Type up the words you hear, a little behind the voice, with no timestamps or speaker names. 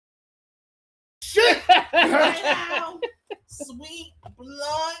shit. Right now, sweet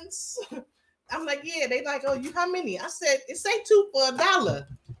blunts. I'm like, yeah. They like, oh, you how many? I said, it say 2 for $1.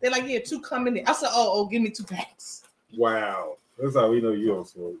 They're like, yeah, 2 coming in. I said, oh, give me 2 packs. Wow, that's how we know you don't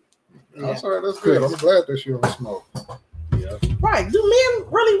smoke. Yeah. I'm sorry, that's good. I'm glad that you don't smoke. Yeah, Right? Do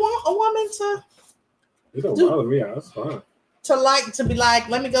men really want a woman it don't bother me. That's fine. to be like,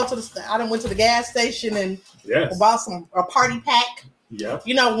 let me go to the. I done went to the gas station and Yes. bought a party pack. Yeah.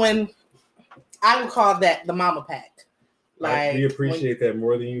 You know, when I would call that the mama pack. Like We appreciate that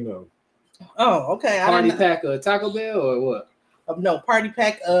more than you know. Oh, okay. Party pack of Taco Bell or what? No, party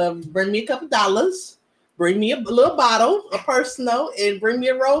pack. Bring me a couple dollars. Bring me a little bottle, a personal, and bring me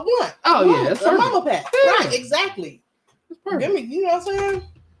a roll blunt. Oh yeah, that's a perfect. mama pack. Yeah. Right, exactly. That's perfect. Give me, you know what I'm saying?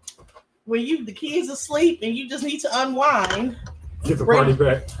 When the kids asleep and you just need to unwind, Get the party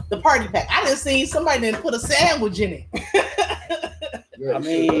back. the party pack. I didn't see somebody didn't put a sandwich in it. Yeah, I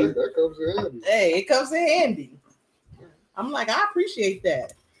mean- that comes in handy. Hey, it comes in handy. I'm like, I appreciate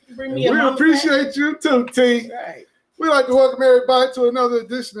that. Bring me We a mama appreciate you too, T. pack. Right. We'd like to welcome everybody to another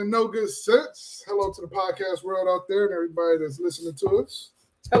edition of No Good Sense. Hello to the podcast world out there and everybody that's listening to us.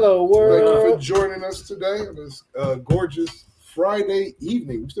 Hello Thank you for world. joining us today on this gorgeous Friday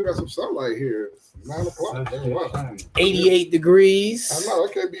evening. We still got some sunlight here. It's 9 o'clock. Man, wow. 88 degrees. I know.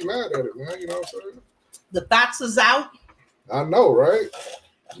 I can't be mad at it, man. You know what I'm saying? The thoughts is out. I know, right?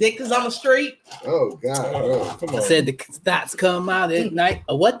 Dick is on the street. Oh, God. Oh. Come I on. said the dots come out at night.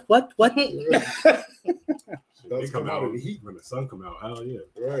 What? They come out in the heat when the sun come out. Hell yeah.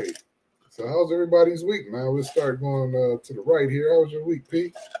 Right. So how's everybody's week, man? We'll start going to the right here. How was your week,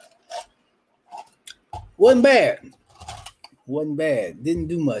 Pete? Wasn't bad. Didn't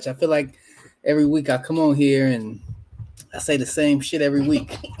do much. I feel like every week I come on here and I say the same shit every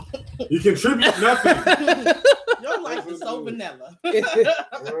week. You contribute nothing. Your life is so vanilla. Right.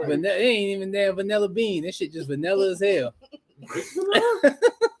 Vanilla, it ain't even damn vanilla bean. This shit just vanilla as hell.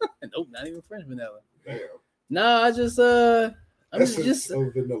 Nope, not even French vanilla. Damn. Nah, I just Essence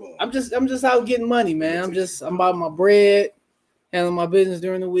of vanilla. I'm just out getting money, man. I'm about my bread, handling my business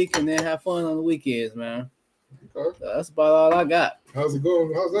during the week, and then have fun on the weekends, man. Okay. So that's about all I got. How's it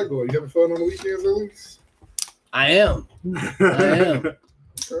going? How's that going? You having fun on the weekends at least? I am.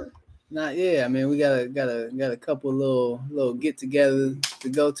 Okay. Not yeah. I mean, we got a couple little get-together to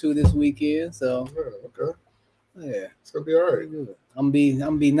go to this weekend. So Yeah, okay. yeah, It's gonna be all right. good. I'm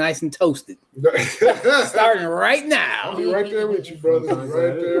be nice and toasted. Starting. Starting right I'll now. be right there with you, brother.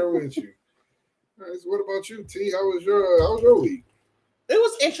 Right there with you. All right, so what about you, T? How was your week? It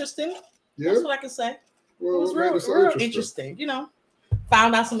was interesting. Yeah. That's what I can say. It Well, was what made real it so interesting. You know,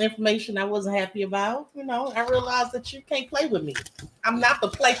 found out some information I wasn't happy about. You know, I realized that you can't play with me. I'm not the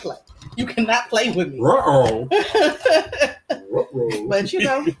play. You cannot play with me. Ruh-oh. Ruh-roh. But you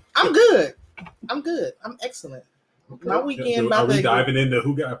know, I'm good. I'm excellent. Okay. My weekend Are about we to diving into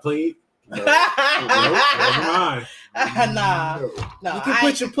who got played? Never Nah, mind. No. no. You can I-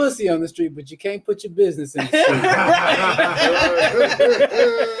 put your pussy on the street, but you can't put your business in the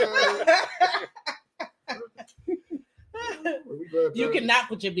Well, we glad to You have cannot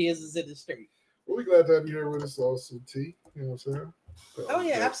put your business in the street. Well, we glad to have you here with us also, T. You know what I'm saying? Oh yeah, Glad to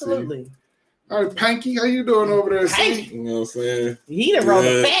see you. absolutely. All right, Panky, how you doing over there, Panky. C? You know what I'm saying? He done rolled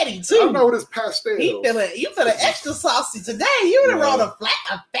a Yeah. fatty I too. know this pastel. You feeling extra saucy today. You done Yeah. rolled a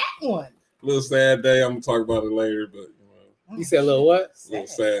fat one. Little sad day. I'm gonna talk about it later, but You said a little what? little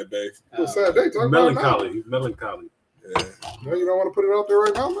sad day. Well, sad day. Talk about it now. Melancholy. He's melancholy. Yeah. No, you don't want to put it out there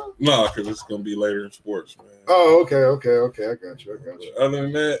right now, man? No, because it's gonna be later in sports, man. Oh, okay. I got you. But other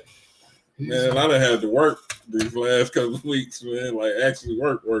than that, man, I done had to work these last couple of weeks, man. Like actually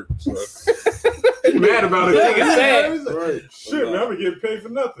work. So He's mad about it. Look at that. He's like, Right, shit, man, I'm gonna get paid for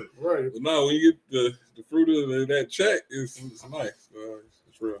nothing. right. but no, when you get the fruit of that check, it's nice.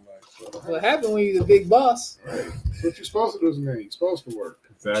 It's real nice. So, What happened when you the big boss? Right. What you supposed to do is, man, you're supposed to work.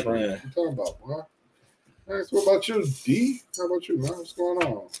 Exactly. trying. What you talking about, boy? All right, so what about you, D? How about you, man? What's going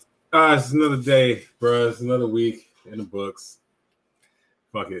on? It's another day, bro. It's another week in the books.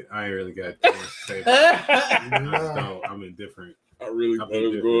 Fuck it. I ain't really got too much to say. So I'm indifferent. I really I've thought been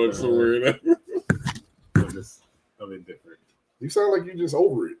it was going different, somewhere. I'm indifferent. You sound like you just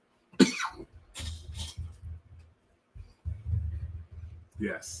over it.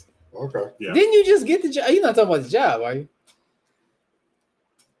 Yes. Okay. Yeah. Didn't you just get the job? You're not talking about the job, are you?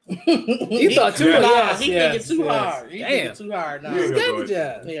 You thought too Yeah. much. Nah, Yes, he yes, think it too yes. hard. He think Damn. it too hard. You No. Yeah. just got the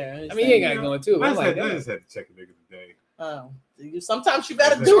job. Yeah. I mean, you ain't got to go into it. I I'm like, just had to check a nigga today. Sometimes you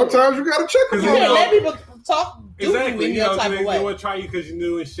gotta do it. Sometimes you gotta check Cause it you Yeah, know- out. let people talk. Do Exactly. you in You your know, type they of way. want to try you because you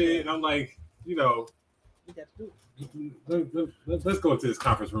knew and shit. And I'm like, you know, You got to do it. let's go into this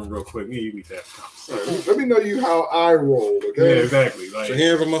conference room real quick. Me and you need that conversation. Let me know you how I roll, Yeah, okay? exactly. Like, Your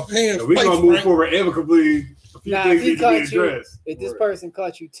hands on my hands. we're gonna move forward amicably. A few Nah, things if he need to be caught you- addressed. If this Right. person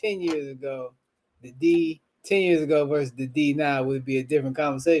caught you 10 years ago, the D 10 years ago versus the D now would be a different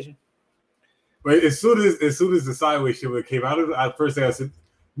conversation. But as soon as the sideways shit would have came out of it, first thing I said,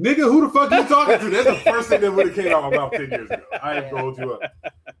 nigga, who the fuck you talking to? That's the first thing that would have came out of my mouth 10 years ago. I ain't gonna hold you up.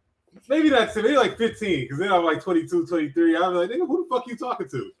 Maybe that's maybe like 15, because then I'm like 22, 23. I'm like, nigga, who the fuck you talking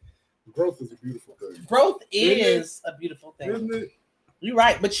to? Growth is a beautiful thing. Growth Isn't it? is a beautiful thing. Isn't it? You're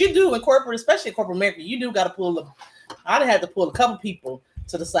right, but you do in corporate, especially in corporate America, you do got to pull them. I'd have to pull a couple people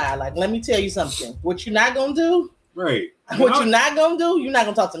to the side. Like, let me tell you something. What you're not gonna do? Right. What you're not gonna do? You're not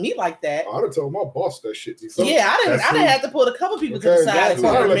gonna talk to me like that. I'd have told my boss that shit. Yeah, I That's didn't true. have to pull a couple people to the Okay, side that's in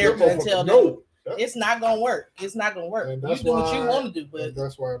why I corporate let them America and tell motherfuckers them know. it's not gonna work. It's not gonna work. And You that's do what you why- want to do, but And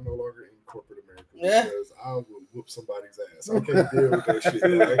that's why I'm no longer in corporate America, Yeah. because I will whoop somebody's ass. I can't deal with that shit.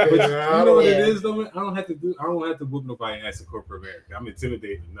 But I can't- you know what Yeah. it is though, man? I don't have to whoop nobody's ass in corporate America. I'm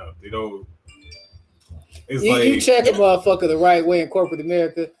intimidated enough. They don't. It's You, like you check a motherfucker the right way in corporate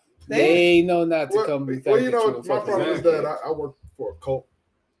America, they know not to Well, come. well, you know, what my problem is Exactly. that I work for a cult.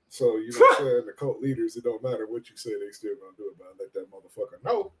 So, you know what I'm saying? The cult leaders, it don't matter what you say, they still gonna do it. But I let that motherfucker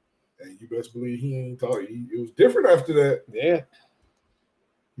know. And you best believe he ain't talking. It was different after that, Yeah.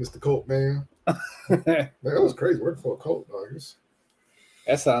 Mr. Cult Man. Man, that was crazy. Working for a cult, dog.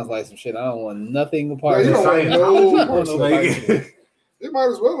 That sounds like some shit. I don't want nothing Yeah, apart you of. don't want Scientology. no parts of it. Like, It might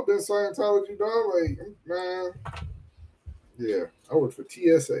as well have been Scientology, dog. Like, man. Yeah, I work for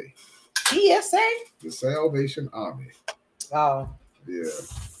TSA, TSA. the Salvation Army. Oh, Yeah.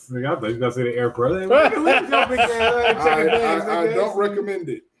 nigga, I thought you were gonna say the air brother. I don't recommend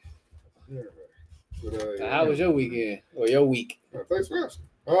it. Yeah. But, How was your weekend or your week? Thanks for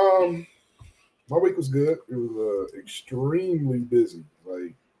asking. My week was good. It was extremely busy.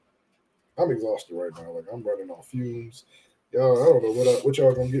 Like, I'm exhausted right now. Like, I'm running on fumes. Y'all, I don't know what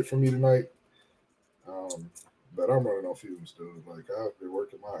y'all gonna get from me tonight. But I'm running on fumes, dude. Like, I've been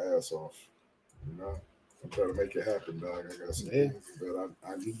working my ass off. You know, I'm trying to make it happen, dog. I got some things that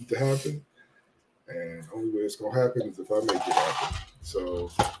I need to happen, and the only way it's gonna happen is if I make it happen. So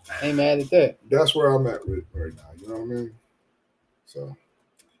I ain't mad at that. that's where I'm at with right now. You know what I mean? So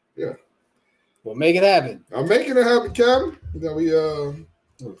Well, make it happen. I'm making it happen, Kevin. You know, we Oh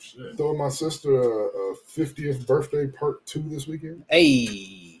shit. throwing my sister a 50th birthday part 2 this weekend.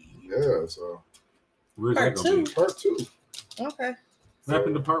 Hey. Yeah, so Where's Part that gonna be? part 2. okay. What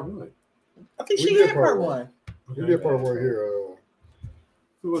happened to part one? I think We she did had part part one. one. We did part 1 here.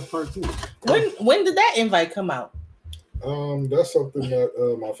 Who was part two? When did that invite come out? That's something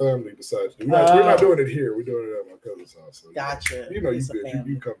that my family decided to do. We're not doing it here. We're doing it at my cousin's house. So, Gotcha. You know, you It's a good.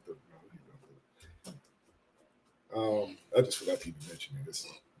 family. You come through. I just forgot to even mention it. It's,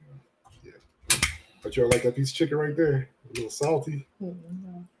 yeah. But you all like that piece of chicken right there? A little salty. No.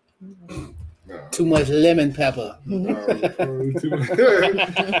 Too much lemon pepper. Serving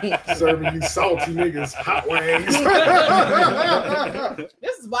you salty niggas hot wings.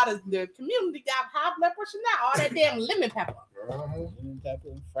 This is why the community got high blood pressure now. All that damn lemon pepper. Lemon pepper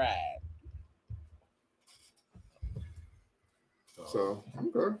and fried. So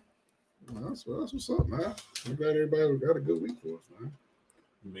I'm good. That's what's up, man. I'm glad everybody got a good week for us, man.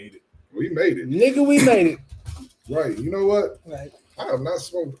 You made it. We made it. Nigga, we made it. Right. You know what? Right. I have not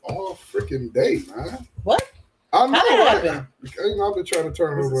smoked all freaking day, man. What? I know. How that Right? happen? Because, you know, I've been trying to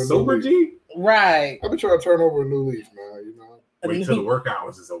turn over a new Sober leaf. G? Right. I've been trying to turn over a new leaf, man. You know, Wait till the work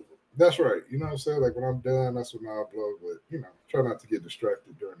hours is over. that's right. You know what I'm saying? Like when I'm done, that's when I'll blow. But you know, try not to get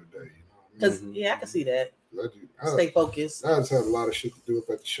distracted during the day. You know what I mean? Because yeah, I can see that. I Stay focused. just have a lot of shit to do up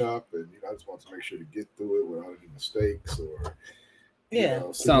at the shop, and you know, I just want to make sure to get through it without any mistakes or. Yeah.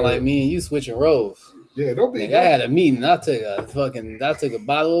 Sound like me and you switching roles. Yeah, don't be. Nigga, I had a meeting. I took a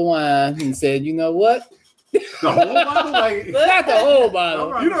bottle of wine and said, you know what? The whole bottle? Like, Not the whole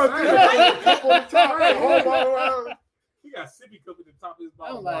bottle. All You know, right. a couple of times, the whole bottle out. He got sippy cup at the top of his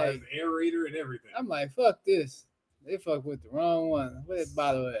bottle, I'm like- his aerator and everything. I'm like, fuck this. They fuck with the wrong one. Where that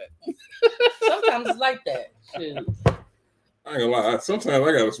bottle at? Sometimes it's like that. Shoot. I ain't gonna lie. Sometimes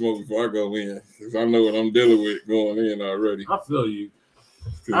I gotta smoke before I go in because I know what I'm dealing with going in already. I feel you.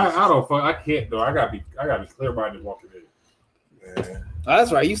 I don't fuck. I can't though. I gotta be clear minded walking in. Man. Oh,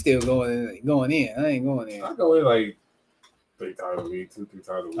 that's right. You still going in. I ain't going in. I go in like 3 times a week, 2-3 times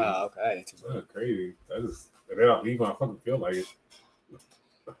a week. Oh, okay. That's crazy. I just and then I leave when I fucking feel like it.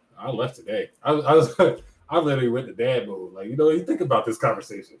 I left today. I literally went to dad mode. Like, you know, you think about this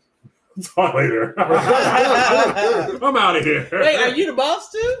conversation. Talk later. I'm out of here. Wait, are you the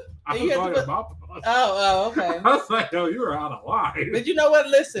boss too? I'm you have to my Oh, okay. I was like, yo, you were out of line. But you know what?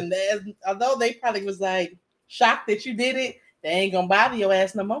 Listen, although they probably was like shocked that you did it, they ain't gonna bother your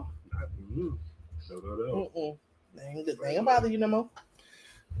ass no more. No. Mm-mm. They ain't gonna bother you no more.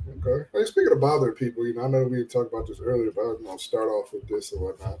 Okay. Hey, speaking of bothering people, I know we talked about this earlier, but I'm gonna start off with this or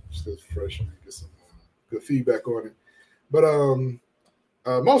whatnot, just as fresh and get some good feedback on it. But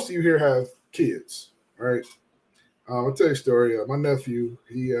most of you here have kids, right? I'll tell you a story. My nephew,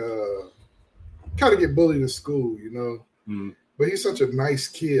 he kind of get bullied at school, but he's such a nice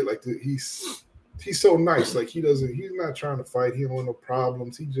kid. Like he's so nice. Like he's not trying to fight. He don't want no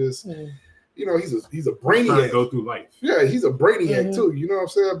problems. He just, he's a brainiac. Trying to go through life. Yeah, he's a brainiac too. You know what I'm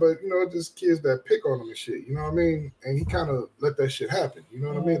saying? But just kids that pick on him and shit. You know what I mean? And he kind of let that shit happen. You know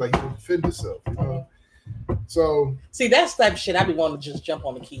what I mean? Like he would defend himself. So see, that's the type of shit I be wanting to just jump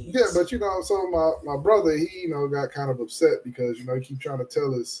on the kids. Yeah, but so my brother, he got kind of upset because he keep trying to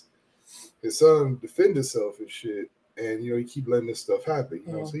tell his son defend himself and shit, and he keep letting this stuff happen.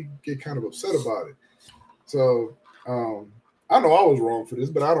 So he get kind of upset about it. So I know I was wrong for this,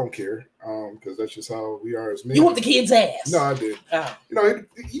 but I don't care because that's just how we are as men. You want the kid's ass? No, I did. Oh.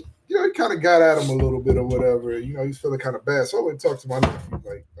 He kind of got at him a little bit or whatever. He's feeling kind of bad. So I went and talked to my nephew.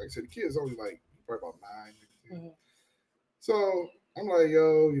 Like I said, the kid's only like probably about 9. So I'm like,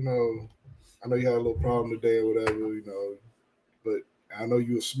 yo, I know you had a little problem today or whatever, but I know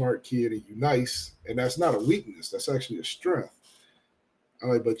you're a smart kid and you're nice, and that's not a weakness. That's actually a strength. I'm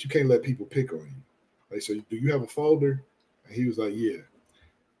like, but you can't let people pick on you. Like, so do you have a folder? And he was like, yeah.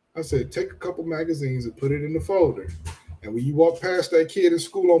 I said, take a couple magazines and put it in the folder. And when you walk past that kid in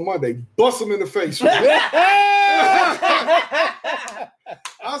school on Monday, bust him in the face.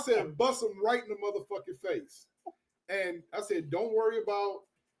 I said, bust him right in the motherfucking face. And I said, don't worry about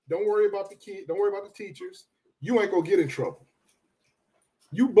the kid. Don't worry about the teachers. You ain't gonna get in trouble.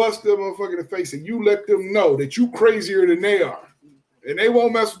 You bust them motherfucker in the face and you let them know that you crazier than they are. And they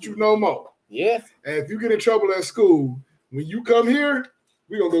won't mess with you no more. Yeah. And if you get in trouble at school, when you come here,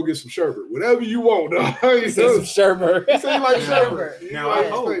 we're gonna go get some sherbet. Whatever you want, dog. Some sherbet. He said he like sherbet. Now, Like I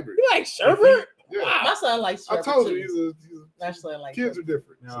hope- his favorite. You like sherbet? Yeah. My son likes I sherbet told too. you My son likes kids are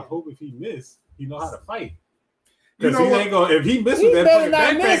different. Now I hope if he missed, he know how to fight. You Because know he what? ain't gonna if he misses He that better fucking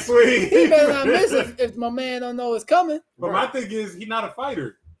not backpack miss. swing. He better not miss if my man don't know it's coming. But my thing is, he's not a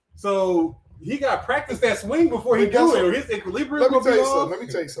fighter, so he got to practice that swing before he But guess do it, what? or his equilibrium. Let me will tell be you off. something. Let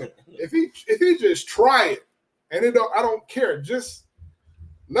me tell you something. If he just try it, and I don't care. Just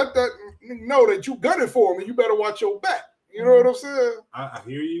let that know that you gunning for him, and you better watch your back. You know what I'm saying? I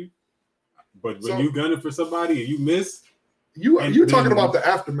hear you, but when So- you gunning for somebody and you miss, You're And talking then- about the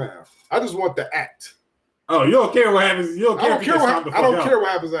aftermath. I just want the act. oh, you don't care what happens. You don't I care. don't if he care gets what stomped the I don't fuck care out.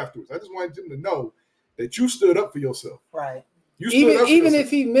 what happens afterwards. I just want him to know that you stood up for yourself. Right. You stood up for Even yourself.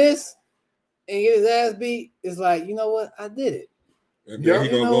 if he missed and get his ass beat, it's like, you know what? I did it. And Yeah, then he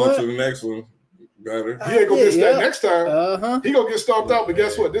you gonna know go what? into the next one better. He ain't gonna miss that Yeah. next time. Uh-huh. He gonna get stomped out, but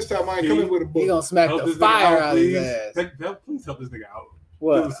guess what? This time I ain't coming with a He book. gonna smack Help the this nigga fire out, out of his please. ass. Please help this nigga out. Give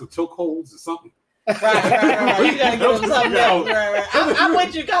What? him some chokeholds or something. Right. You gotta give him something else. Right. I'm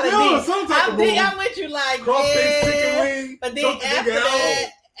with you kind of Yo, deep. some type of move. I'm with you like, Crossface chicken yeah. wing. But then choke the nigga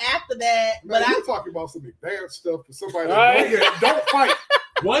after that, Man, but you're talking about some advanced stuff for somebody that Right. don't fight.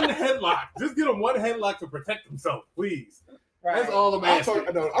 One headlock. Just get him one headlock to protect himself, please. That's all I'm I'm asking.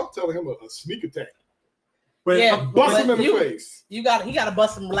 telling him a sneak attack. But Yeah, Bust him in the you- face. he gotta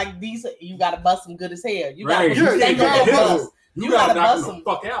bust him like these. You gotta bust him good as hell. You Right. gotta Yeah, stand you up gotta and bust bust. him. you you gotta gotta knock bust him him. the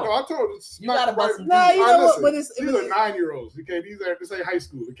fuck out. No, I told him. You gotta bust him. Nah, you All right, know what? listen, But it's these are 9-year-olds. Okay, this ain't high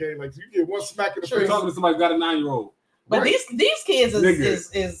school. Okay, like you get one smack in the You're face. talking to somebody who got a 9-year-old. But Right. these kids Nigga.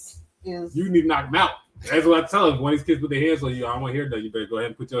 is You need to knock him out. That's what I tell them. When these kids put their hands on you, I don't want to hear that. You better go ahead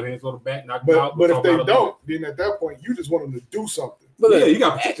and put your hands on the back, knock them out. But if talk they about it don't, then at that point you just want them to do something. But later. look, Yeah, you got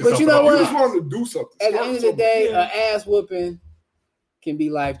to protect but yourself. you know at all You what? just times. want them to do something. at the Start end of the something. day, Yeah. an ass whooping can be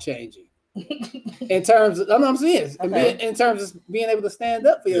life changing. In terms of, I'm serious. Okay. In terms of being able to stand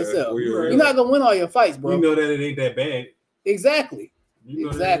up for Yeah, yourself. well, You're not gonna win all your fights, We bro. know that it ain't that bad. Exactly. You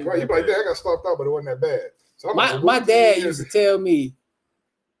know that it Exactly. ain't Right, you that be like, bad. "Dad, I got stopped out, but it wasn't that bad." So I'm My like, my "What dad is used it?" to tell me,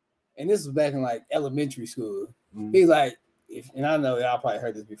 and this was back in like elementary school. Mhm. He's like, and I know y'all probably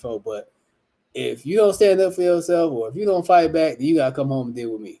heard this before, but if you don't stand up for yourself or if you don't fight back, then you gotta come home and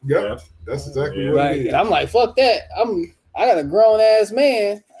deal with me. Yep, that's exactly Yeah. what Right? it is. And I'm like, fuck that. I got a grown ass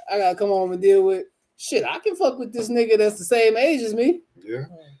man. I gotta come home and deal with shit. I can fuck with this nigga that's the same age as me. Yeah,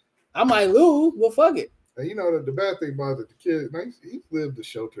 I might lose, but fuck it. and you know the bad thing about it, the kid, man, he lived a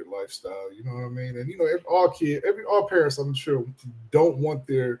sheltered lifestyle. You know what I mean? And you know, all parents, I'm sure, don't want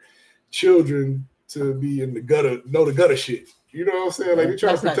their children to be in the gutter, know the gutter shit. You know what I'm saying? Like they try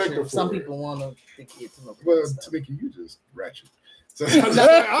to That's not protect true. her. Some for it. people want the kid to know. Well, stuff. Tamika, you just ratchet. So, Why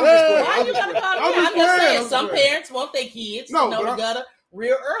you gotta call me? I'm just saying. I'm Some playing. parents want their kids to No, know but the I'm- gutter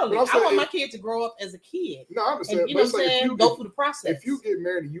real early. but I'm I saying want my if- kid to grow up as a kid. No, I understand. And, you But know it's what I'm like saying? Go through the process. if you get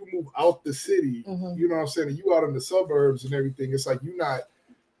married and you move out the city, Mhm. you know what I'm saying, and you out in the suburbs and everything, it's like you're not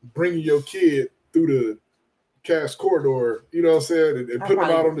bringing your kid through the Cass corridor, you know what I'm saying, and I putting them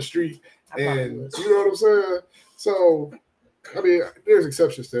probably out would. on the street. I probably And would. you know what I'm saying? So, I mean, there's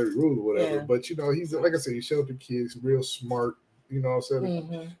exceptions to every rule or whatever. Yeah. But, you know, he's, like I said, he's sheltered kids, real smart, you know what I'm saying?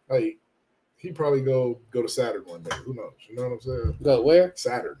 Mhm. Like, he probably go to Saturn one day. Who knows? You know what I'm saying? Go where?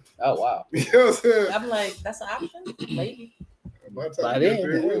 Saturn. Oh wow. You know what I'm saying? I'm like, that's an option, maybe. By the By time you get then,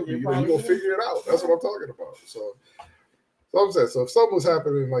 there, yeah, you you know, probably you're gonna will. figure it out. That's what I'm talking about. So I'm saying, so if something was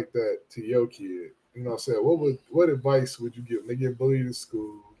happening like that to your kid, you know what I'm saying, what advice would you give them? They get bullied in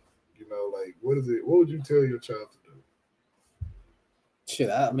school, you know, like what would you tell your child to do? Shit,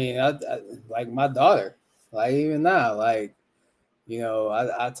 I mean, I like my daughter. Like even now, like you know,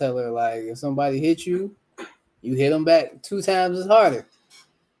 I tell her like if somebody hit you, you hit them back 2 times as harder.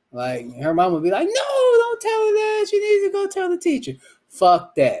 Like her mom would be like, "No, don't tell her that. She needs to go tell the teacher."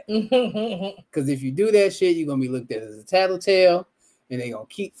 Fuck that. Because if you do that shit, you're gonna be looked at as a tattletale, and they gonna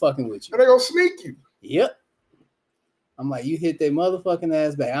keep fucking with you. And they're gonna sneak you. Yep. I'm like, you hit that motherfucking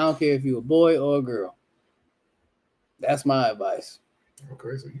ass back. I don't care if you a boy or a girl. That's my advice.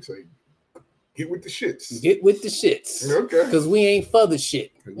 Okay, so you say get with the shits. Get with the shits. Okay. Because we ain't for the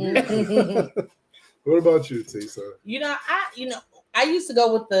shit. What about you, Tisa? I used to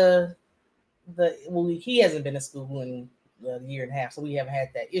go with the well, he hasn't been to school in a year and a half, so we haven't had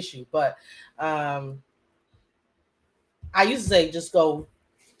that issue. But I used to say just go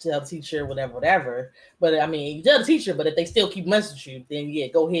tell the teacher, whatever. But I mean, you tell the teacher, but if they still keep messaging you, then yeah,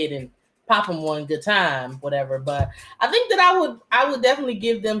 go ahead and pop them one good time, whatever. But I think that I would definitely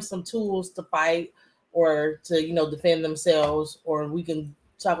give them some tools to fight or to defend themselves, or we can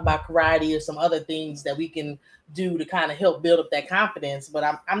talk about karate or some other things that we can do to kind of help build up that confidence. But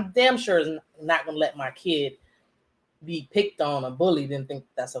I'm damn sure not gonna let my kid be picked on or bullied and think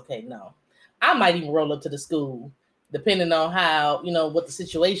that's okay. No, I might even roll up to the school, depending on how what the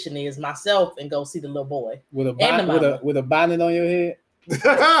situation is myself, and go see the little boy With a And the bonnet, mama. with a bonnet on your head.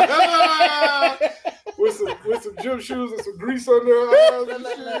 with some gym shoes and some grease on their eyes.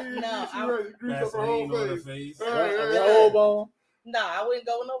 No, Grease up her whole Vaseline on her face. face. Hey, A hey, robe on. No, I wouldn't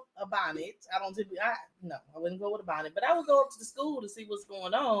go with a bonnet. I wouldn't go with a bonnet, but I would go up to the school to see what's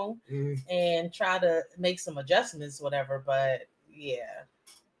going on Mhm. and try to make some adjustments, whatever. But yeah,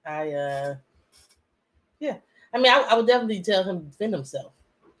 I mean, I would definitely tell him to defend himself,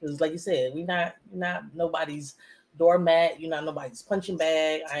 because, like you said, we're not nobody's doormat. You're not nobody's punching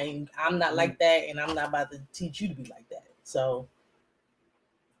bag. I'm not like that, and I'm not about to teach you to be like that. So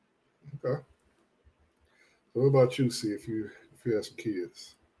Okay. So what about you, see if you have some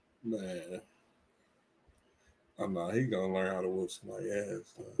kids? Man. I'm not. He gonna learn how to whoop somebody's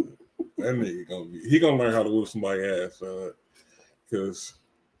ass. That nigga gonna learn how to whoop somebody's ass. Because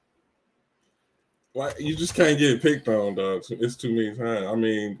like you just can't get picked on, dog. It's too many times. I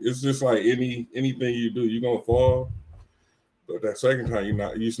mean, it's just like anything you do, you're gonna fall. But that second time,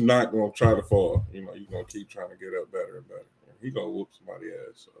 you're just not gonna try to fall. You're gonna keep trying to get up better and better. He gonna whoop somebody's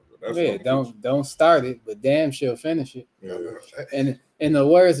ass. So that's Yeah, don't start it, but damn sure finish it. Yeah. And in the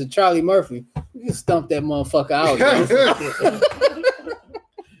words of Charlie Murphy, you can stump that motherfucker out.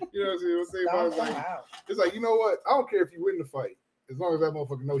 You know what I'm saying? It's like, you know what? I don't care if you win the fight, as long as that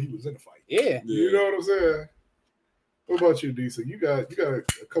motherfucker know he was in the fight. Yeah. You know what I'm saying? What about you, Decent? You got a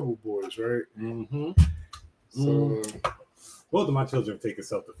couple boys, right? Mm-hmm. So Both of my children have taken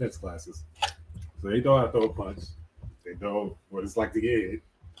self-defense classes. So they know how to throw a punch. They know what it's like to get hit.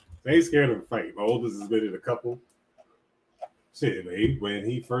 They ain't scared of a fight. My oldest has been in a couple. Shit, when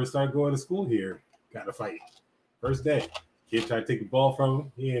he first started going to school here, got a fight. First day. Kid tried to take the ball from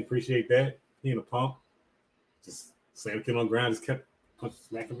him. He didn't appreciate that. He in a pump. Just slammed the kid on the ground, just kept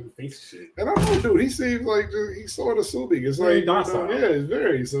smacking him in the face and shit. and I don't know, dude. He seems like he's sort of soothing. It's Very like docile. yeah, it's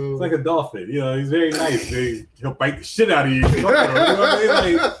very so. It's like a dolphin. He's very nice. He'll bite the shit out of you. You know what I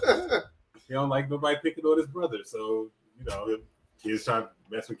mean? Like, he don't like nobody picking on his brother. So, if kids try to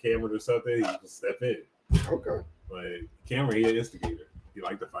mess with Cameron or something, he just step in. Okay. But Cameron, he an instigator. He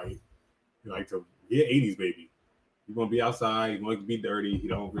like to fight. He an 80s baby. He want to be outside. He want to be dirty. He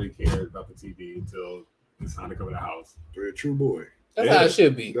don't really care about the TV until it's time to come in the house. You're a true boy. That's how it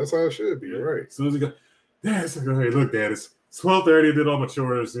should be. That's how it should be, right? As soon as he goes, Dad, it's like, hey, look, Dad, it's 12:30. Did all my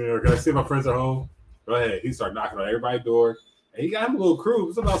chores. Can I see if my friends are home? Go ahead. He started knocking on everybody's door. And he got him a little crew.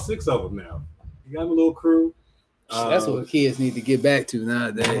 There's about 6 of them now. You got a little crew. That's what kids need to get back to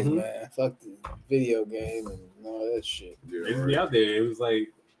nowadays, Mhm. man. Fuck the video game and all that shit. They Yeah, just be out there. It was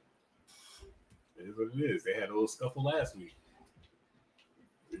like, it is what it is. They had a little scuffle last week.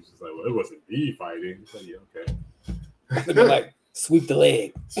 It's just like, well, it wasn't me fighting. It's like, yeah, okay. They be like, sweep the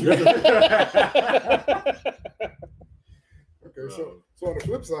leg. Okay, so on the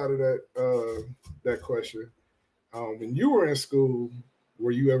flip side of that question, when you were in school,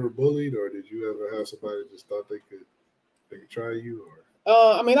 were you ever bullied, or did you ever have somebody that just thought they could try you?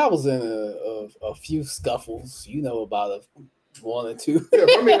 Or I mean, I was in a few scuffles, about one or two. yeah,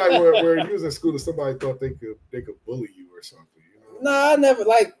 but I mean, like where you was in school, and somebody thought they could bully you or something. No, I never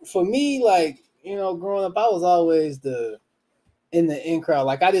for me, growing up, I was always in the in crowd.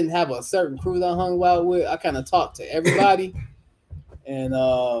 Like I didn't have a certain crew that I hung out with. I kind of talked to everybody, and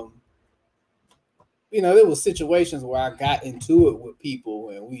there was situations where I got into it with people,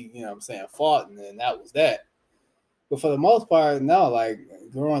 and we, fought, and then that was that. But for the most part, no. Like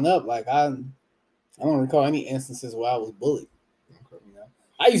growing up, I don't recall any instances where I was bullied.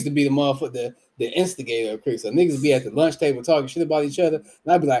 I used to be the motherfucker, the instigator of critics. So niggas would be at the lunch table talking shit about each other,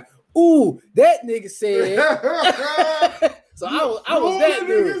 and I'd be like, "Ooh, that nigga said." So I was that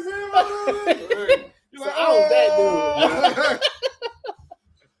dude.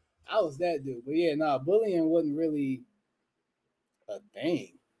 I was that dude. But yeah, bullying wasn't really a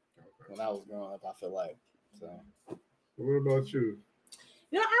thing when I was growing up. I feel like so. What about you?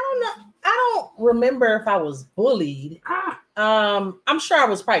 I don't know. I don't remember if I was bullied. I'm sure I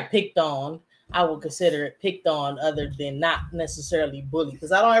was probably picked on. I would consider it picked on, other than not necessarily bullied,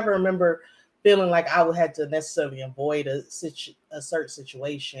 because I don't ever remember feeling like I would have to necessarily avoid a certain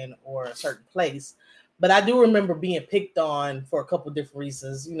situation or a certain place. But I do remember being picked on for a couple different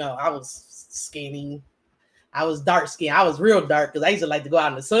reasons. I was skinny. I was dark skinned. I was real dark because I used to like to go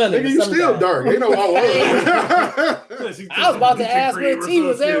out in the sun. Nigga, you still dark. You know I was. I was about to ask where T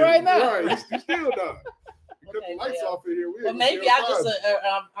was at right now. Right, you still dark. You cut the lights off in here. Well, maybe I just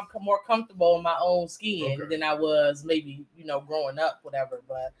I'm more comfortable in my own skin than I was maybe growing up, whatever.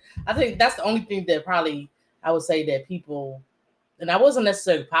 But I think that's the only thing that probably I would say that people. And I wasn't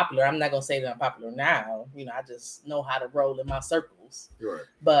necessarily popular. I'm not gonna say that I'm popular now. I just know how to roll in my circles. Right.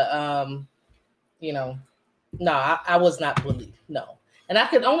 But no, I was not bullied. No, and I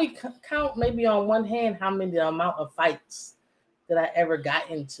could only count maybe on one hand the amount of fights that I ever got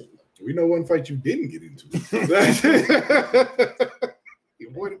into. We know one fight you didn't get into. You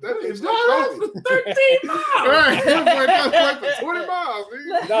avoided that. It's like 13 miles. Right, for 20 miles.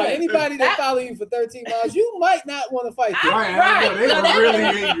 No, anybody that follow you for 13 miles, you might not want to fight them. Right. They were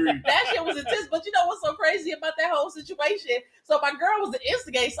really angry. That shit was intense. But you know what's so crazy about that whole situation? So my girl was an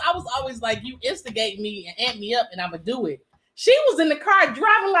instigator. So I was always like, you instigate me and amp me up, and I'm gonna do it. She was in the car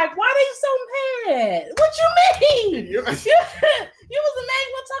driving like, why they so mad? What you mean? You was the man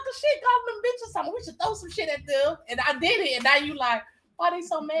one talking shit, calling them bitches something. We should throw some shit at them. And I did it. And now you like, why they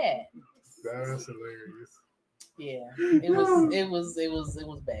so mad? That's hilarious. Yeah, it was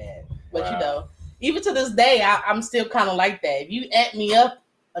bad. But even to this day, I'm still kind of like that. If you amp me up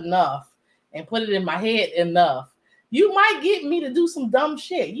enough and put it in my head enough, you might get me to do some dumb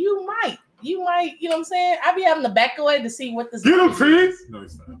shit. You might, you know what I'm saying? I be having to back away to see what this Get him, trees. No,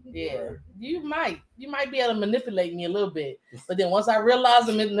 it's not. Yeah, you might be able to manipulate me a little bit, but then once I realize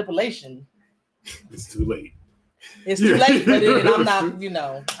the manipulation, it's too late. It's too late, but then I'm not,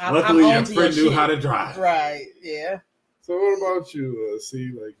 Luckily, I'm your friend knew how to drive. Right, yeah. So what about you?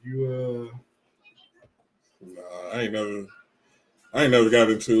 See, like you, Nah, I ain't never got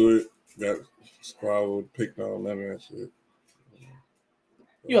into it. Got squabbled, picked on, none of that shit.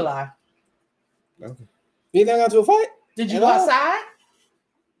 You a lie. Nothing. You never got into a fight? Did you go outside?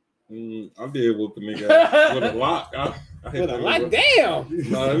 I did whoop the nigga with a lock. I hit With a that lock? nigga.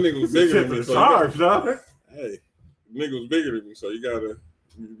 Damn. Nah, that nigga was bigger than me. So charge, dog. hey, nigga was bigger than me, so you gotta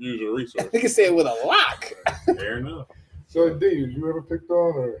use your resources. Nigga said with a lock. Fair enough. so D, you ever picked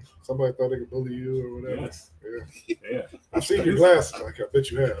on, or somebody thought they could bully you or whatever? Yes. Yeah. I've seen your glasses. Like I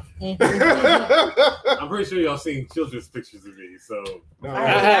bet you have. I'm pretty sure y'all seen children's pictures of me. So No, I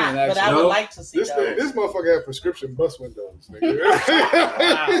haven't have not, but I would No. like to see this those. this motherfucker had prescription bus windows. Nigga.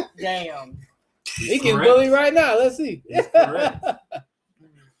 Wow, damn. He can correct. bully right now. Let's see. He's correct.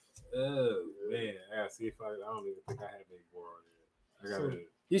 Oh man, I gotta see if I don't even think I have any more on it. I gotta.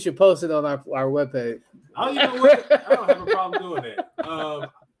 You should post it on our webpage. Oh, you know what? I don't have a problem doing that.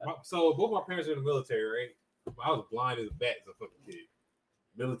 So both my parents are in the military, right? I was blind as a bat as a fucking kid.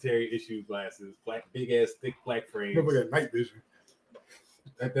 Military issue glasses, big ass thick black frames. Motherfucker got night vision.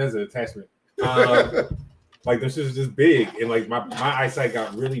 That's an attachment. Like this was just big, and like my eyesight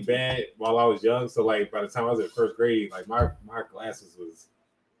got really bad while I was young. So like by the time I was in first grade, like my glasses was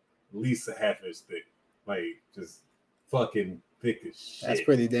at least a half inch thick, like just fucking thick as shit. That's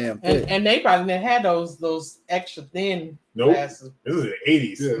pretty damn thick. And they probably didn't have those extra thin Nope. glasses. This was the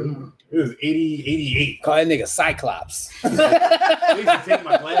 80s. Yeah. It was 80, 88. Call that nigga Cyclops. I used to take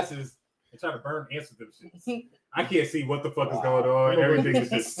my glasses and try to burn ants with them shits. I can't see what the fuck is going on. Everything is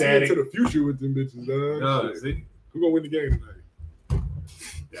just See static. into the future with them bitches, dog. No, Shit. see? Who gonna win the game tonight?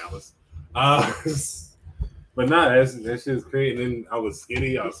 Dallas. But nah, that shit is crazy. And then I was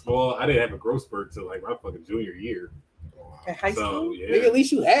skinny, I was small. I didn't have a growth spurt till like my fucking junior year. Oh, wow. In high So school? yeah. Nigga, at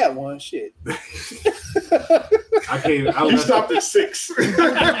least you had one. Shit. I He stopped at 6.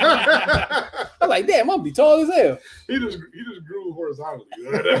 I'm like, damn, I'm gonna be tall as hell. He just grew horizontally.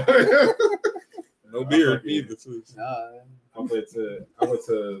 No beard either. Too. I went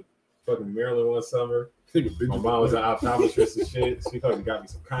to fucking Maryland one summer. Nigga, big My as mom was an fuck. optometrist and shit. She fucking got me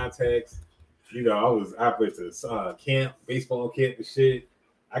some contacts. You know, I went to camp, baseball camp and shit.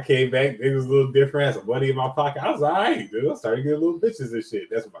 I came back, it was a little different. I had some money in my pocket. I was all right, dude. I started getting little bitches and shit.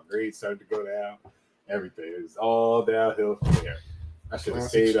 That's when my grades started to go down. Everything. It was all downhill from there. I should have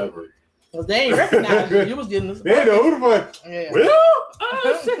stayed up. Well, they ain't recognize you. You was getting this. They know who the fuck. Yeah. Will?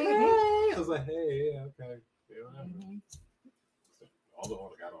 Oh, shit. Hey. I was like, hey, yeah, okay. Yeah,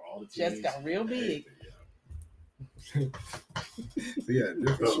 whatever. Got all the Just teams. got real big. Yeah,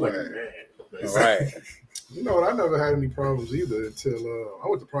 different Felt like a swag. man. All right. You know what? I never had any problems either until I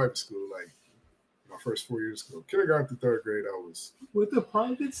went to private school, like my first 4 years of school. Kindergarten through third grade, I With the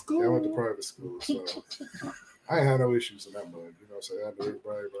private school? went to private school. So I ain't had no issues in that mug. You know what I'm saying? I knew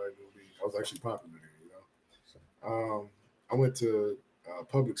everybody knew me. I was actually popular there, you know. I went to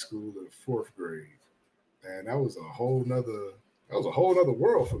public school in fourth grade, and that was a whole nother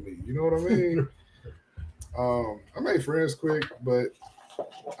world for me. You know what I mean? I made friends quick, but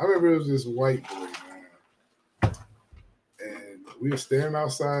I remember it was this white boy, man. And we were standing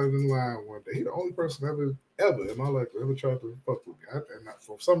outside in the line one day. He the only person ever in my life that ever tried to fuck with me.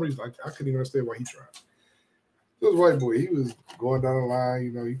 For some reason, I couldn't even understand why he tried. This white boy, he was going down the line,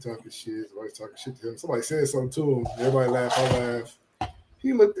 you know, he talking shit. Somebody's talking shit to him. Somebody said something to him. Everybody laughed, I laughed.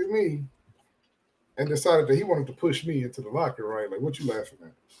 He looked at me and decided that he wanted to push me into the locker, right? Like, what you laughing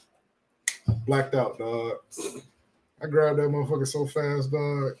at? Blacked out, dog. I grabbed that motherfucker so fast,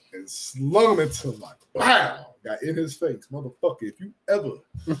 dog, and slung him into him like, wow! Got in his face. Motherfucker, if you ever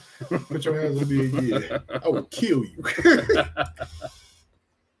put your hands on me again, I will kill you.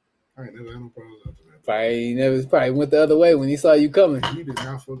 I ain't never had no problems after that. Probably went the other way when he saw you coming. He did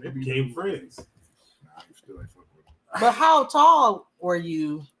not fuck They with me. became friends. Nah, he still ain't fuck with me. But how tall were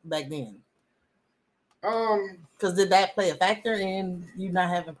you back then? Because did that play a factor in you not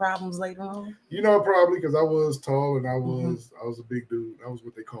having problems later on? You know, probably because I was tall and I was a big dude. I was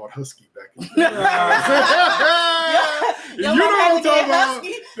what they called husky back in the day. Your You know mom had what to I'm get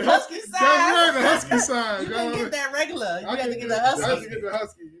talking husky That's size. right, the husky size. You couldn't get that regular. You had to get the I had to husky. get the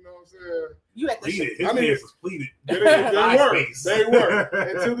husky. You know what I'm saying? You had to. Pleated. His I mean- pants was pleated. They were. MySpace. They were.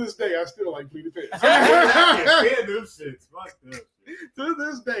 And to this day, I still like pleated pants. I can't stand them shits. Fuck them shit. To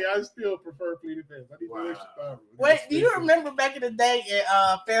this day, I still prefer pleated pants. I need Wow. the extra fiber. Wait, do you remember back in the day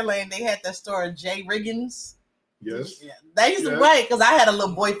at Fairlane, they had that store J. Riggins? Yes. Yeah. They used to Yeah. wait because I had a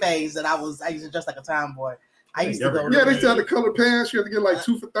little boy phase that I used to dress like a tomboy. I used to go. Yeah, they still had the color pants. You had to get like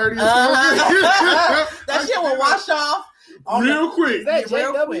 2 for $30 or something. That shit will wash off on real quick. Is that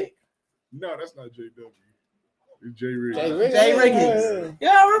real JW? quick. No, that's not JW. It's J. Riggins. Jay Riggins. Jay Riggins. Yeah,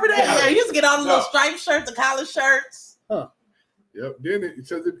 I remember that. Yeah, you used to get all the little No. striped shirts, the collar shirts. Yep. Then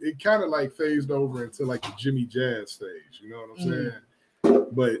it kind of like phased over into like the Jimmy Jazz phase. You know what I'm saying?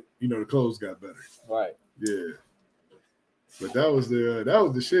 But you know the clothes got better. Right. Yeah. But that was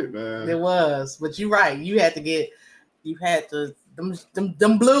the shit, man. It was, but you're right. You had to.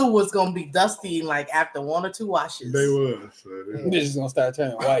 Them blue was gonna be dusty like after 1 or 2 washes. They was. So This is gonna start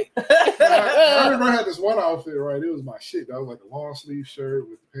turning white. I remember I had this one outfit, right? It was my shit. That was like a long sleeve shirt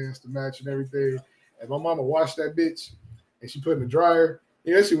with pants to match and everything. And my mama washed that bitch and she put it in the dryer.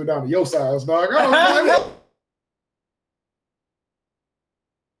 Yeah, that shit went down to your size, dog. I was like,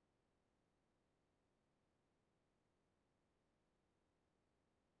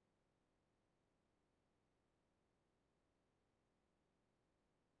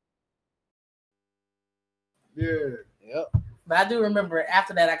 yeah. Yep. But I do remember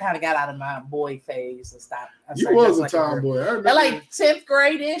after that, I kind of got out of my boy phase and stopped. I You started was a dressing like girl. tomboy. I remember. At like 10th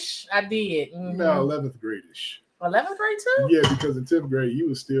grade-ish, I did. Mhm. No, 11th grade-ish. 11th grade too? Yeah, because in 10th grade, you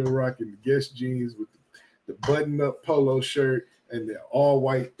was still rocking the Guess jeans with the button-up polo shirt and they're all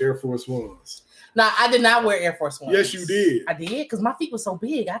white Air Force Ones. No, I did not wear Air Force Ones. Yes, you did. I did because my feet were so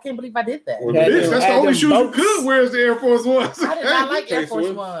big. I can't believe I did that. Well, Yeah, Bitch, that's the had only them shoes boats. you could wear is the Air Force Ones. I did not like Air Force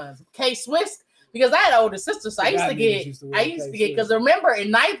K-Swiss? Ones. K-Swiss, because I had an older sister, so I used to get, because remember in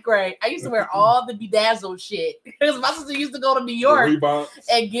 9th grade, I used to wear all the bedazzled shit because my sister used to go to New York Reeboks.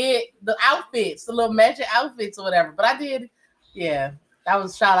 and get the outfits, the little matching outfits or whatever. But I did, yeah. That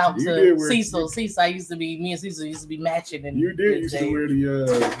was shout out You to did wear- Cecil. Cecil, me and Cecil used to be matching. And You did used to wear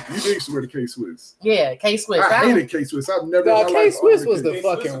the K-Swiss. Yeah, K-Swiss. I hated K-Swiss. I've never. No, in my life K-Swiss owned a was the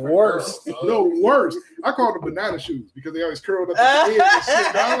K-Swiss. fucking worst. No, worse. I called them banana shoes because they always curled up at the end and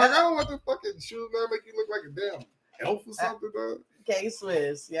shit. Dog. Like, I don't want the fucking shoes that make you look like a damn elf or something, dog.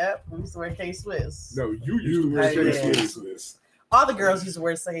 K-Swiss. Yep, we used to wear K-Swiss. No, you used to wear I did. K-Swiss. All the girls used to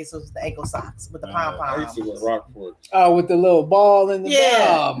wear K-Swiss with the ankle socks with the pom I used to poms. wear Rockport. Oh, with the little ball in the Yeah. back.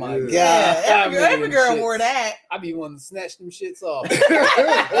 Oh my Yeah. god. Yeah, every I girl shits. wore that. I be wanting to snatch them shits off.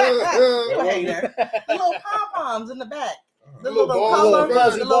 I hate her. The little pom poms in the back. The Little little balls, color, little the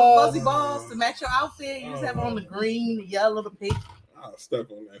fuzzy little balls. fuzzy balls to match your outfit. You just have on the green, the yellow, the pink. I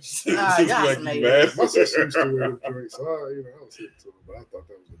stuck on that shit. Ah, Just y'all like some you haters. My mad. sister used to wear them joints, so I was hip to them, but I thought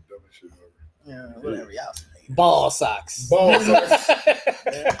that was the dumbest shit ever. Yeah, whatever y'all. Ball socks. Ball socks,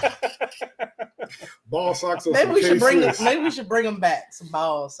 ball socks. Or Maybe some we should bring them. K-Swiss. Maybe we should bring them back. Some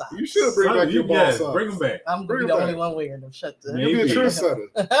ball socks. You should bring back your ball socks. Bring them back. I'm gonna bring be 'em the back. only one wearing them. Shut the. You be a Maybe. trendsetter.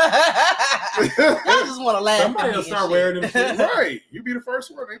 Y'all just want to laugh. Somebody at me will and start shit. wearing them shit. Right. You be the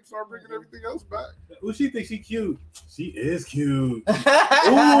first one. They start bringing everything else back. Well, she thinks she cute. She is cute. Ooh, look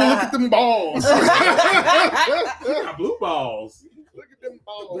at them balls. She look got blue balls. at them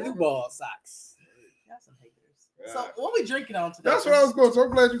balls. Blue ball socks. Y'all some haters. So what we drinking on today? That's what I was going. So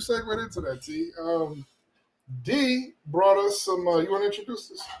I'm glad you segued into that, T. D brought us some. You want to introduce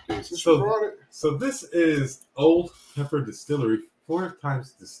this? D, since So- you brought it. So this is Old Pepper Distillery, 4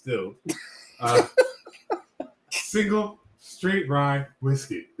 times distilled, single straight rye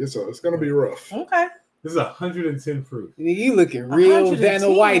whiskey. It's gonna be rough. Okay. This is 110 proof. You looking real 110.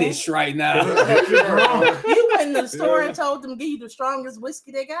 Vanna Whitish right now. You went in the store and told them to give you the strongest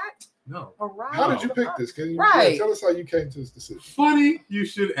whiskey they got? No. All right. How did you pick this? Can you Right. tell us how you came to this decision? Funny you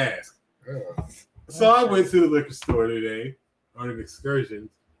should ask. Yeah. So I went to the liquor store today on an excursion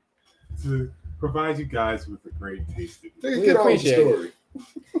to provide you guys with a great tasting. Nigga, We get on the appreciate it.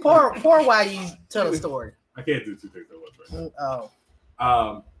 story. Pour while you tell the story. I can't do 2 things at once right Oh.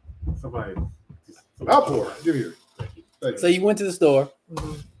 now. Somebody. I'll pour. Give here. Thank you. Thank So you. you went to the store.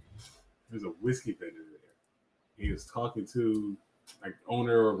 There's a whiskey vendor there. He was talking to like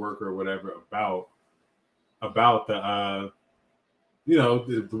owner or worker or whatever about the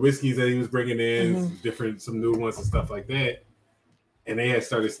the whiskeys that he was bringing in, some new ones and stuff like that. And they had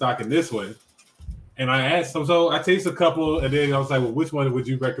started stocking this one. And I asked him, so I tasted a couple, and then I was like, well, which one would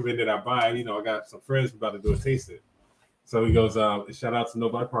you recommend that I buy? You know, I got some friends about to do a tasting. So he goes, shout out to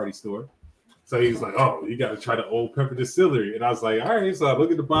Nobody Party Store. So he was like, oh, you got to try the Old Pepper Distillery. And I was like, all right. So I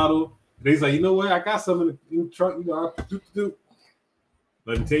look at the bottle. And he's like, you know what? I got some in the trunk. You know,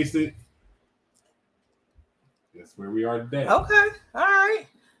 let him taste it. That's where we are today. Okay. All right.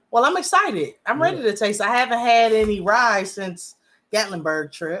 Well, I'm excited. I'm ready to taste. I haven't had any rye since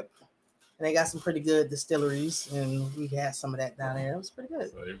Gatlinburg trip. And they got some pretty good distilleries. And we had some of that down there. It was pretty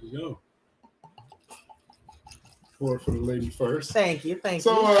good. So there we go. Pour for the lady first. Thank you. Thank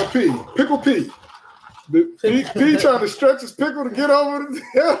So, you. Pickle P. P trying to stretch his pickle to get over the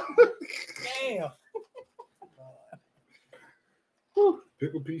Damn.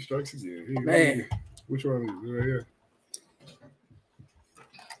 Pickle P strikes again. Here, Man. Which one is it? Right here.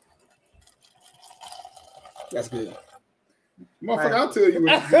 That's good. Motherfucker, I'll tell you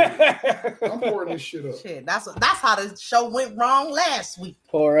what you do. I'm pouring this shit up. Shit, that's how the show went wrong last week.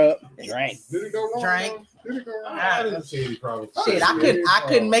 Pour up, drink. Did it go wrong? Drink. bro? Did it go wrong? I didn't see any problems. Oh, Shit, I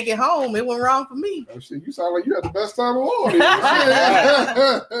couldn't make it home. It went wrong for me. Oh, shit, you sound like you had the best time of all. Shit.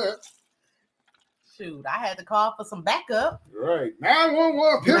 Shoot, I had to call for some backup. Right.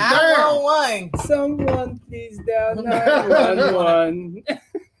 911, pip down. 911. Someone please dial 911.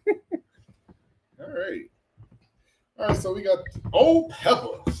 All right. All right, so we got Old Pepper.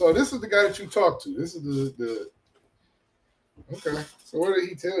 So this is the guy that you talked to. This is the okay. So what did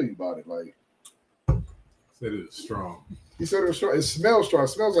he tell you about it? Like Said it was strong. he said it was strong. It smells strong. It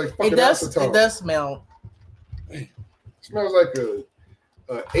smells like fucking It does. acetone. It does smell. It smells like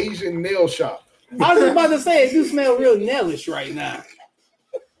a Asian nail shop. I was about to say, it do smell real nailish right now.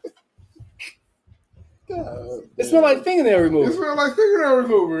 It smells like fingernail It remover. smells like fingernail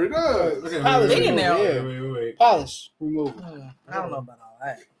remover. It does. Okay, Polish wait, fingernail. wait, Yeah. wait. Polish remover. I don't know about all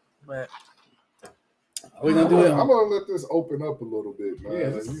that, but we gonna do it. I'm gonna let this open up a little bit, man. Yeah,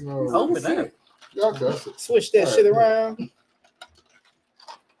 this is- you know, Open up. y'all got it. Switch that All shit right, around.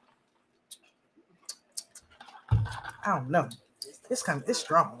 I don't know. It's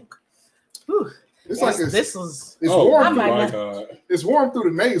strong. Whew. It's like This was. it's Oh warm. I might my not- God! It's warm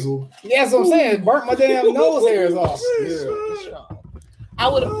through the nasal. Yeah, that's what I'm saying. Burnt my damn nose hairs off. Yeah. It's strong. I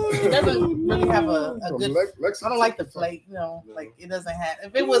would. It doesn't really have a From good. Lexington. I don't like the flavor. You know, like it doesn't have.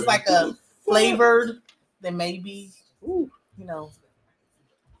 If it was like a flavored, then maybe. You know.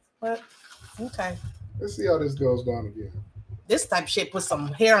 But okay, Let's see how this goes down again. this type of shit put some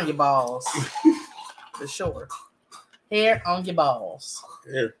hair on your balls for sure. Hair on your balls.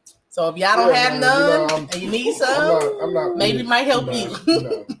 Here, So if y'all don't Yeah, have man, none you know, and you need some, I'm not. maybe it might help you.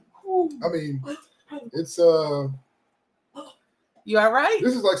 I mean, it's you all right?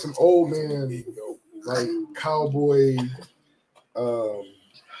 this is like some old man, like cowboy,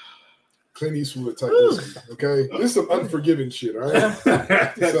 Clint Eastwood type whiskey. Okay, this is some unforgiving shit. All right.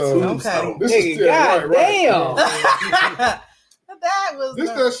 So, Okay. This Hey, is yeah, God right. damn. That was This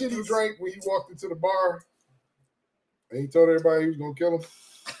that shit he drank when he walked into the bar, and he told everybody he was gonna kill him.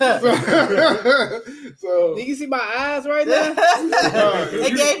 So Do you see my eyes right now?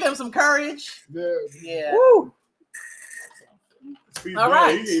 It gave him some courage. yeah, Yeah. Woo. All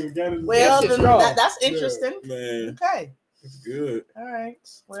right. He even got his- Well, That shit's then strong. that's interesting. man, Okay. it's good. All right.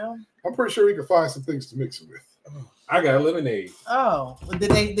 Well. I'm pretty sure we can find some things to mix it with. I got lemonade. Oh.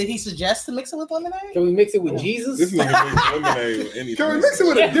 Did he suggest to mix it with lemonade? Can we mix it with Jesus? This nigga makes lemonade with anything. Can we mix it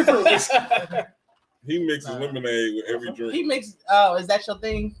with a different whiskey? He mixes lemonade with every drink. He makes. Oh, is that your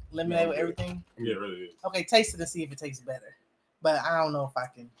thing? Lemonade with everything. Yeah, it really is. Okay, taste it and see if it tastes better. But I don't know if I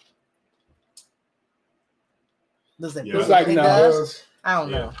can. Does it? Yeah. It's like, it no. does? I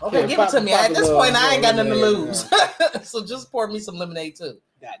don't know. Okay, Yeah, give it to me. At this point, I ain't got nothing to lemonade, lose. So just pour me some lemonade too.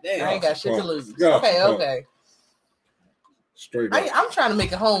 God I damn. ain't got shit to lose. Yeah. Okay, okay. Straight up. I'm trying to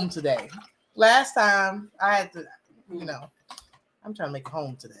make it home today. Last time I had to, I'm trying to make it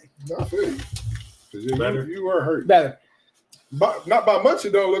home today. Not for you. 'Cause Better. you were hurt. Better. But not by much,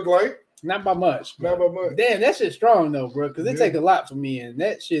 it don't look like. Not by much. Not by much. Damn, that shit's strong though, bro. Because it Yeah. take a lot for me, and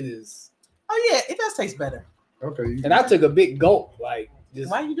that shit is. Oh yeah, it does taste better. Okay. And I took a big gulp, like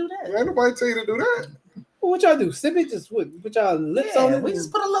just. Why you do that? Ain't nobody tell you to do that. What y'all do? Sip it? Just put y'all lips on Yeah, it? we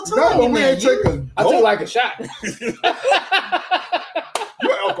just put a little No, tongue but in we there. ain't take a I took gulp. like a shot.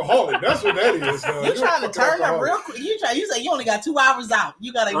 You're alcoholic. That's what that is. You're trying to turn up real quick. You say you only got 2 hours out.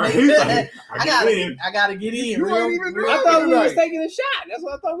 You gotta Right, make he's that. like, I gotta get in. You real- ain't even real- I thought we was Right. taking a shot. That's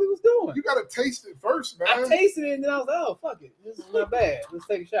what I thought we was doing. You gotta taste it first, man. I tasted it and then I was like, oh fuck it. This is not bad. Let's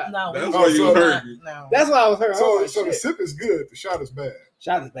take a shot. No, That's we why just you not- hurt. No. That's why I was hurt. I So, was like, so the shit. sip is good. The shot is bad.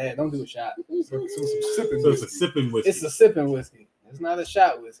 Shot is bad. Don't do a shot. So some sipping. So it's a whiskey. sipping whiskey. It's a sipping whiskey. It's not a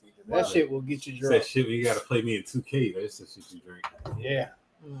shot whiskey. That What? shit will get you It's drunk. that shit when you gotta play me in 2K. That's the shit you drink. Yeah.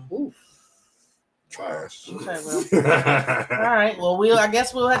 Mm. Oof. Trash. Okay, well. All right. Well, I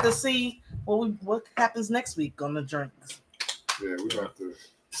guess we'll have to see what happens next week on the drinks. Yeah, we have to.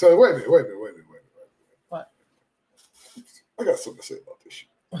 So wait a minute. What? I got something to say about this shit.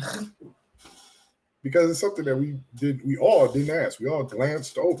 Because it's something that we all didn't ask. We all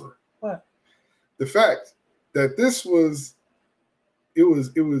glanced over. What? The fact that this was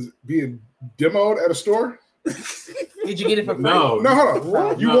being demoed at a store. Did you get it for free? No, No, hold on.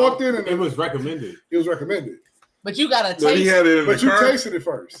 What? You No, walked in and it was recommended. it was recommended. But you gotta But he taste. had it in But the you car. tasted it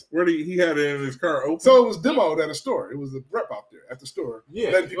first. Where he had it in his car open. So it was demoed at a store. It was a rep out there at the store.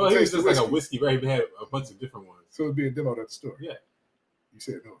 Yeah, Letting people well, he was taste the just like a whiskey. whiskey, right? He had a bunch of different ones. So it was being demoed at the store. Yeah. You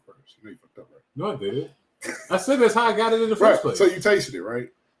said no first. You know you fucked up, right? No, I did it. I said that's how I got it in the Right. first place. So you tasted it, right?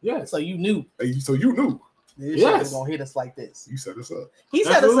 yes. So you knew So you knew. this Yes. shit was gonna hit us like this. You set us up. He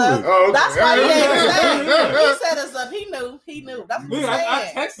set us up. Absolutely. Oh, okay. That's why he ain't saying. He set us up. He knew. That's what Nigga, I'm I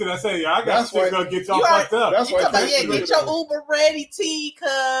saying. texted. I said, "Yeah, I got That's shit why- gonna get y'all You fucked up." That's You why. talking about, I yeah, texted get you. your Uber ready, T,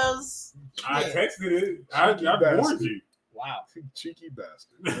 cause I yeah. texted it. I Cheeky warned bastard. you. Wow. Cheeky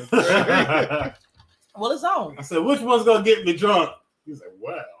bastard. I Well, it's on. said, "Which one's gonna get me drunk?" He was like,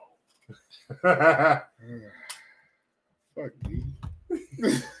 "Well." Fuck me.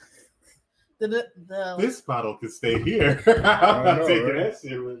 The This bottle could stay here. I I'm not know, taking right? that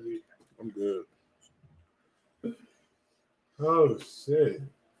shit with me. I'm good. Oh shit!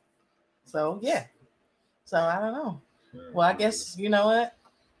 so yeah. So I don't know. Well, I guess you know what.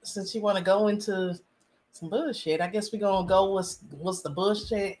 Since you want to go into some bullshit, I guess we're gonna go with what's the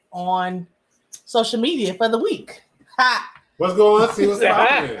bullshit on social media for the week. Ha! What's going on? See what's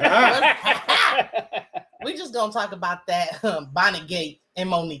happening. We just gonna talk about that Bonnet Gate and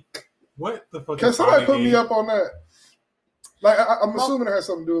Monique. What the fuck? Can is somebody Bonnie put me Gate? up on that? Like I'm assuming it has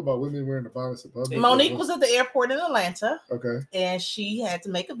something to do about women wearing the bonnets in public. Monique was at the airport in Atlanta. Okay. And she had to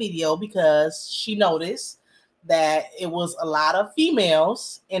make a video because she noticed that it was a lot of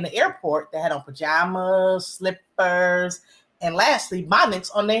females in the airport that had on pajamas, slippers, and lastly, bonnets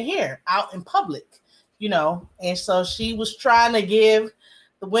on their hair out in public, And so she was trying to give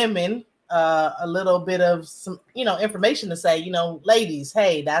the women a little bit of some, information to say, ladies,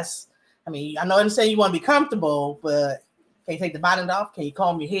 hey, I know I'm saying you want to be comfortable, but can you take the bonnet off? Can you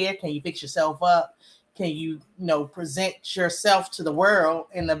comb your hair? Can you fix yourself up? Can you, present yourself to the world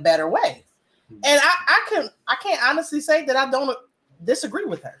in a better way? And I can't honestly say that I don't disagree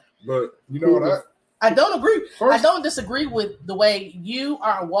with her. But you know what? I don't agree. First, I don't disagree with the way you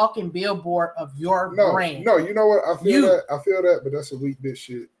are a walking billboard of your brand. No, you know what? I feel that, but that's a weak bitch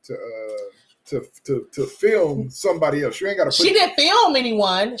shit to film somebody else. You ain't got to. She didn't film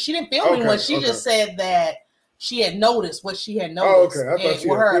anyone. She just said that she had noticed what she had noticed and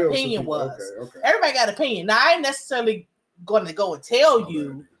what her opinion was. Okay. Everybody got an opinion. Now, I ain't necessarily going to go and tell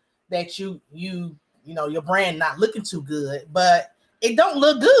you that your brand not looking too good, but it don't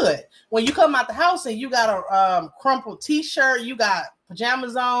look good when you come out the house and you got a crumpled t-shirt, you got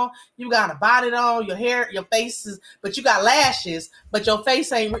pajamas on, you got a bonnet on, your hair, your face is, but you got lashes, but your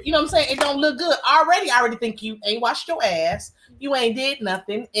face ain't, you know what I'm saying? It don't look good. I already think you ain't washed your ass. You ain't did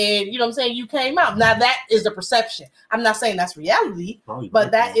nothing. And you know what I'm saying? You came out. Now that is the perception. I'm not saying that's reality,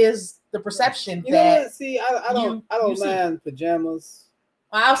 but that is the perception. You know what? See, I don't mind pajamas.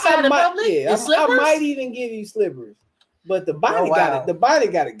 Outside of public? Yeah, I might even give you slippers. But the body got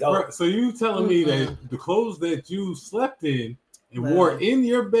to go. Right, so you telling me that the clothes that you slept in and wore in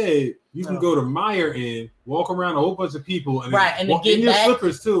your bed, you can go to Meijer and walk around a whole bunch of people and walk in your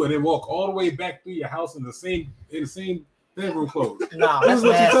slippers too, and then walk all the way back through your house in the same bedroom clothes. No, that's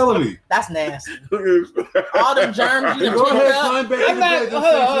what you're telling me. That's nasty. All them germs you go ahead, climb back in the bed.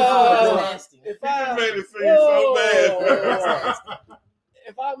 That's nasty. If I made it seem so bad.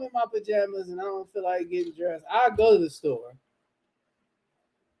 If I'm in my pajamas and I don't feel like getting dressed, I'll go to the store,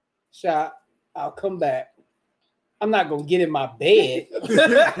 shop, I'll come back. I'm not gonna get in my bed.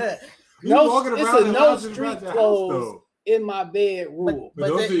 It's a no street clothes in my bed rule. But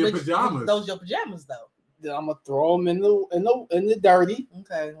those are your pajamas. Those are your pajamas though. Then I'm gonna throw them in the dirty.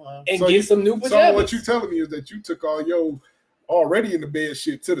 Okay. And get some new pajamas. So what you telling me is that you took all your already in the bed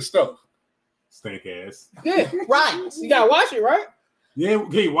shit to the stove. Stank ass. Yeah, right. You gotta wash it, right? Yeah,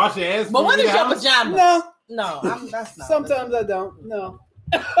 okay, wash your ass. But what is your pajamas? No, that's not. Sometimes I don't. No.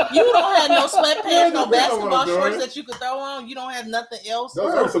 You don't have no sweatpants, no basketball shorts that you could throw on. You don't have nothing else.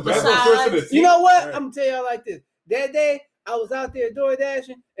 Besides, you know what? I'm gonna tell y'all like this. That day I was out there door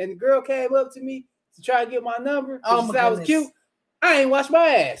dashing, and the girl came up to me to try to get my number. She said I was cute. I ain't washed my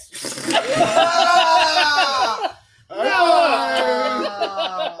ass.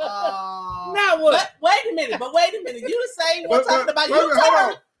 Now what? Wait a minute. You the same one talking about you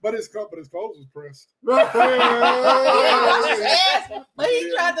turn. But his clothes was pressed. But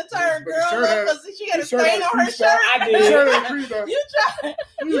he tried to turn girl up because she had a stain on her shirt. I did.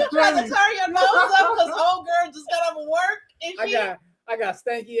 You tried to turn your nose up because old girl just got over work. And I got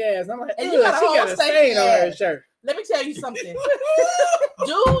stanky ass. I'm like, and you got a stain on her shirt. Let me tell you something.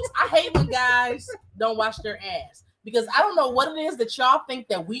 Dudes, I hate when guys don't wash their ass. Because I don't know what it is that y'all think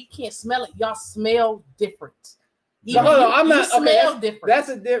that we can't smell it. Y'all smell different. I'm not smell different. That's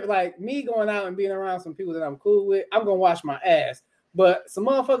a different. Like me going out and being around some people that I'm cool with. I'm gonna wash my ass. But some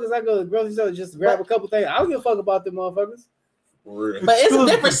motherfuckers, I go to the grocery store just to grab a couple things. I don't give a fuck about them motherfuckers. But it's a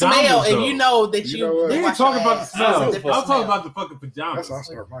different smell, and you know that you. We ain't talking about the smell. I'm talking about the fucking pajamas. That's how I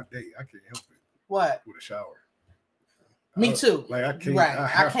start my day. I can't help it. What? With a shower. Me too. Like I can't. Right.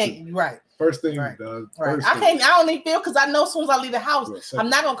 I can't. Right. First thing, right. Doug. Right. I don't even feel because I know as soon as I leave the house, I'm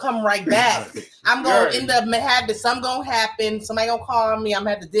not gonna come right back. I'm gonna end up having something gonna happen. Somebody gonna call me. I'm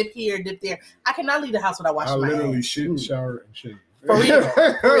gonna have to dip here, dip there. I cannot leave the house without washing my hands. I literally shit, shower, and shave. For real.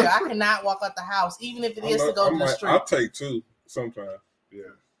 For real. I cannot walk out the house, even if it is to go to the street. I'll take two sometimes.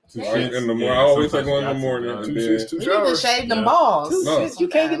 Yeah. In the morning, I always take one in the morning. Two you need to shave them balls. You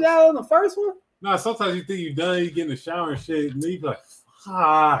can't get out on the first one. No, sometimes you think you're done, you get in the shower and shit, and then you be like,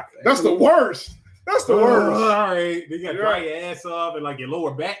 fuck. That's the worst. That's the worst. All right. Then you got to dry your ass off and like your lower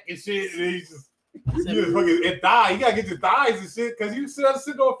back and shit. And then you just fucking and thigh. You got to get your thighs and shit because you sit on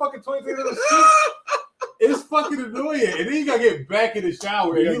fucking 20 minutes of shit. It's fucking annoying. And then you got to get back in the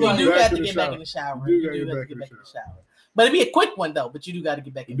shower. You do have to get back in the shower. You do have to get back in the shower. But it'd be a quick one though. But you do got to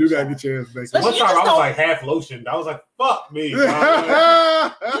get back in the shower. You do got to get your ass back. One time I was like half lotioned. I was like, fuck me. You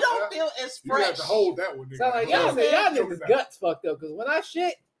don't feel as fresh. You have to hold that one. Sound like y'all niggas guts fucked up because when I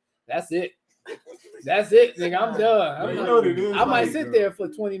shit, that's it. That's it, nigga. I'm done. You know what it is, I might like, sit there for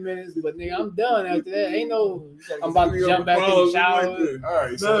 20 minutes, but nigga, I'm done after that. Ain't no, I'm about to jump back in the shower. All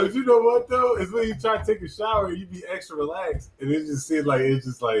right, No, so but you know what though? It's when you try to take a shower and you be extra relaxed, and it just seems like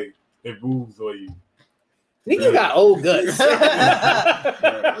it moves on you. Nigga, you got old guts.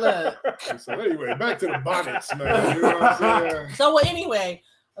 Look. so anyway, back to the bonnets, man. You know what I'm saying? So anyway,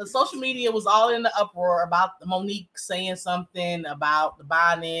 social media was all in the uproar about Monique saying something about the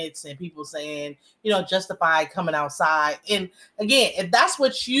bonnets and people saying, Justified coming outside. And again, if that's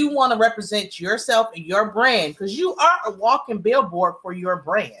what you want to represent yourself and your brand, because you are a walking billboard for your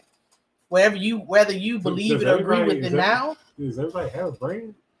brand, whether you believe it or agree with it now. Does everybody have a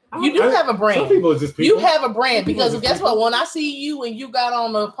brand? You do have a brand. Some people are just people. You have a brand Some people because are just guess people. what? When I see you and you got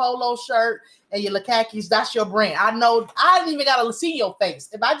on a polo shirt and your khakis, that's your brand. I know. I didn't even gotta see your face.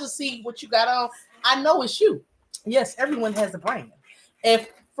 If I just see what you got on, I know it's you. Yes, everyone has a brand.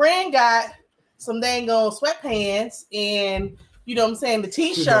 If friend got some dang on sweatpants and you know what I'm saying, the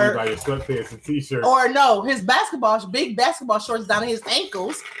t-shirt, by your sweatpants and t-shirt, or no, his big basketball shorts down to his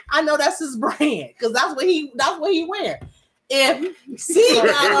ankles, I know that's his brand because that's what he wear. If C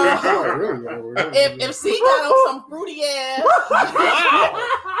got on, if C got on some fruity ass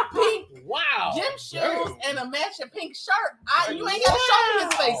pink gym shoes and a matching pink shirt, you ain't gotta show me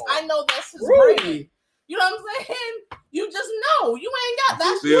his face. I know that's his brand. You know what I'm saying? You just know. You ain't got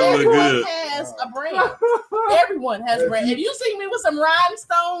that. Everyone has a brand. Everyone has a brand. If you see me with some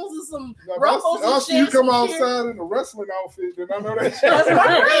rhinestones and some ruffles and shit, you come outside in a wrestling outfit, then I know that's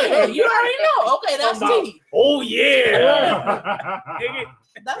my brand. You already know. Okay, that's T. Oh yeah.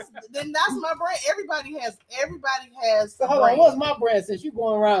 That's my brand. Everybody has. So hold on, what's my brand since you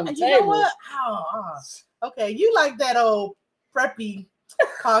going around the you table? know what? Okay, you like that old preppy.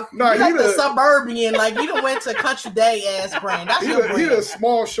 No, you like the suburban, like you done went to Country Day ass brand. That's your brand. He a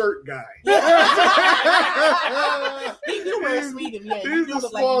small shirt guy. He do wear Sweden, yeah. He's a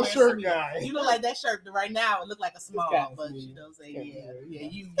small shirt guy. You look like that shirt right now. It look like a small, but you know, say yeah,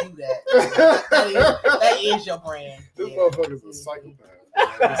 you do that. that is your brand. This motherfucker's a psychopath.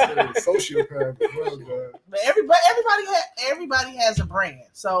 A sociopath. But everybody has a brand.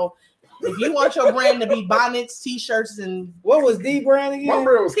 So if you want your brand to be bonnets, t-shirts, and what was D brand again? My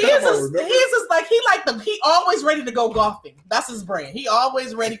brand was he always ready to go golfing. That's his brand. He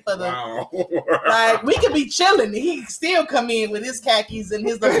always ready for the like we could be chilling. He still come in with his khakis and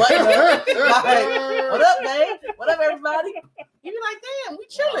his button. Like, what up, babe? What up, everybody? You be like, damn, we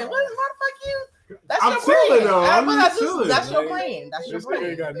chilling. What the fuck you? That's I'm your chilling brand. though. That's your brand. That's your This brand. nigga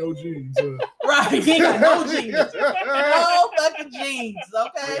ain't got no jeans. Right, he ain't got no jeans. No fucking jeans,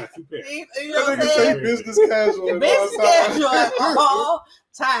 okay? You know what I'm saying? Business casual. Business casual at all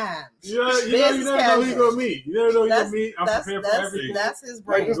times. You never know who you gonna meet. You never know who you gonna meet. I'm prepared for everything. That's his Like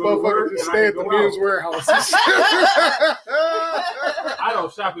brand. this motherfucker just stay at the Men's Warehouse. I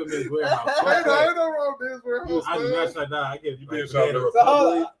don't shop at Men's Warehouse. I know wrong Men's Warehouse. I do not shop down. I get you been Banana shopping.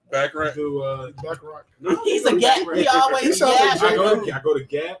 Republic. Back right. Back rock. He's a Gap. He always Gap. I go to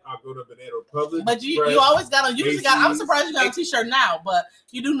Gap. I go to Banana Republic. But you always got on. I'm surprised you got a t-shirt now, but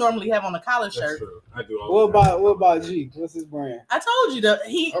you do normally have on a collar shirt. True. I do. What about G? What's his brand? I told you that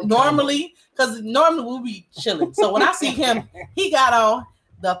normally we'll be chilling. So when I see him, he got on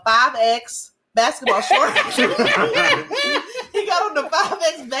the 5X basketball short. He got on the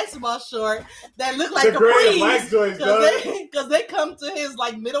 5X basketball short that look like capris because they come to his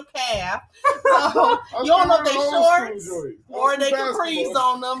like middle calf. So you don't know if they shorts or they capris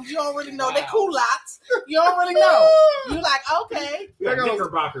on them. You don't really know. They culottes. You don't really know. You like okay. They got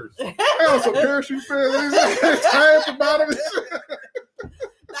knickerbockers. They got some parachute pants. Tie at the bottom.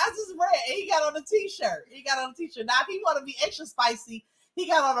 That's his brand. And he got on a t-shirt. Now, if he want to be extra spicy, he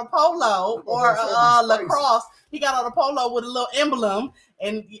got on a polo or lacrosse. He got on a polo with a little emblem.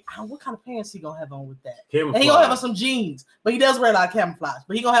 And what kind of pants he gonna have on with that? Camouflage. And he gonna have on some jeans. But he does wear a lot of camouflage.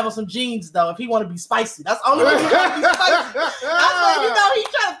 But he gonna have on some jeans though if he want to be spicy. That's the only way he want to be spicy. That's why he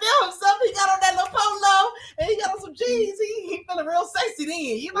trying to feel himself. He got on that little polo and he got on some jeans. He feeling real sexy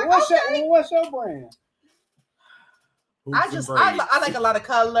then. You like what's your brand? I like a lot of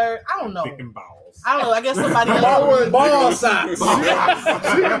color. I don't know. Thick and balls. I don't know. I guess somebody ball socks.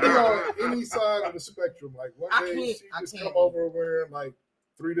 She can be on any side of the spectrum. Like one day she just come over wearing like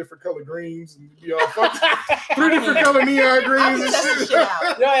 3 different color greens and be all fucked. 3 different color neon greens and shit.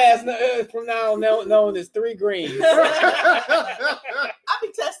 Your ass from now on known as 3 greens. I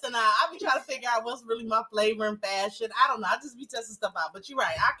be testing out. I be trying to figure out what's really my flavor and fashion. I don't know. I just be testing stuff out. But you're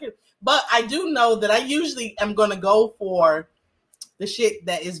right. But I do know that I usually am gonna go for the shit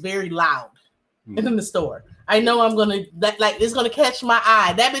that is very loud in the store. I know I'm gonna it's gonna catch my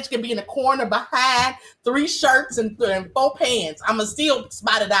eye. That bitch can be in the corner behind 3 shirts and 4 pants. I'ma still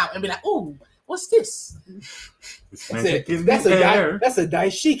spot it out and be like, ooh, what's this? That's a That's a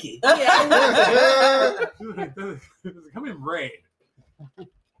daishiki. Come in red.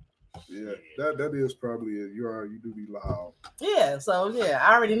 Yeah, that is probably it. You do be loud. Yeah, so yeah,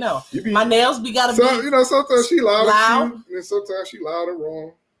 I already know. You My nails gotta so, be. you know, sometimes she loud, loud. and and sometimes she loud and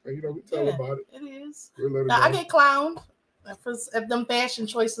wrong. And you know, we tell her about it. It is. We'll let her Now, I know. get clowned if them fashion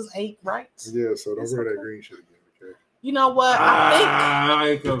choices ain't right. Yeah, so don't It's wear that okay. green shit again, okay? You know what?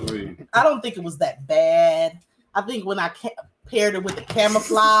 I don't think it was that bad. I think when I paired it with the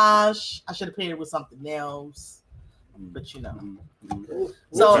camouflage, I should have paired it with something else. But you know.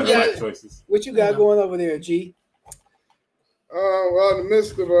 So what, choices. What you got going over there, G? Well, in the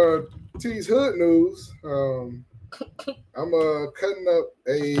midst of T's Hood news, I'm cutting up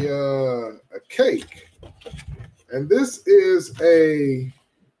a cake, and this is a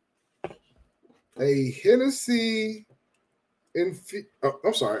Hennessy a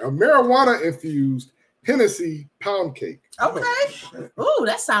marijuana infused Hennessy pound cake. Okay. Ooh,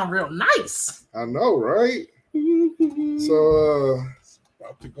 that sounds real nice. I know, right? So It's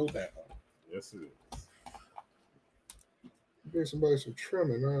about to go down. Yes, it is. give somebody some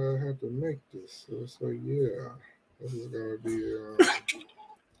trimming. I have to make this. So yeah, this is gonna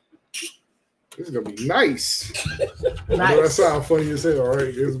be nice. I know that Nice. sounds funny as hell,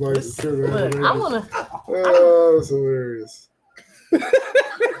 right? Give somebody some trimming. Look, I wanna. Oh, that's hilarious.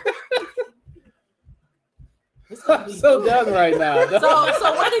 It's gonna I'm be so good. done right now.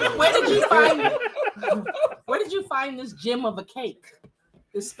 So where did you find this gem of a cake?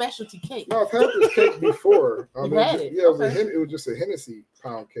 This specialty cake. No, I've had this cake before. You had it? Yeah, Okay. it was just a Hennessy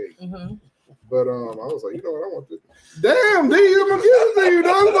pound cake. Mm-hmm. But I was like, you know what, I want this. Damn, D, I'm gonna give it to you,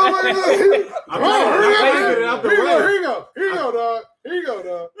 dog. Here you go, dog. Here you go,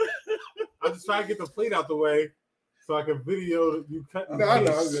 dog. I'm just trying to get the plate out the way so I can video you cutting. No, I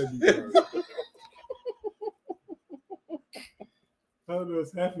know. I'm gonna do that. I don't know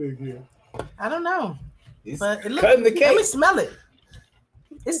what's happening here. I don't know, He's but it cutting the Let me cake. smell it.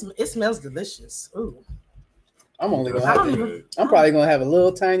 It smells delicious. Ooh. I'm only gonna I have don't to, even- I'm probably gonna have a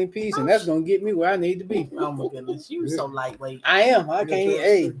little tiny piece, and that's gonna get me where I need to be. Oh my goodness, you so lightweight. I am. I can't eat.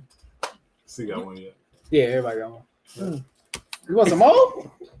 Hey, See, got one yet. yeah, everybody got one. You want some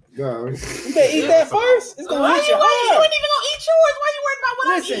more? No, You better eat that first. It's gonna Why hit you you ain't hard. even gonna eat yours? Why you worried about what I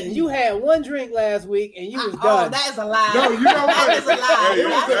Listen, eat? you had one drink last week, and you was Oh, done. that is a lie. no, you know what? That is a lie. It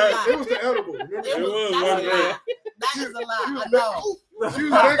was That's a lie. the edible. Remember? It It was, was that's one a lie. That is a lie. I know. She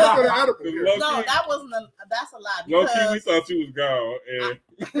was next to the edible. Low No, key- that wasn't that's a lie Low key, we because thought you was gone. And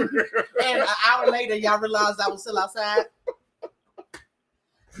and an hour later y'all realized I was still outside.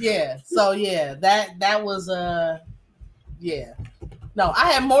 Yeah. So yeah, that was yeah. No,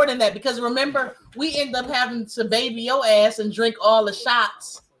 I had more than that because remember we ended up having to baby your ass and drink all the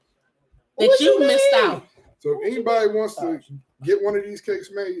shots that What you you missed mean? out. So if anybody wants to get one of these cakes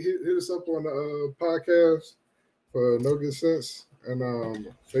made, hit us up on the podcast for No Good Sense and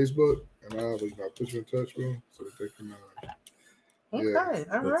Facebook, and I'll put you in touch with them so that they can. Okay,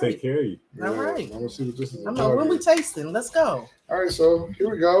 all They'll right. take care of you. All right. I'm gonna see what this is I about. know when we here. tasting. Let's go. All right, so here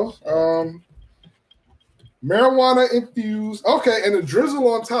we go. Marijuana infused. Okay, and the drizzle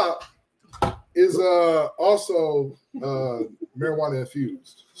on top is also marijuana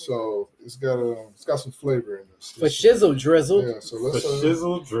infused. So it's got some flavor in this. For shizzle drizzle. Yeah, so The let's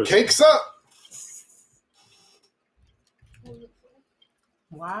shizzle drizzle. cakes up.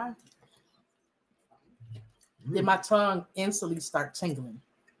 Why? Did my tongue instantly start tingling?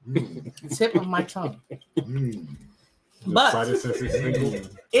 Mm, The tip of my tongue. mm. But Spider senses tingling.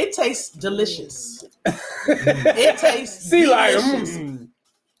 it tastes delicious. It tastes See, like, delicious.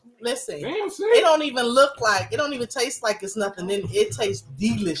 Listen, Damn, see? it don't even taste like it's nothing in it. It tastes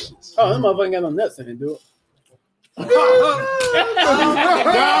delicious. Oh, this motherfucker ain't got no nuts in it, dude.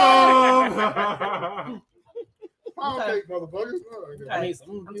 Pound Okay. cake, motherfuckers. No, I got I it. mean,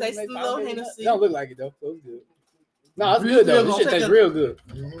 some I'm tasting a little Hennessy. It don't look like it though. So it's good. No, it's Real good though. good. This Gonna shit take tastes a- real good.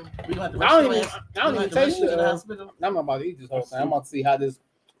 Mhm. We gonna have to I rush don't your even. ass- I we don't gonna even have to rush taste you to the it. hospital. I'm about to eat this whole thing. I'm about to see how this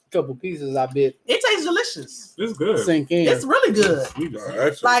couple pieces I bit It tastes delicious. It's good. sink in. It's really good.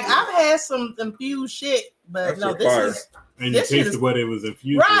 that's Like I've had some infused shit, but That's no, a this fire. is And you This shit tasted is- what it was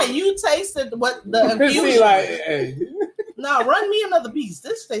infused right. with. You tasted what the infusion. See, like, hey, No, run me another piece.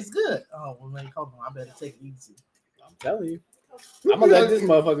 This tastes good. Oh well, man, hold on. I better take it easy. I'm telling you, I'm gonna let this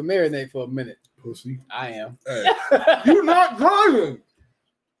motherfucker marinate for a minute. Pussy. I am. You're not driving.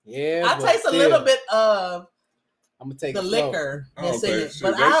 Yeah, I but taste a still. little bit of I'm gonna take the it slow. liquor I don't that's in think it. shit.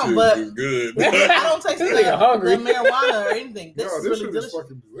 But I That don't. shit But is good. I don't taste This nigga hungry. the marijuana or anything. This Yo, is this really shit is delicious.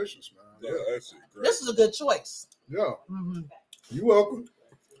 fucking delicious, man. Yeah, Yeah. that shit great. This is a good choice. Yeah. Mhm. You welcome.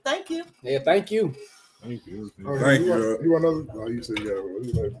 Thank you. Yeah, thank you. Thank you. Oh, Thank you. you. Want, you want another? Oh, you said yeah. Well,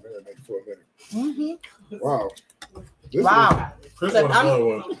 you like marinate for a minute. Mm-hmm. Wow. This Wow. Chris Look, want another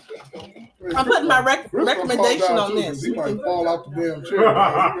one. I'm putting my Chris gonna fall recommendation down on too, 'cause this. He We might can- fall out the damn chair.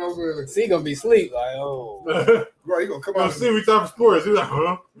 Man. You know what I'm saying? See, gonna be sleep. Like, oh, Right, he gonna come Yo, out. see, we talking sports. He's like,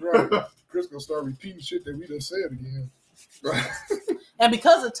 huh? Right. Chris gonna start repeating shit that we just said again. Right. And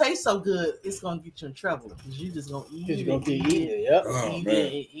because it tastes so good, it's gonna get you in trouble because you just gonna eat because it, you gonna keep eat eating it, it. Yep. Oh, eat man. it,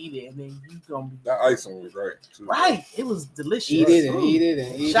 and eat it, and then you gonna be That icing was great. Too. right. It was delicious. Eat it and eat it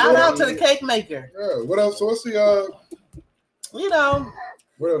and eat Shout it. out to and the eat cake maker. Yeah. What else? So what's the You know,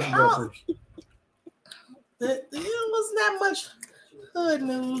 what else you got first? there was not much hood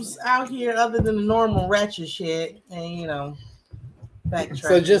news out here other than the normal ratchet shit, and you know, backtrack.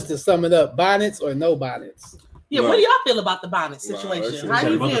 So just to sum it up, bonnets or no bonnets? yeah, No. what do y'all feel about the bonnet Nah, that situation? shit How Got do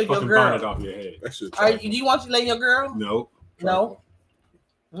a you feel, your motherfucking bonnet girl? off your head. That shit. Do you want to lay your girl? No. No.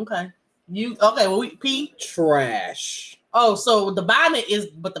 Okay. You okay? Well, we P. Trash. Oh, so the bonnet is,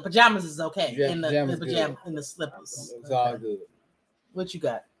 but the pajamas is okay. Yeah, in the pajamas pajama in the slippers. It's all Okay. good. What you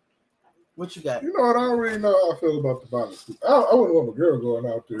got? What you got? You know what? I don't really know how I feel about the bonnet. I wouldn't want my girl going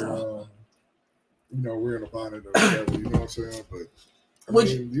out there, wearing a bonnet or whatever. You know what I'm saying? But I Would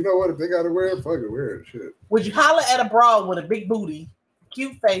mean, you know what? If they got to wear it, fuck it, wear it. Shit. Would you holler at a broad with a big booty,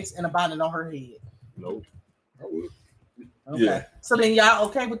 cute face, and a bonnet on her head? Nope. I would. Okay. Yeah. So then y'all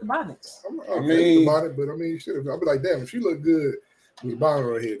okay with the bonnets? I'm okay I with mean- the bonnet, but I mean, shit. I'll be like, damn, if she look good with a bonnet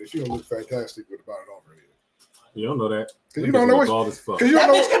on her head, then she gonna look fantastic with a bonnet on her head. You don't know that. Cause you don't know what. Bald as fuck. Cause you That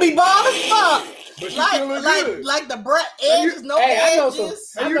don't know. bitch can be bald as fuck. But she still look good. Like the breast And you- edges, no Hey, I know some.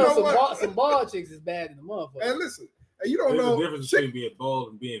 edges. And I you know know some. what? Some bald chicks is bad in the motherfucker. And listen, and you don't There's know. a difference Shit, between being bald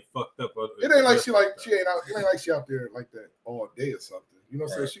and being fucked up. it ain't like she ain't out. It ain't like she out there like that all day or something. You know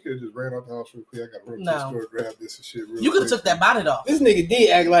what I'm saying? She could have just ran out the house real quick. I got to run to the No. store, grab this and shit. Real You could have quick. took that bonnet off. This nigga did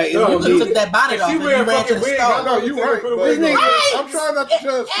act like it's No, You gonna could have be. took that bonnet If off she and wear you a ran to fucking the wig, store. I know You right, but This nigga- Right. I'm trying not to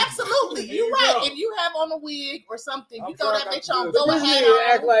judge. people. Absolutely, There you you right. go. If you have on a wig or something, I'm you throw that trying bitch not on. to Throw do a it. This hat nigga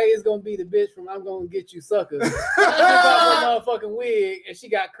act on. like it's gonna be the bitch from I'm gonna get you suckers. She took off her motherfucking wig and she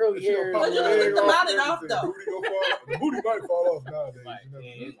got curly She gonna hair. pop But you her could've leg took the off, bonnet off, everything. though. Booty gonna fall off. The booty might fall off nowadays. Like, You never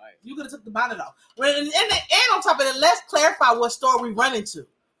yeah, know. like, You could have took the bonnet off. And on top of that, let's clarify what store we run into.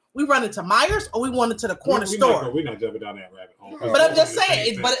 We run into Myers or we went into the corner store. We're not jumping down that rabbit hole. But I'm just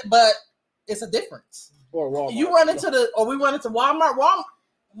saying, but it's a difference. or Walmart. You run into we run into Walmart. Do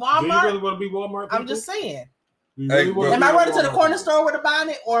you Walmart. really want to be Walmart? I'm people? just saying. Do you Hey, really wanna Am be I running to the Walmart corner people? store with a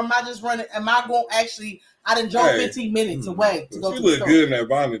bonnet, or am I just running? Am I going actually? I done drove Hey. 15 minutes away to She go to the look store. good in that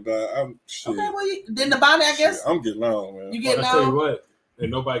bonnet, dog. I'm shit. Okay, well, then the bonnet, I guess. Shit, I'm getting on, man. You Well, get I tell you no. what, ain't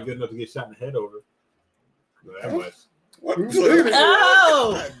nobody good enough to get shot in the head over. Not that much. What?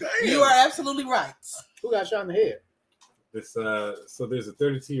 Oh, God damn. you are absolutely right. Who got shot in the head? It's so there's a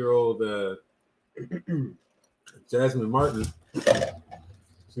 32-year-old Jasmine Martin.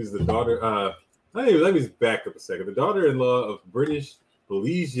 She's the daughter. Let me back up a second. The daughter-in-law of British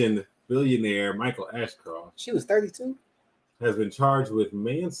Belizean billionaire Michael Ashcroft She was 32. has been charged with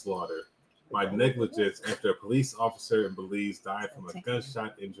manslaughter by negligence after a police officer in Belize died from a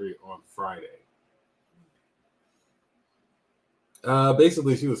gunshot injury on Friday.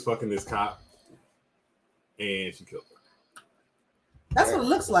 Basically, she was fucking this cop, and she killed her. That's what it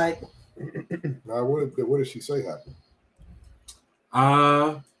looks like. Now, what did she say happened?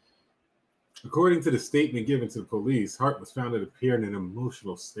 According to the statement given to the police, Hart was found to appear in an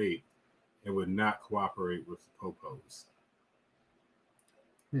emotional state and would not cooperate with the popos.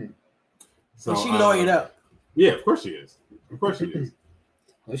 So she lawyered up. Yeah, of course she is. Of course she is.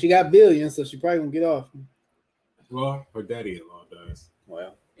 Well, she got billions, so she probably gonna get off. Well, her daddy-in-law does,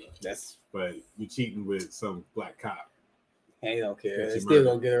 Well, that's but you cheating with some black cop. they don't care. Yeah, They she still murdered.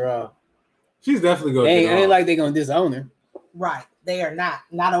 gonna get her off. She's definitely going to Ain't, get ain't off. like they gonna disown her. Right. They are not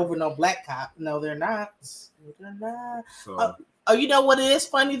over no black cop. No, they're not. They're not. So, Oh, you know what it is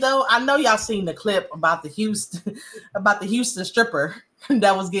funny though? I know y'all seen the clip about the Houston stripper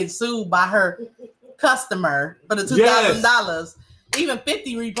that was getting sued by her customer for the $2,000. Even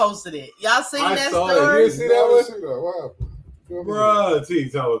 50 reposted it. Y'all seen I that saw it. story? You see that one? See that? What happened? bruh, T,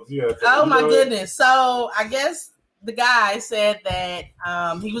 tell us. Yeah, Oh you my know it? goodness. So I guess the guy said that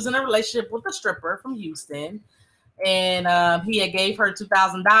he was in a relationship with a stripper from Houston, and he had gave her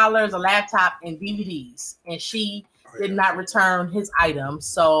 $2,000, a laptop, and DVDs, and she did not return his items.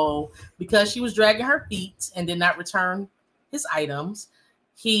 So because she was dragging her feet and did not return his items,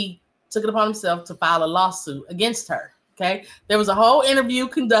 he took it upon himself to file a lawsuit against her. Okay, there was a whole interview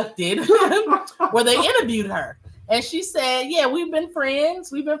conducted where they interviewed her, and she said, "Yeah, we've been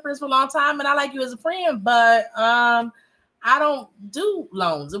friends. We've been friends for a long time, and I like you as a friend, but I don't do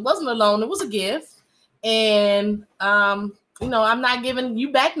loans. It wasn't a loan; it was a gift, and I'm not giving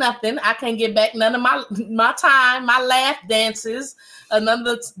you back nothing. I can't get back none of my time, my laugh dances, none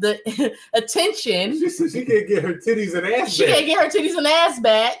of the attention. She said she can't get her titties and ass She back. can't get her titties and ass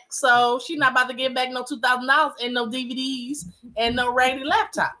back, so she's not about to give back no $2,000 and no DVDs and no raggedy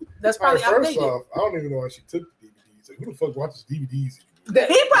laptop. That's All right, probably first outdated. off, I don't even know why she took the DVDs. Like, who the fuck watches DVDs?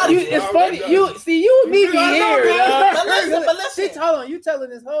 He probably. It's funny. You see, you and me be here. But listen, Shit, hold on. You telling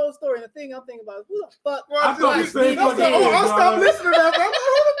this whole story, and the thing I'm thinking about is, who the fuck? I thought the same I fucking said, thing, I'll stop dog. listening to that. I'm like,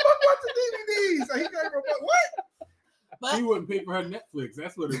 who the fuck watches DVDs? Like, he got what? But, She wouldn't pay for her Netflix.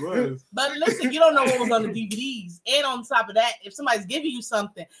 That's what it was. but listen, you don't know what was on the DVDs. And on top of that, if somebody's giving you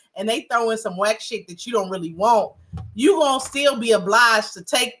something and they throw in some whack shit that you don't really want, you gonna still be obliged to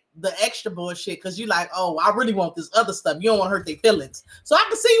take the extra bullshit because you like, oh, I really want this other stuff. You don't want to hurt their feelings. So I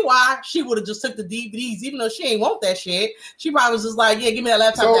can see why she would have just took the DVDs, even though she ain't want that shit. She probably was just like, yeah, give me that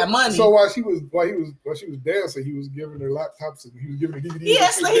laptop, that money. So while she was dancing, he was giving her laptops and he was giving her DVDs. he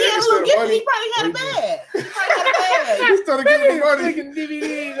had a little gift. He probably had a bag. He probably had a bag. He started giving her money. Taking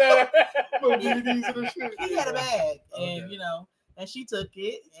DVDs. Little DVDs and her shit. He had a bag, and Okay. and she took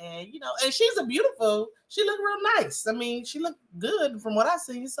it, and and she looked real nice. I mean, she looked good from what I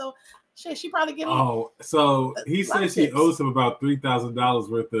see. So, shit, she probably getting. Oh, so he lot said of she tips. owes him about $3,000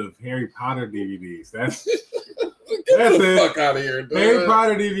 worth of Harry Potter DVDs. That's Get That's the it. fuck out of here, dude. Harry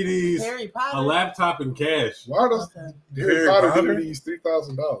Potter DVDs, Harry Potter. a laptop, and cash. Why does Okay. Harry Harry Potter Potter? DVDs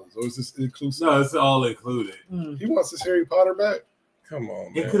 $3,000? Or is this inclusive? No, it's all included. Mm. He wants his Harry Potter back. Come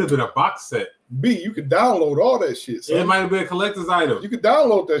on, It man. could have been a box set. B, you could download all that shit, son. It might have been a collector's item, You could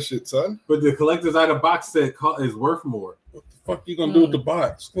download that shit, son. but the collector's item box set is worth more. What the fuck you gonna do with the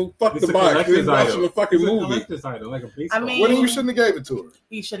box? Well, fuck It's the a box. collector's You're watching item. the fucking It's a movie. collector's item, like a baseball. mean- Well, then you shouldn't have gave it to her.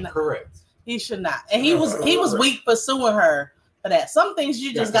 He should not. Correct. He should not. And he was weak pursuing her for that. Some things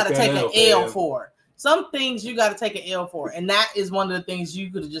you just Yeah, got to take take that an L, L man. for. Some things you got to take an L for, and that is one of the things you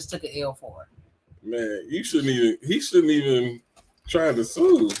could have just took an L for. Man, he shouldn't even try to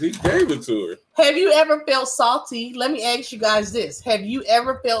sue. He gave it to her. Have you ever felt salty? Let me ask you guys this: have you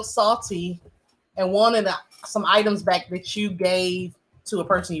ever felt salty and wanted some items back that you gave to a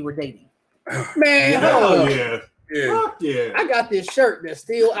person you were dating? Man, hold Hell on. yeah. Yeah. Fuck yeah. I got this shirt that's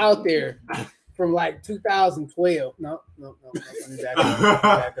still out there from like 2012. No. Let me back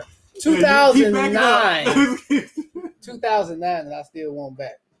up. 2009. 2009, and I still want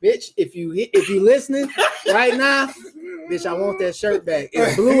back. Bitch, if you listening right now, bitch, I want that shirt back.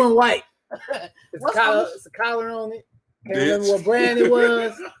 It's blue and white. It's What's a collar on it. Can't Bitch. remember what brand it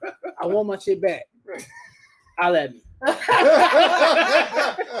was. I want my shit back. I'll at me. That's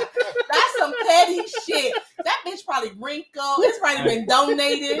some petty shit. That bitch probably wrinkled. It's probably been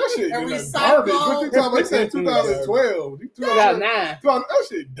donated That shit and is garbage. What you recycled. talking about? You said 2012. 2009. That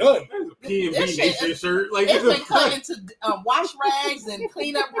shit done. P&B That shit- Nation shirt. Like, It's what the been cut fuck? into wash rags and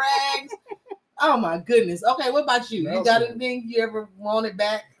cleanup rags. Oh my goodness. Okay, what about you? You got anything you ever wanted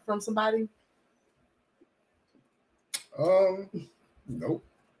back from somebody? Nope.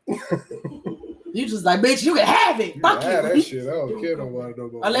 You just like, bitch, you can have it. You Fuck can have you. that shit. I don't care nobody no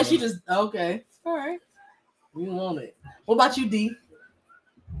more. Unless you just okay. All right. You want it. What about you, D?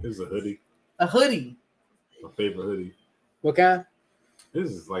 This is a hoodie. A hoodie. My favorite hoodie. What kind?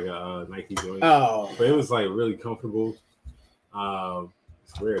 This is like a Nike joint. Oh, But it was like really comfortable.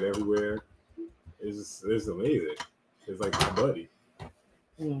 It's weird everywhere. It's amazing. It's like my buddy.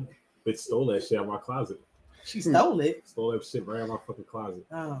 Mm. Bitch stole that shit out of my closet. She stole it. Stole that shit right out of my fucking closet.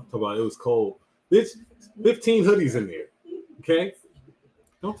 Oh. Talk about it was cold. Bitch, 15 hoodies in there. Okay?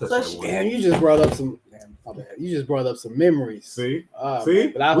 Don't touch So that she- one. damn! You just brought up some. Damn, my bad. You just brought up some memories. See? Oh, See?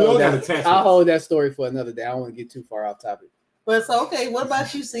 man. But I'll We all hold, got that, attachments. I'll hold that story for another day. I don't want to get too far off topic. But so okay, what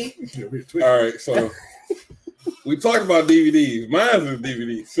about you, C? All right, so we talked about DVDs. Mine's a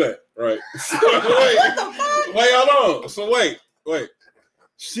DVD set, right? So, What the fuck? wait, hold on. So wait.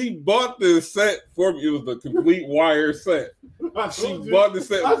 She bought this set for me. It was the complete wire set. I She told you. bought the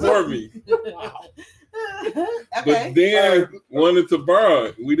set for me, Okay. but then wanted to borrow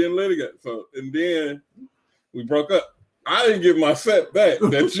it. We didn't live together, so and then we broke up. I didn't get my set back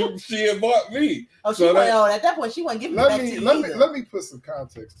that she had bought me. Oh, she So went that- on at that point. She wasn't giving it back to you. either. Let me put some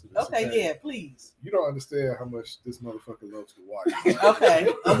context to this. Okay, yeah, please. You don't understand how much this motherfucker loves The Wire.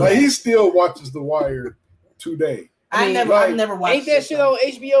 Okay. Like he still watches The Wire today. I mean, I've never watched. Ain't that shit on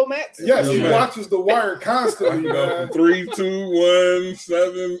HBO Max? Yes, he Yeah. watches The Wire I constantly, can go man. from 3, 2, 1,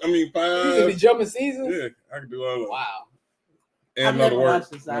 7. I mean, You can be 5. jumping seasons. Yeah, I can do all of it. Wow. And I've know the never work.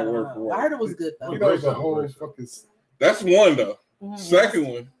 watched this. I Know don't work know. for work. I heard it was good though. He knows the Great show, whole great show. fucking. That's one though. Mhm. Second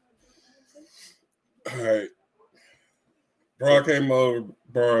one. All right. Bro came over,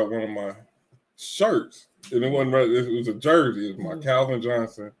 borrowed one of my shirts. And it wasn't right. It was a jersey. It was my Calvin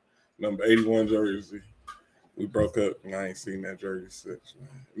Johnson, number 81 jersey. We broke up and I ain't seen that jersey since. Man.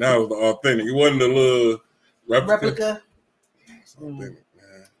 Now it was the authentic. It wasn't the little replica. It's authentic,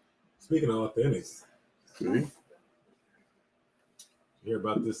 man. Speaking of authentics, See? you hear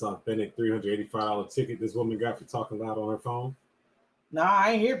about this authentic $385 ticket this woman got for talking loud on her phone No,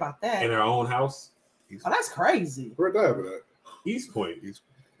 I ain't hear about that. in her own house? Oh, that's crazy. Where'd that happen at? East Point. East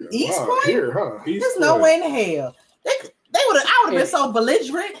Wow, Point? here, huh? East There's no Point. way in hell. They would have. I would have been so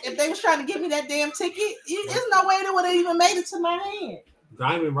belligerent if they was trying to give me that damn ticket. There's no way they would have even made it to my hand.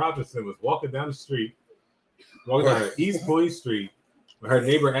 Diamond Robinson was walking down the street, walking down East Point Street, when her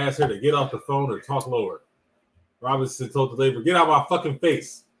neighbor asked her to get off the phone or talk lower. Robinson told the neighbor, "Get out of my fucking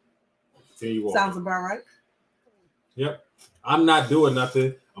face." Continue walking. Sounds about right. Yep. I'm not doing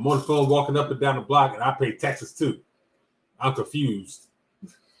nothing. I'm on the phone walking up and down the block, and I pay taxes too. I'm confused.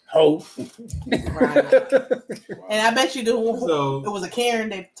 Oh. Right. And I bet you it So was a Karen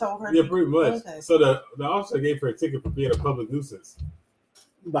that told her. yeah, pretty much. Okay. So the officer gave her a ticket for being a public nuisance.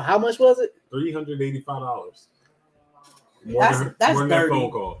 But how much was it? $385. That's more than that dirty.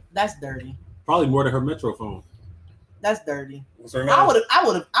 phone call. That's dirty. Probably more than her Metro phone. That's dirty. What's her name? I would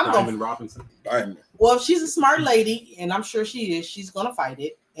have. I'm Diamond going. Robinson. Diamond. Well, if she's a smart lady, and I'm sure she is, she's gonna fight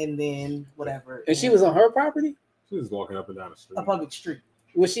it, and then whatever. And she was on her property? She was walking up and down the street. a public street.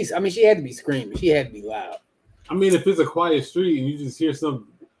 Well, she had to be screaming. She had to be loud. I mean, if it's a quiet street and you just hear some,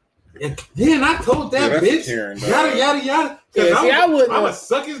 yeah, and I told that that's bitch, Karen, dog. yada yada yada. Yeah, see, I wouldn't I'm have- a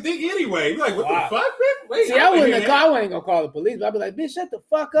suck his dick anyway. You're like, what Wow. the fuck, man? Wait, See, I wouldn't hear have that. called. I wasn't gonna call the police, but I'd be like, bitch, shut the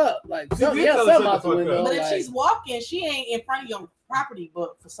fuck up. Like, See, something bitch, else, tell her something shut out the the fuck window. up. But if like- she's walking, she ain't in front of your property,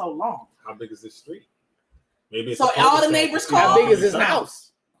 but for so long. How big is this street? Maybe it's So a all the cul-de-sac. neighbors how call? big is this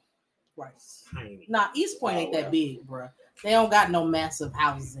house? Right. Tiny. Nah, East Point ain't that big, bro. They don't got no massive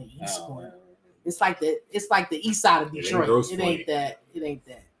houses in East Oh, Point. It's like the east side of It ain't Detroit. Grosse It Pointe. ain't that. It ain't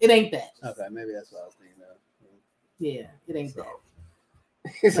that. It ain't that. okay, maybe that's what I was thinking of. Yeah, it ain't So, that.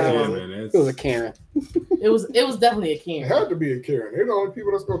 It yeah, So, man, was a that's, Karen. it was definitely a It Karen. had to be a Karen. They're the only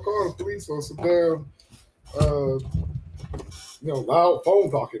people that's gonna call the police on some damn, loud phone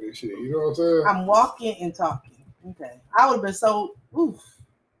talking and shit. You know what I'm saying? I'm walking and talking. Okay. I would have been so oof.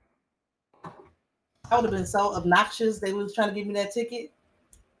 I would have been so obnoxious. They was trying to give me that ticket.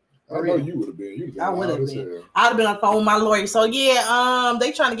 I know you would have been. You'd I have been would've loud as been. hell. I'd have been on the phone with my lawyer. So yeah,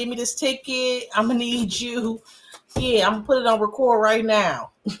 they trying to give me this ticket. I'm gonna need you. Yeah, I'm gonna put it on record right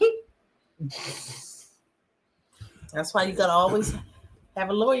now. That's why you gotta always have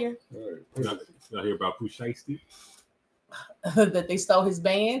a lawyer Right. not hear about Pooh Shiesty. that they stole his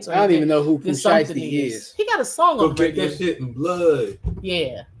bands. I don't even know who this Pooh something Shiesty is. He got a song Go on get radio. that shit in blood.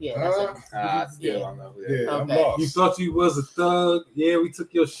 Yeah, that's it. I still don't know who that is. Yeah, I'm Okay. lost. You thought you was a thug. Yeah, we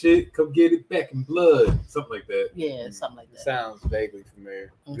took your shit. Come get it back in blood. Something like that. Yeah, something like that. Sounds vaguely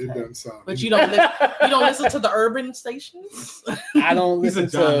familiar. It Okay. doesn't sound. But you don't listen to the urban stations. I don't He's a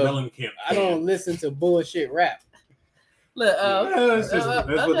listen John to. Mellencamp. I don't listen to bullshit rap. Look, that's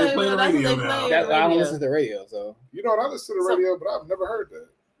what they play on the radio now. I don't listen to the radio, so You know, I listen to the radio, but I've never heard that.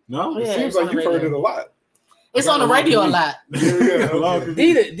 No? Yeah, It seems it's like on the you've heard radio. it a lot. It's on the radio a lot.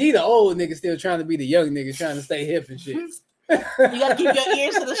 D the old nigga still trying to be the young nigga trying to stay hip and shit. You gotta keep your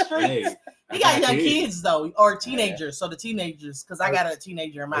ears to the streets. Hey, You got young kids though, or teenagers. So the teenagers, because I got a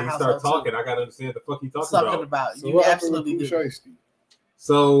teenager in my when you house. start talking, I gotta understand the fuck you talking something about. about So you what happened with absolutely Pooh do. Shiesty?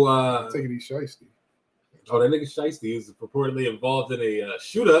 So, Take it easy, Shiesty. that nigga Shiesty is reportedly involved in a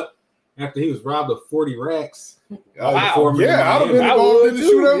shoot up after he was robbed of 40 racks. Wow. Yeah, I'd have been I involved would in the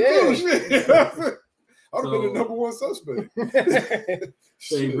too, shootout too. Shit. I'd have been the So- number one suspect.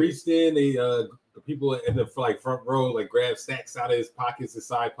 So he Shit. reached in, the people in the front row grabbed stacks out of his pockets, his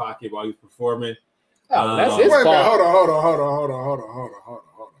side pocket while he was performing. Oh, that's Wait his Wait a minute, fault. hold on.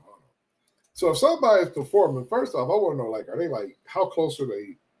 So if somebody's performing, first off, I want to know, are they how close are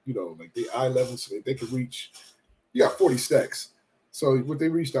they, the eye level so that they can reach? You got 40 stacks. So would they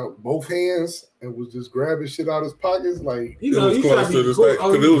reached out both hands and was just grabbing shit out of his pockets? You know, was he's close trying to be the cool. stack,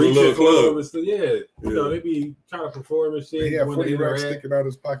 'cause he it was a reaching little for club. them and stuff. Yeah. You know, they be trying to perform and shit. he had when 40 they racks interact. sticking out of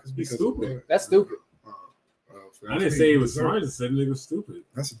his pockets He's because stupid. of that. That's stupid. I didn't say he was smart. I just said the nigga was stupid.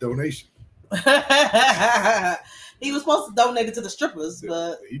 That's a donation. He was supposed to donate it to the strippers,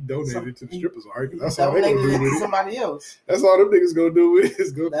 but he donated it to the strippers, all right? 'Cause he that's all they gonna donated do it with to it. somebody else. That's all them niggas gonna do with it.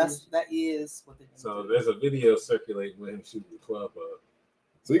 Is go That is what they do. So there's a video circulating with him shooting the club up.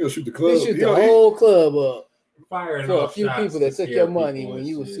 So he gonna shoot the club. He shoot You the know, whole club up Firing for a off few shots people to that took scare your money people when and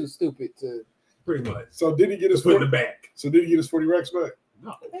you was shit. too stupid to. Pretty much. So did he get his Just put in 40? the back. So did he get his 40 racks back?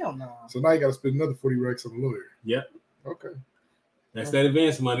 No. Hell no. So now you got to spend another 40 racks on the lawyer. Yep. Okay. That's that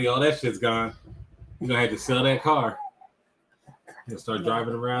advance money. All that shit's gone. You're gonna have to sell that car and start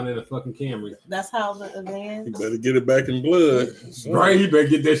driving around in a fucking Camry. That's how the You advance. better get it back in blood. Right, you better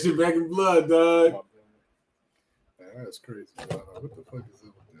get that shit back in blood, dog. Man, that's crazy. What the fuck is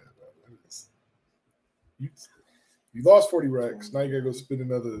up with that? That is, you lost 40 racks. Now you gotta go spend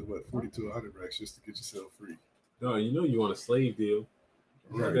another 40 to 100 racks just to get yourself free. No, you know you want a slave deal.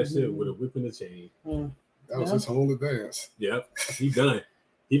 Right. That shit with a whip and a chain. That was his whole advance. Yep, he done.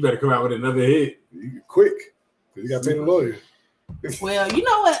 He better come out with another hit. Quick, because you got to pay the lawyer. Well, you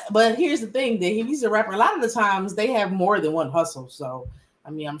know what? But here's the thing: that if he's a rapper, a lot of the times they have more than one hustle. So, I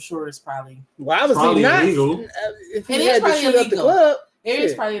mean, I'm sure it's probably Why was Probably he not? illegal. If It he is had to probably shoot up the illegal. club, it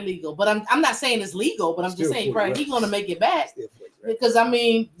is Shit. probably illegal. But I'm not saying it's legal. But I'm Still just saying, 40 probably he's gonna make it back still 40 racks. because I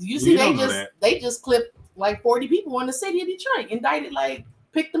mean, you see, You don't know they just clipped like 40 people in the city of Detroit, indicted, like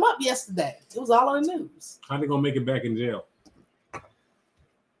picked them up yesterday. It was all on the news. How they gonna make it back in jail?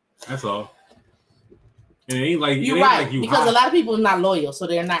 That's all. And it ain't like You're it ain't right like you because hot. a lot of people are not loyal, so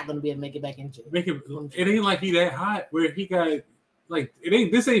they're not gonna be able to make it back in jail. Make it ain't like he that hot where he got like it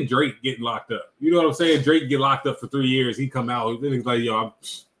ain't this ain't Drake getting locked up. You know what I'm saying? Drake get locked up for 3 years. He come out. Then he's like, yo, I'm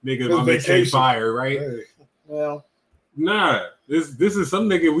nigga, my mixtape Vacation. fire, right? Hey, Well, Nah, this is some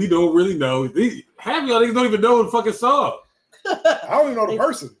nigga we don't really know. Half y'all niggas don't even know the fucking song. I don't even know the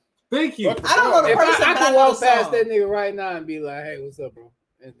person. Thank you. I don't know the If person. I but could know walk the past song. that nigga right now and be like, "Hey, what's up, bro?"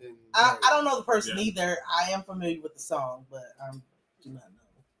 And then I don't know the person Yeah. either. I am familiar with the song, but I do not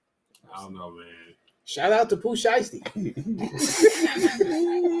know. I don't know, man. shout out to Pooh Shiesty.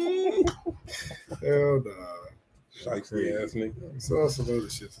 Hell nah. Shiesty ass nigga. We saw some other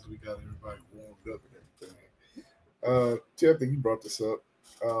shit since we got everybody warmed up and everything. Tim, I think you brought this up.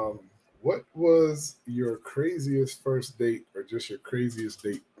 What was your craziest first date or just your craziest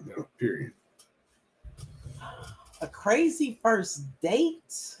date, period? A crazy first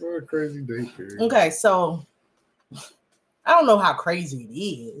date. Or a crazy date, period. Okay, so I don't know how crazy it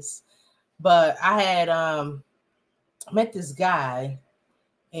is, but I had met this guy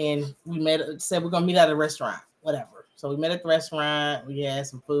and we said we're gonna meet at a restaurant, whatever. So we met at the restaurant, we had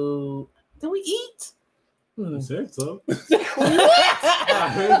some food. Did we eat? You said so. What?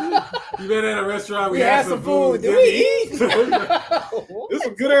 You been at a restaurant, We had some food. Did we eat? This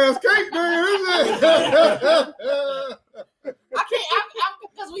some good ass cake, man. I can't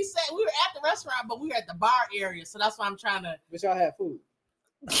because we said we were at the restaurant, but we were at the bar area, so that's why I'm trying to. But y'all had food.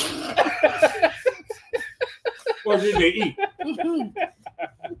 What did they eat?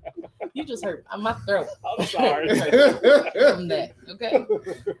 You just hurt my throat I'm sorry. from that. Okay.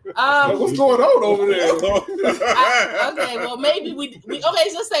 What's going on over there? Okay. Well, maybe we okay.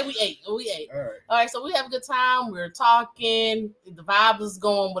 So let's say we ate. We ate. All right. All right. So we have a good time. We were talking. The vibe was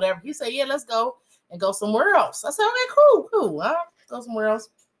going. Whatever. He said, "Yeah, let's go and go somewhere else." I said, "Okay, cool. All right, go somewhere else."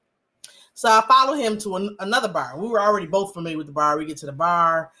 So I follow him to another bar. We were already both familiar with the bar. We get to the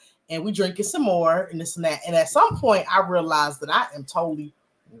bar and we drinking some more and this and that. And at some point, I realized that I am totally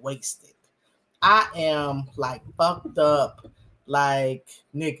wasted. I am like fucked up, like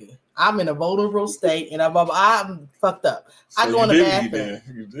nigga. I'm in a vulnerable state and I'm fucked up. I go in the bathroom.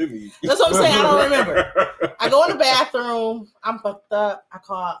 You did eat. That's what I'm saying. I don't remember. I go in the bathroom. I'm fucked up. I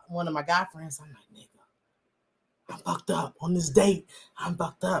call one of my guy friends. I'm like, nigga, I'm fucked up on this date. I'm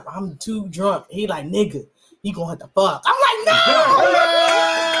fucked up. I'm too drunk. He like, nigga, you gonna have to fuck. I'm like, no.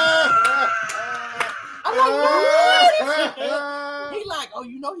 I'm like, no. He like, oh,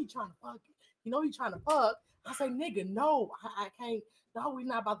 you know he trying to fuck. You know he trying to fuck. I say, nigga, no, I can't. No, we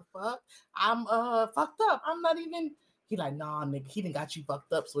not about to fuck. I'm fucked up. I'm not even. He like, nah, nigga, he done got you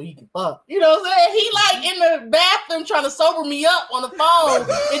fucked up so he can fuck. You know what I'm saying? He like in the bathroom trying to sober me up on the phone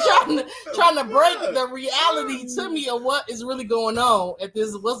and trying to break the reality to me of what is really going on at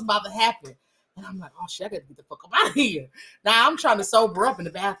this, what's about to happen. And I'm like, oh shit, I gotta get the fuck up out of here. Now I'm trying to sober up in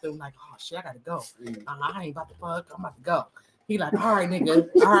the bathroom, like, oh shit, I gotta go. I ain't about to fuck, I'm about to go. He like, all right, nigga,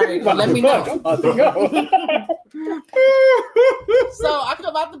 all right, let me know. So I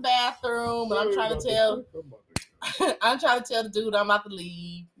come out the bathroom and I'm trying to tell the dude I'm about to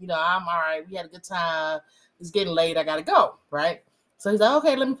leave. You know, I'm all right. We had a good time. It's getting late. I gotta go. Right. So he's like,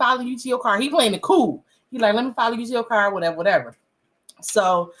 okay, let me follow you to your car. He playing it cool. He's like, let me follow you to your car, whatever.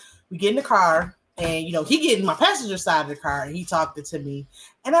 So we get in the car And he get in my passenger side of the car and he talked to me.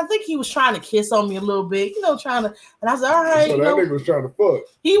 And I think he was trying to kiss on me a little bit, trying to. And I said, all right. So that nigga was trying to fuck.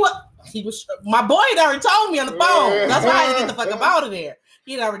 He was. My boy had already told me on the phone. That's why I had to get the fuck up out of there.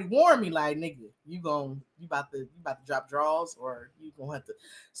 He had already warned me, like, nigga, you about to drop draws or you gonna have to.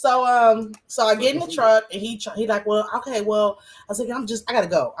 So I get in the truck and he like, well, okay, well, I was like, I gotta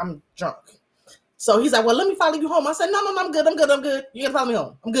go. I'm drunk. So he's like, well, let me follow you home. I said, no, I'm good. You gotta follow me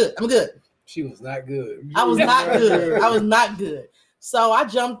home. I'm good. She was not good. I was not good. So I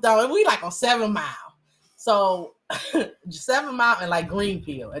jumped on, and we like on 7 Mile. So 7 Mile and like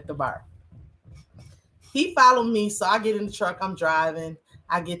Greenfield at the bar. He followed me, so I get in the truck. I'm driving.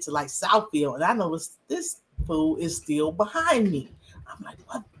 I get to like Southfield, and I notice this fool is still behind me. I'm like,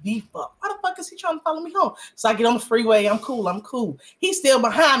 what the fuck? Why the fuck is he trying to follow me home? So I get on the freeway. I'm cool. He's still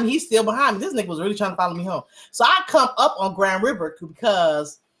behind me. This nigga was really trying to follow me home. So I come up on Grand River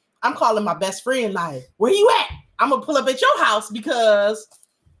because I'm calling my best friend, like, where you at? I'm going to pull up at your house because,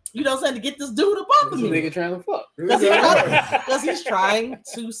 you know what I'm saying, to get this dude to bump me. This nigga trying to fuck. Because he's trying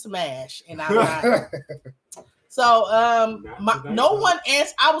to smash. And I'm not. So no one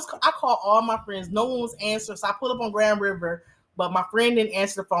answered. I called all my friends. No one was answering. So I pulled up on Grand River, but my friend didn't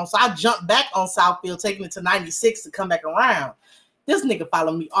answer the phone. So I jumped back on Southfield, taking it to 96 to come back around. This nigga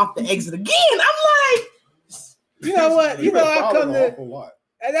followed me off the exit again. I'm like, you know what? I come to. A lot.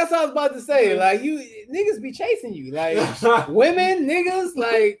 And that's what I was about to say. Like, you niggas be chasing you. Like, women, niggas,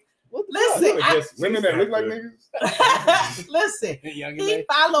 like, what the fuck? Women that look like niggas. Listen, he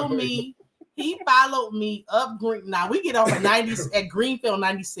followed me. He followed me up Green. Now we get off at Greenfield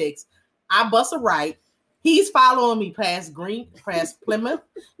 96. I bust a right. He's following me past Plymouth.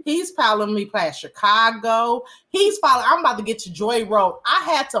 He's following me past Chicago. I'm about to get to Joy Road. I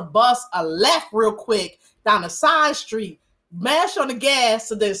had to bust a left real quick down a side street, mash on the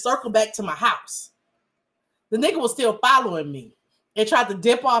gas, and then circle back to my house. The nigga was still following me and tried to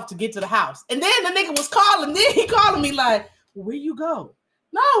dip off to get to the house. And then the nigga was calling. Then he calling me like, where you go?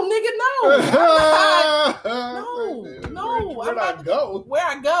 No, nigga, no. No. Where'd I go? Where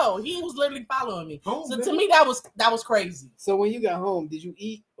I go? He was literally following me. So to me, that was crazy. So when you got home, did you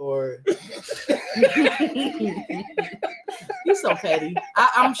eat or? You're so petty.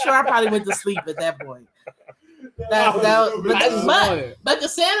 I'm sure I probably went to sleep at that point. But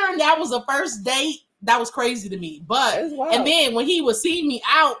considering that was a first date, that was crazy to me. But and then when he would see me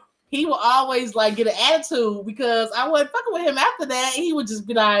out, he would always like get an attitude because I wasn't fucking with him after that. He would just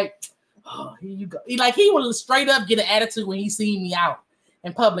be like, oh, here you go. He would straight up get an attitude when he seen me out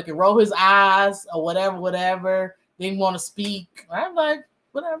in public and roll his eyes or whatever. Didn't want to speak. I'm like,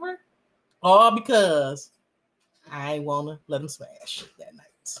 whatever. All because I ain't want to let him smash that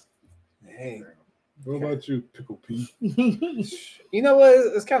night. Hey. What about you, Pickle P? You know what?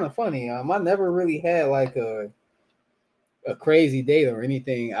 It's kind of funny. I never really had like a crazy date or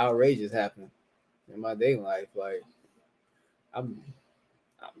anything outrageous happen in my dating life. Like, I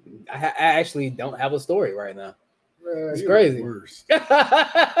actually don't have a story right now. It's crazy.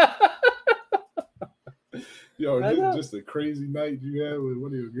 Yo, just a crazy night you had with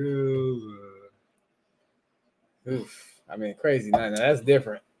one of your girls. I mean, crazy night. Now that's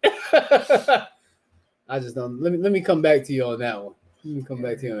different. I just don't. Let me come back to you on that one. Let me come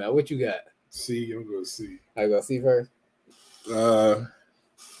back to you on that. What you got? C. I'm going to C. I go C first. Yeah,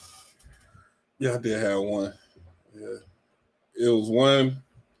 I did have one. Yeah, it was one.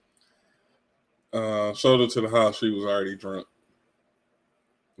 Showed her to the house. She was already drunk,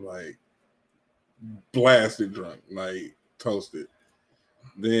 like blasted drunk, like toasted.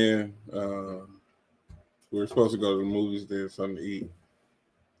 Then we were supposed to go to the movies, then something to eat.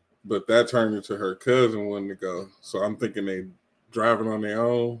 But that turned into her cousin wanting to go. So I'm thinking they driving on their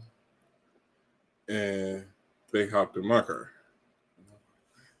own and they hopped in my car.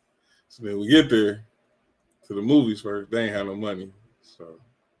 So then we get there to the movies first. They ain't have no money. So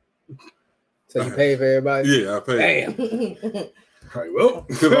you paid for everybody? Yeah, I paid. Damn. All right, well.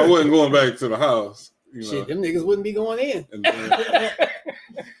 Because I wasn't going back to the house. Shit, them niggas wouldn't be going in. And then,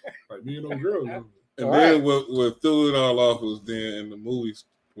 like me and them girls. And then what threw it all off was then in the movies,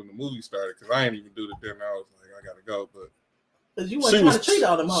 when the movie started, because I ain't even do the dinner. I was like, I gotta go, but because you wasn't trying to treat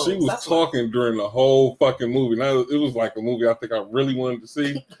all them hoes. She was talking during the whole fucking movie. Now it was like a movie I think I really wanted to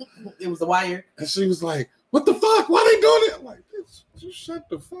see. It was The Wire, and she was like, "What the fuck? Why they doing it?" I'm like, bitch, just shut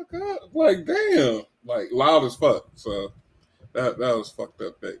the fuck up! Like, damn, like loud as fuck. So that was fucked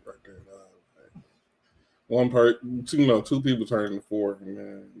up date right there. One person, two people turned into four, and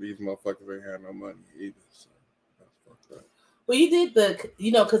then these motherfuckers ain't had no money either. So that's fucked up. Well, you did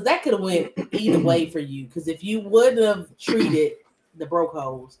because that could have went either way for you. Because if you would have treated the broke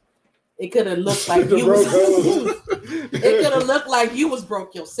hoes, it could have looked like The you broke was, hoes. it could have looked like you was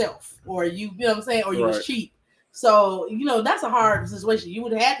broke yourself, or you know what I'm saying, or you Right. was cheap. So that's a hard situation. You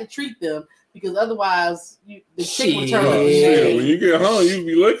would have to treat them because otherwise the chick would turn up. Oh, and shit. When say, you get home, you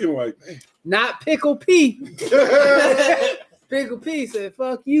be looking like, "Damn." Not Pickle P. Pickle P said,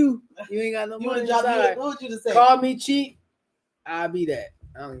 "Fuck you. You ain't got no you money would drop. inside. What would you just say? Call me cheap. I'll be that.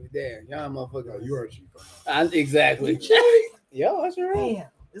 I don't even dare. Y'all motherfuckers. No, you are cheap. Exactly. Yo, that's right. Damn,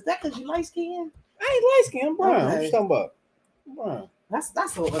 is that because you light skinned? I ain't light skin. I'm brown. What Okay. you talking about? I'm brown. That's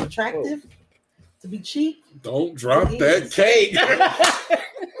so unattractive to be cheap. Don't drop It that is. cake.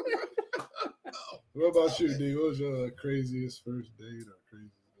 What about you, D? What was your craziest first date or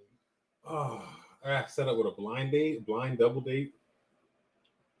craziest date? Oh, I set up with a blind double date.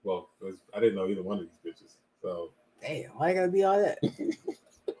 Well, I didn't know either one of these bitches, so Damn, why you gotta be all that?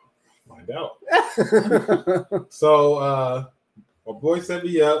 find out. So my boy set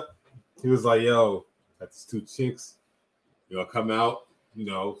me up. He was like, "Yo, that's 2 chicks. Come out.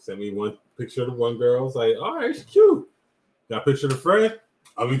 Send me one picture of the one girl." I was like, "All right, she's cute. Got a picture of the friend.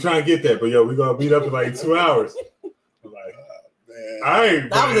 I'll be trying to get that, but we gonna meet up in like 2 hours." I'm like, Man. "I ain't.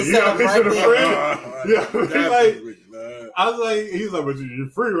 That was a you got a setup picture of the right friend?" Yeah, Definitely, man. I was like, he's like, "But you're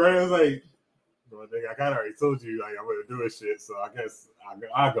free, right?" I was like, "Well, nigga, I kind of already told you like I'm gonna do this shit, so I guess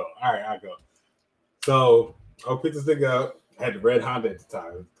I'll go. All right, I'll go." So I'll pick this thing up. I had the red Honda at the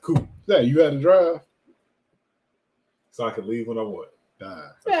time. Cool. Yeah, you had to drive. So I could leave when I want. Nah.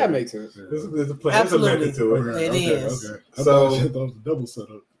 Yeah, that makes sense. There's a plan. There's a method to it. It is. Okay. I So- thought that was a double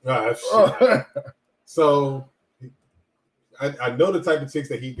setup. Ah, shit. Oh. So I know the type of chicks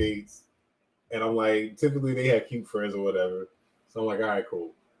that he dates, and I'm like, typically they have cute friends or whatever. So I'm like, all right,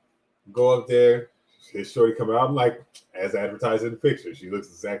 cool. Go up there. His shorty come out. I'm like, as advertised in the picture, she looks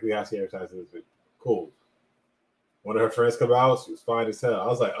exactly how she advertised in the picture. Cool. One of her friends come out. She was fine as hell. I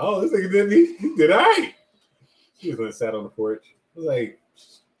was like, oh, this nigga he did all right. She was gonna sat on the porch. I was like,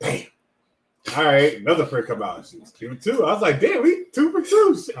 damn. All right, another friend come out. She was cute too. I was like, damn, we 2 for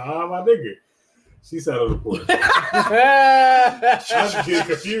 2. Ah, my nigga. She sat on the porch. I was getting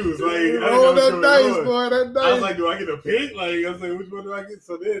confused. Like, I didn't know Roll what's that going dice, on. boy. That dice. I was like, do I get a pick? Like, I was like, which one do I get?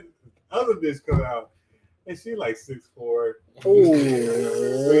 So then other bitch come out, and she like 6'4".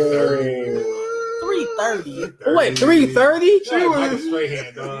 330. 330. Wait, 330? She was like a straight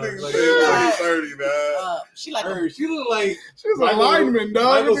hand, dog. Nigga Like, said 30, dog. She like her, she looked like She was a Michael- lineman,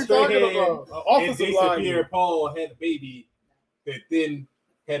 dog. Michael What you talking Strahan about? An and offensive Jason lineman. Pierre-Paul had a baby that then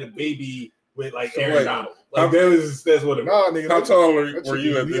had a baby with like So Aaron wait, Donald. Like that's what it was. Nah, nigga. How that- tall that were shit you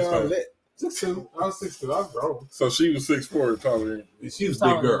was at this beyond time? lit. 6'2". I was 6'2". I was grown. So she was 6'4", taller than you. She was a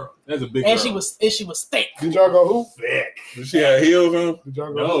big girl. That's a big and girl. she was thick. Did y'all go hoop? thick. Did she have heels on? Did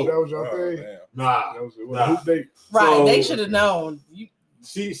y'all go No. hoop? That was your Oh, thing? damn. Nah. That was it. Nah. Hoop date. Right. So- They should have known.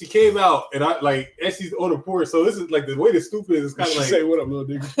 She came out and I like as she's on the porch. So this is like the way the stoop is kind She of like say, what up, little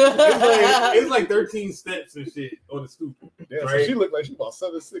nigga? it's like 13 steps and shit on the stoop. Damn, so Right. she looked like she about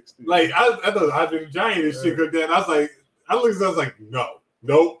 7'6". Like I thought Andre the Giant and shit like that. And I was like, I looked at her, I was like, no.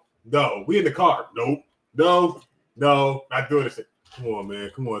 We in the car. No, not doing this shit. Come on, man.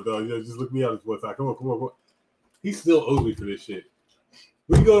 Come on, dog. Just look me out this one time. Come on. He still owes me for this shit.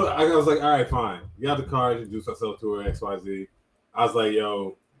 We go. I was like, all right, fine. We got the car. Introduce ourselves to her. XYZ. I was like,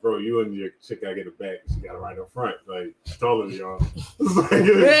 yo, bro, you and your chick gotta get it back. She got it right up front. Like, taller than y'all. It's like,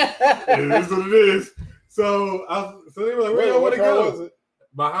 it is what it is. So they were like, where y'all want to go?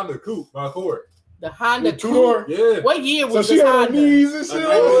 My Honda Coupe, my Accord. The Honda Two Coupe. door. Yeah. What year So was she this had her Honda? knees and shit. A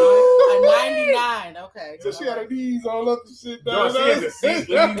A 99. Okay. So she had her knees all up and shit. No, she had the seat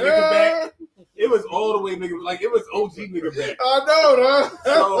leaning nigga back. It was all the way nigga, like it was OG nigga back. I know,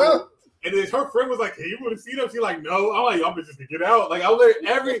 So, and then her friend was like, "Hey, you want to see them?" She like, "No." I'm like, "Y'all bitches can get out." Like I was there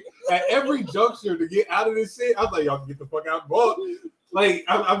at every juncture to get out of this shit. I was like, "Y'all can get the fuck out." But like,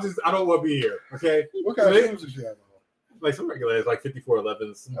 I don't want to be here. Okay, What kind of shoes did she have on? like some regular, it's like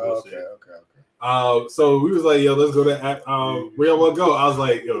 5411s. Some bullshit. Okay. So we was like, "Yo, let's go to where y'all want to go?" I was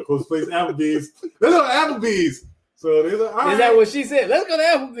like, "Yo, close place, Applebee's." Let's go to Applebee's. So they like, all right. Is that what she said? Let's go to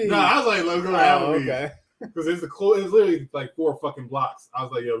Applebee's. No, I was like, let's go to Oh, Applebee's. okay. Because it's literally like 4 fucking blocks. I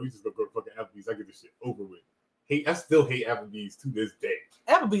was like, yo, we just gonna go to fucking Applebee's. I get this shit over with. I still hate Applebee's to this day.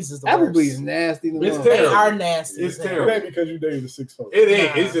 Applebee's is the Applebee's worst. nasty. It's They terrible. are nasty. It's as hell. It terrible. ain't because you dated a 6'4". It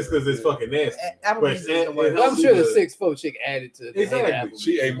ain't. Nah. It's just because it's fucking nasty. Applebee's is the But- worst. I'm sure the Good. 6'4" chick added to the Exactly. Applebee's.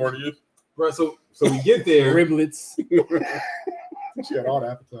 She ate more than you. Right, so we get there. Riblets. She had all the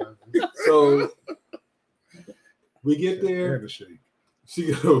appetizers. So we get there. And the shake.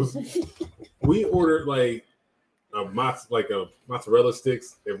 She goes, we ordered like a a mozzarella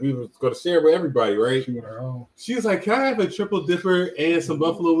sticks, and we was going to share with everybody, right? She went her own. She was like, "Can I have a triple dipper and some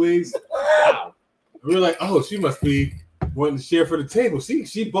buffalo wings?" Wow. We were like, "Oh, she must be wanting to share for the table.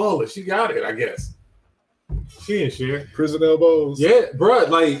 She balling. She got it, I guess." She didn't share. Prison elbows. Yeah, bro.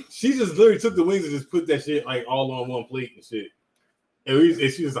 Like she just literally took the wings and just put that shit like all on one plate and shit. And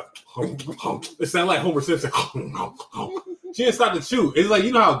she was like, it sounded like Homer Simpson. She didn't stop to chew. It's like,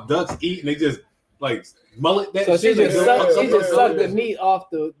 you know how ducks eat and they just like mullet that. So she shit? just sucked the meat off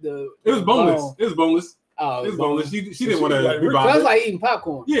the. It was boneless. bone. It was boneless. Oh, It was boneless. She didn't want to like, be Rick- Sounds bothered. like eating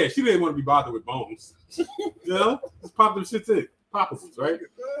popcorn. Yeah, she didn't want to be bothered with bones. You know, just pop them shits in, poppables, right?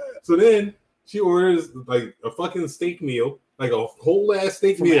 So then she orders like a fucking steak meal, like a whole ass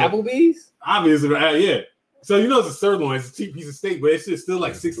steak From meal. Applebee's? Obviously, yeah. So you know it's a sirloin, it's a cheap piece of steak, but it's just still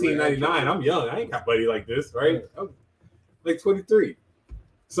like $16.99. I'm young, I ain't got buddy like this, right? I'm like 23.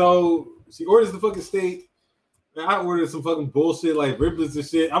 So she orders the fucking steak. And I ordered some fucking bullshit like riblets and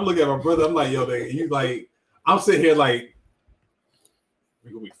shit. I'm looking at my brother. I'm like, yo, nigga, you like, I'm sitting here like,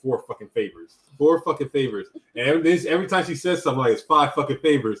 we're gonna be 4 fucking favors. 4 fucking favors. And every time she says something, like it's 5 fucking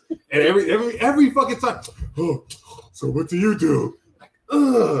favors. And every fucking time, oh, so what do you do? Like,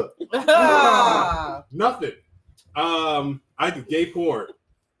 nothing. I do gay porn.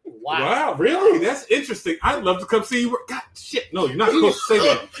 Wow, really? That's interesting. I'd love to come see you. God, shit. No, you're not supposed to say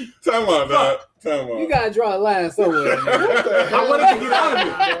that. Time out, dog. Time out. You gotta draw a line somewhere. man. I wanted to get out of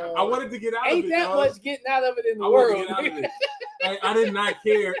it. I wanted to get out Ain't of it. that dog. much getting out of it in the I wanted world. to get out of it. I did not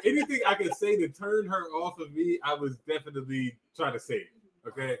care. Anything I could say to turn her off of me, I was definitely trying to say it.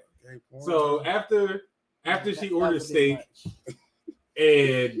 Okay. So after she ordered steak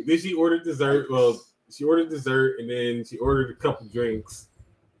and then she ordered dessert. Well, she ordered dessert and then she ordered a couple drinks.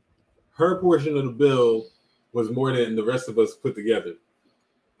 Her portion of the bill was more than the rest of us put together.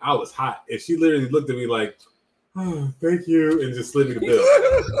 I was hot. And she literally looked at me like, oh, thank you, and just slid me the bill.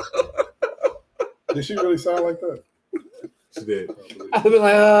 Did she really sound like that? She did. I've been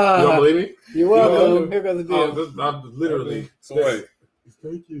like, You don't believe me? you're welcome. Here goes the deal. I'm literally. So wait,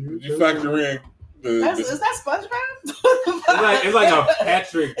 Thank you. did you factor in Is that SpongeBob? It's like a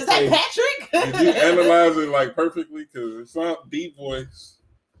Patrick. Is that thing. Patrick? Did you analyze it like perfectly? Because it's not deep voice,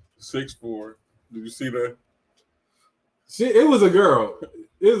 6'4". Did you see that? It was a girl.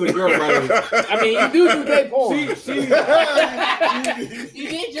 It was a girl. Like, I mean, you do gay porn. You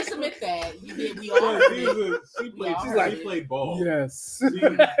did just admit that. You did. We all she played ball. Yes. She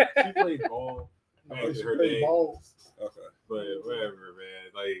played ball. Man, She her played name. balls. Okay. But whatever,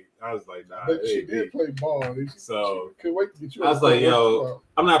 man. Like I was like, nah. But she hey, did play ball. So Couldn't wait to get you. I was like, yo,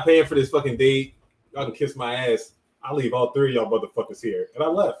 I'm not paying for this fucking date. Y'all can kiss my ass. I'll leave all 3 of y'all motherfuckers here. And I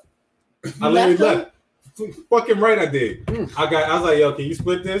left. I literally left. Fucking right I did. I was like, yo, can you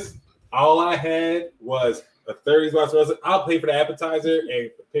split this? All I had was a 30s mozzarella. I'll pay for the appetizer and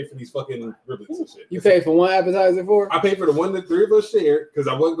pay for these fucking riblets and shit. You paid for one appetizer for? I paid for the one that 3 of us shared because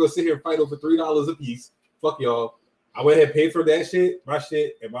I wasn't gonna sit here and fight over $3 a piece. Fuck y'all. I went ahead and paid for that shit, my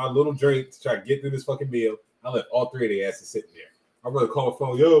shit, and my little drink to try to get through this fucking meal. I left all 3 of their asses sitting there. I'm gonna call the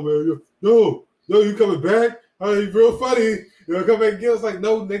phone, yo, man, yo, you coming back? Oh, you real funny. You know, come back and get us like,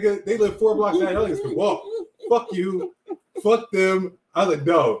 no, nigga, they live 4 blocks down. Y'all niggas can walk. Fuck you. Fuck them. I was like,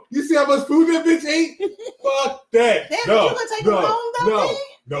 no. You see how much food that bitch ate? Fuck that. Damn, no, you gonna take them home though, no, man?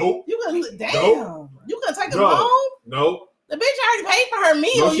 no, You gonna damn? Nope. You gonna take them No. home? no. The bitch already paid for her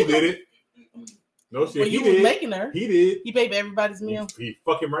meal. No, she You did it. No shit. Well, He you was did. making her. He did. You paid for everybody's meal. He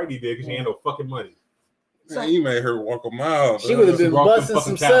fucking right he did because she ain't no fucking money. Man, you made her walk a mile. She would have been Walk them busting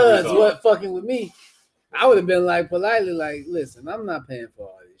fucking some calories suds. off. What fucking with me? I would have been like politely, like, listen, I'm not paying for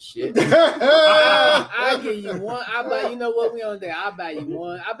all this shit. I'll give you one. I'll buy. You know what? We on there. I'll buy you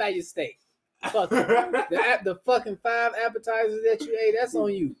one. I'll buy you steak. Fuck it. The fucking 5 appetizers that you ate. That's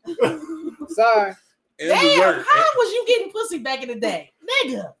on you. Sorry. And Damn, dessert. how was you getting pussy back in the day,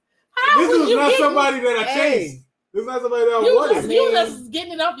 nigga? How This was was you not getting? somebody that I Hey. chased. This is not somebody that I You wanted. just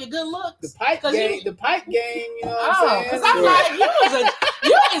getting it off your good looks. The pipe 'Cause game. you- The pipe game. You know what Oh, I'm saying? because I'm like,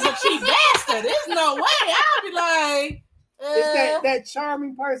 you is a cheap bastard. There's no way. I'll be like, It's that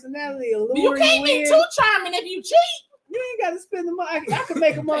charming personality alluring you can't be in. too charming if you cheat. You ain't got to spend the money. I can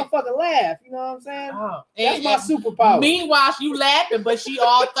make a motherfucker laugh. You know what I'm saying? Oh. That's my superpower. Meanwhile, you laughing, but she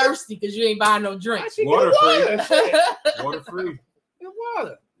all thirsty because you ain't buying no drinks. She Water get free. water. Shit. Water free. Get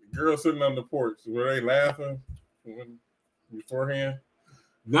water. Girl sitting on the porch. Were they laughing beforehand?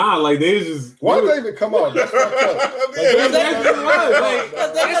 Nah, like they was just. Why did they even come on? That's fucked up. That's what it was.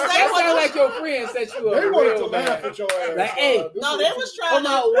 Like, That sounds like your friend set you up. They wanted to real laugh bad. at your ass. Like, hey, No, they was trying Come to.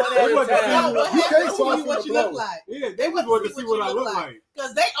 on, one at They a wasn't time. No, what You can't happened? soften What the you look blow. like. yeah, they just wanted to see what I look like.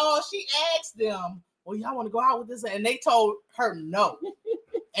 Because she asked them, well, y'all want to go out with this? And they told her no.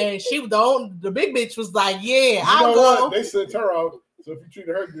 And she was the big bitch was like, yeah, I'll go. What? They sent her out. So if you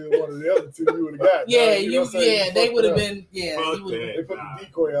treated her good, one of the other two, you would have got. Yeah, you know what I'm saying? they You would have fucked it been, yeah. Fuck They that. put the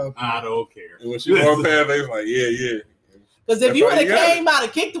decoy out. I don't care. And when she walked past, they was like, yeah. Because if That's you how would have you got came out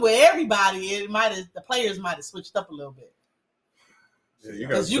and kicked it with everybody, the players might have switched up a little bit. Yeah, you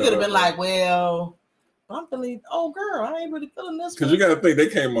Because you could have been like, well, I'm feeling, oh girl, I ain't really feeling this. because you got to think they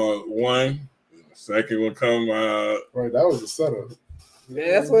came out one, the second one come out. Right, that was a setup.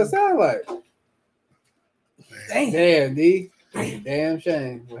 Yeah, that's what it sounded like. Damn. Damn, D. Damn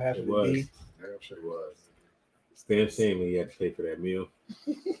shame. What happened It was. to D? Damn sure it was. It's damn shame when you had to pay for that meal.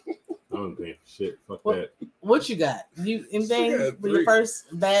 I don't paying for shit. Fuck What? that. What you got? You anything got for your three. first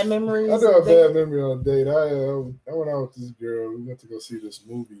bad memories? I do have a bad memory on a date. I went out with this girl. We went to go see this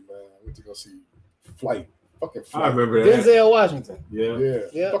movie, man. We went to go see Flight. Fucking Flight. I remember that. Denzel Washington. Yeah. Yeah,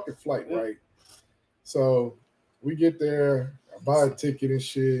 Yeah. fucking Flight, Yeah. right? So we get there, I buy a ticket and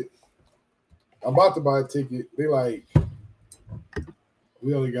shit. I'm about to buy a ticket. They like,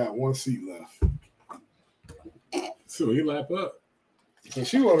 we only got one seat left. So he lap up. So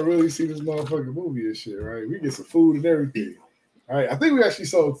she want to really see this motherfucking movie and shit, right? We get some food and everything. All right, I think we actually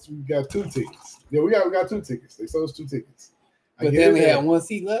we got 2 tickets. Yeah, we got 2 tickets. They sold us 2 tickets. I But get then in we there. had one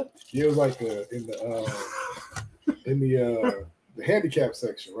seat left. Yeah, it was like in the handicap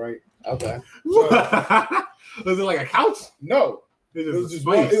section, right? Okay. Was it like a couch? No, It it was was just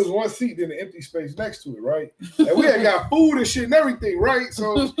space. it was one seat in the empty space next to it, right? And we had got food and shit and everything, right?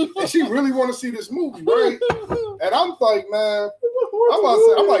 So and she really want to see this movie, right? And I'm like, man,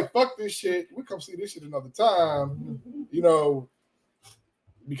 I'm like, fuck this shit. We come see this shit another time, you know,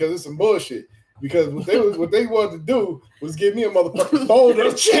 because it's some bullshit. Because what they wanted to do was give me a motherfucking fold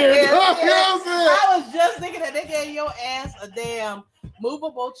up chair. You know what I'm saying? I was just thinking that they gave your ass a damn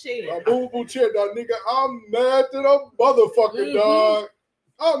movable chair. A movable chair, dog, nigga. I'm mad to the motherfucking dog.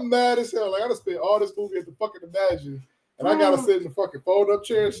 I'm mad as hell. Like I done spent all this movie at the fucking Imagine, and I gotta sit in the fucking fold up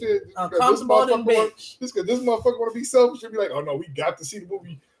chair and shit. Uncomfortable than bitch. Just because this motherfucker want to be selfish and be like, oh no, we got to see the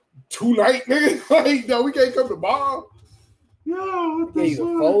movie tonight, nigga. Like, no, we can't come tomorrow. Yo, what Gave the you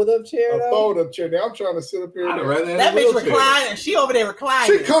a fuck? fold up chair A though? fold up chair. Now I'm trying to sit up here. I'd rather have That a bitch wheelchair. reclining. She over there She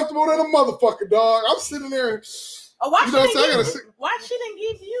reclining. comfortable than a motherfucker, dog. I'm sitting there. Oh, why You know what I'm she saying? I didn't gotta give? sit. Why she didn't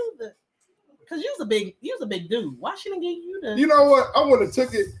give you the? Because you was a big dude. Why she didn't give you the? You know what? I would have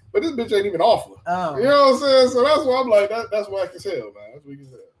took it, but this bitch ain't even offer. Oh. You know what I'm saying? So that's why I'm like, that's whack as hell, man. That's weak as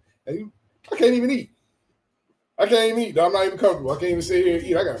hell. And I can't even eat. I can't even eat. I'm not even comfortable. I can't even sit here and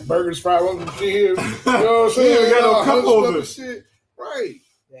eat. I got burgers, fried ones, and shit here. You know what I'm She saying? ain't got no All cup hunched up and holders. shit. Right.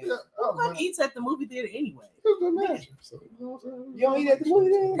 Yeah. Who come eats at the movie theater anyway? Imagine. So, you know what I'm saying? You don't eat at the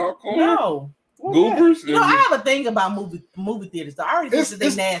movie theater? Popcorn, No. goobers. You know, I have a thing about movie theaters. I already think that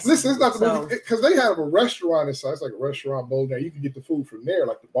they nasty. Listen, it's not the So- movie because they have a restaurant inside. It's like a restaurant bowl there. You can get the food from there,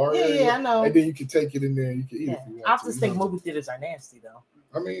 like the bar Yeah, area. yeah, I know. And then you can take it in there. You can eat Yeah. it if you want I to. just you think know? movie theaters are nasty though.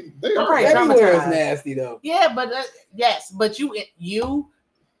 I mean, they I'm are. right. Everywhere is traumatized. nasty though. Yeah, but yes, but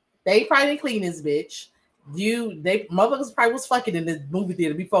they probably didn't clean this bitch. They motherfuckers probably was fucking in this movie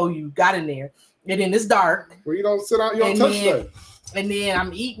theater before you got in there, and then it's dark, Where you don't sit out, you don't And touch then- that. and then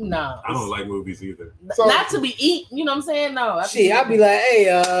I'm eating. No, I don't like movies either. So- not to be eaten. You know what I'm saying? No, Shit, I'd be like,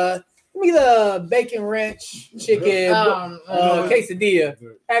 hey, let me get a bacon ranch chicken quesadilla.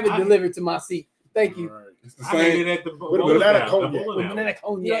 Have it I- delivered to my seat. Thank you. All right. It's the I hate same. it at the With a bowling banana alley, cognac. the bowling With alley. banana you cognac.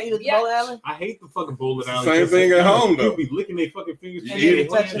 don't eat at the Yeah. bowling alley. I hate the fucking bowling alley. Same because thing at home, People though. be licking their fucking fingers. You And eat, then it,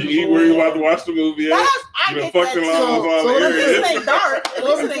 touching you the eat where you bowl. about to watch the movie at. I You done get fucked that the laws too. all So But let at me least area. it ain't dark. At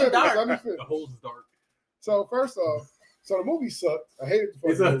least it ain't dark. Let me finish. The holes is dark. So first off, so the movie sucked. I hated the fucking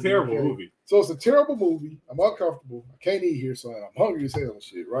It's a terrible okay? movie. So it's a terrible movie. I'm uncomfortable. I can't eat here, so I'm hungry as hell and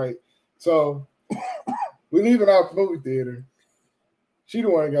shit, right? So we leaving out the movie theater. She the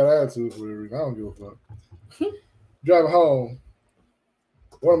one that got attitude for whatever reason. I don't give a fuck. Driving home,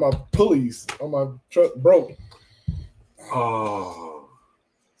 one of my pulleys on my truck broke. Oh.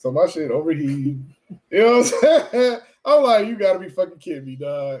 So my shit overheated. You know what I'm saying? I'm like, you gotta be fucking kidding me,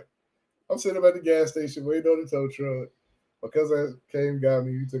 dog. I'm sitting up at the gas station waiting on the tow truck. My cousin came, got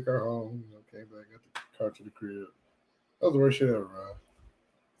me, we took her home, came back, got the car to the crib. That was the worst shit ever, man.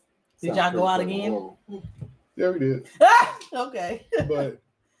 Did y'all go out again? Yeah, we did. Okay. But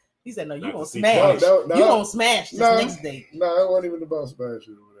He said, "No, you Not gonna to see smash. no, You gonna smash this no. next date." it wasn't even about smash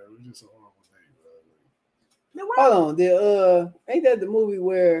shit or whatever. It was just a horrible day, Then why- Hold on, ain't that the movie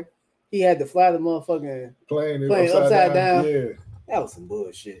where he had to fly the motherfucking? Playing it Playing upside, upside down. down. Yeah. That was some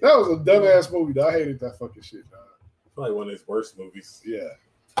bullshit. That was a dumbass movie, though. I hated that fucking shit, dog. Probably one of his worst movies. Yeah.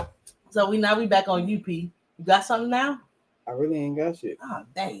 So we back on UP. You got something now? I really ain't got shit. Oh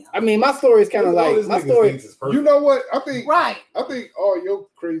damn. I mean, my story is kind of like my story. You know what? I think Right. all your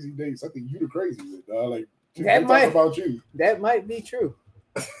crazy dates. I think you the crazy one, dog. Like That they might- talk about you. That might be true.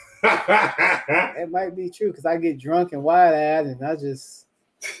 That might be true because I get drunk and wide-eyed, and I just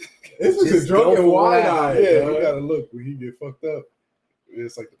This is Just a drunk go and for what wide I- eye. Yeah, you gotta look when he get fucked up.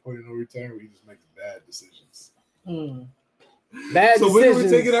 It's like the point of no return where he just makes bad decisions. Hmm. bad So when are we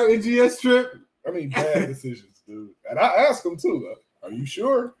decisions. taking our NGS trip? I mean, bad decisions, dude. And I asked him too. Are you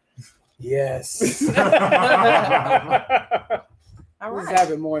sure? Yes. All This right.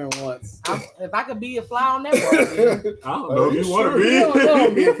 happened more than once. If I could be a fly on that wall, I don't know Are if you you want sure? to be. You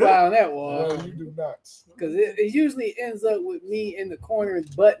don't be a fly on that wall. No, you do not. Because it usually ends up with me in the corner,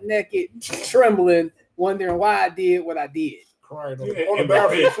 butt naked, trembling, wondering why I did what I did. Crying on, Yeah, on the and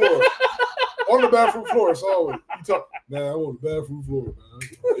bathroom that- floor. On the bathroom floor, it's always you talk. Man, I'm on the bathroom floor, man.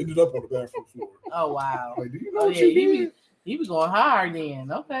 I ended up on the bathroom floor. oh wow. Like, do you know Oh what yeah, you you did? be going hard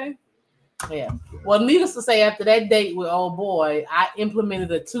then. Okay. Yeah. Well, needless to say, after that date with old boy, I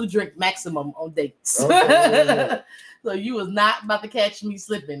implemented a 2-drink maximum on dates. Okay, yeah. So you was not about to catch me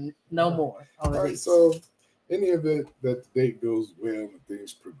slipping no more on the All right, dates. so in the event that the date goes well and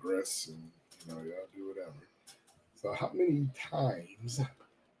things progress and y'all do whatever. So how many times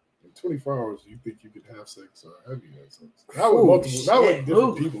in 24 hours do you think you could have sex or have you had sex? Not with Ooh, multiple, not with shit. different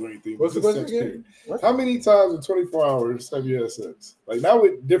Ooh. people or anything. What's but the just question sex again? period. How many times in 24 hours have you had sex? Like not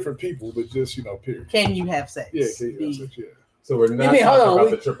with different people, but just period. Can you have sex? Yeah, can you have Be sex? Yeah. So we're not mean, hold talking on, about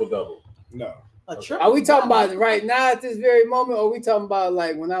we- the triple double. No. a triple Are we talking about double? it right now at this very moment, or are we talking about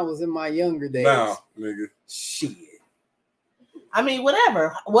like when I was in my younger days? Now, nigga. Shit. I mean,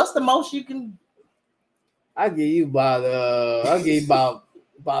 whatever. What's the most you can? I'll give you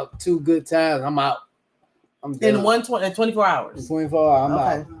about 2 good times. I'm out. I'm done. In 24 In hours. 24 hours, I'm Okay.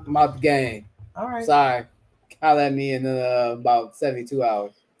 out. I'm out the game. All right. Sorry. Holler at me in about 72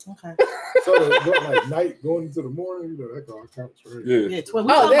 hours. Okay. So like night going into the morning, that all counts, right? Yeah. Yeah. We Oh, talking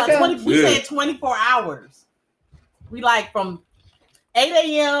that about kind- 20. We Yeah. said 24 hours. We like from 8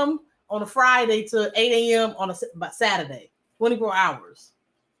 a.m. on a Friday to 8 a.m. on a Saturday. 24 hours.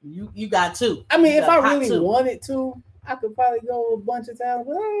 You got 2. I mean, You if got I hot really 2. wanted to, I could probably go a bunch of times,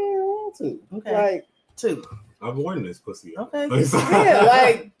 but I don't want to. Okay. Like, 2. I'm warning this pussy. Okay. yeah,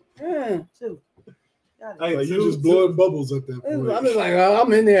 like, 2. Got it. Like, Like two- you're just blowing bubbles at that I'm point. just like,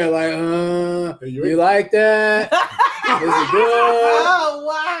 I'm in there, like, Hey, you like that? Is it good? Oh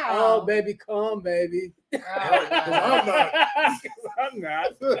wow. Oh, baby, come, baby. I'm not. I'm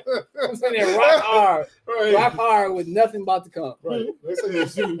not. I'm sitting there rock hard, Right. rock hard with nothing about to come. Right. They say You're you're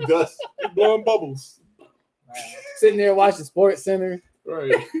shooting dust. blowing bubbles. Sitting there watching Sports Center.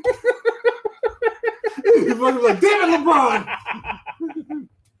 Right. You're fucking like, damn it, LeBron!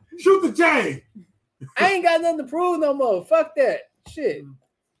 Shoot the J! I ain't got nothing to prove no more. Fuck that. Shit.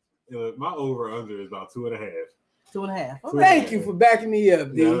 My over under is about 2.5. 2.5. Two- Thank you for backing me up,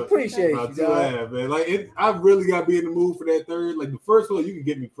 dude. Yeah. Appreciate About you, dog. 2.5, man. Like I really gotta be in the mood for that third. Like the first one, you can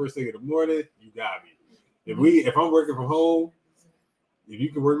get me first thing in the morning. You got me. If I'm working from home, if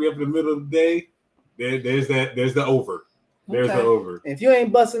you can work me up in the middle of the day, there's the over. There's the Okay. over. If you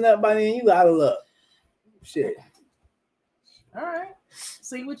ain't busting up by then, you out of luck. Shit. All right.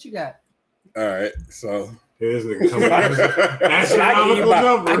 See what you got. All right. So Here's the coming. I give Astronomical you about,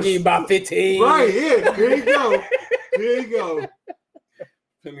 numbers. I give you about 15. Right, yeah. Here you go. Here you go.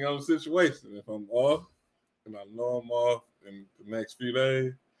 depending on the situation, if I'm off and I know I'm off in the next few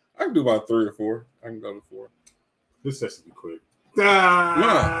days, I can do about 3 or 4. I can go to 4. This session be quick. No,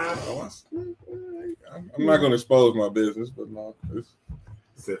 Ah. I'm not going to expose my business, but no,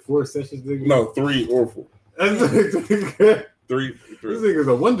 Said 4 sessions, nigga. no 3 or 4. this 3. nigga's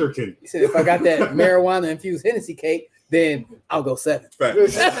a wonderkind. He said, if I got that marijuana infused Hennessy cake, then I'll go 7.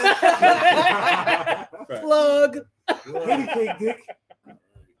 Facts. Plug. Kitty cake, dick.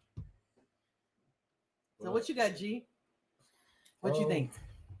 So what you got, G? What you think?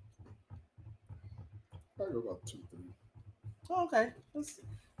 I go about 2, 3. Oh, okay.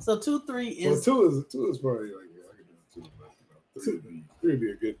 So 2, 3 Well, is 2 is probably like I can do 2, but 3 would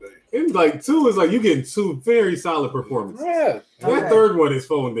be a good day. It's like 2 is like you getting 2 very solid performances. Yeah. That Okay. third one is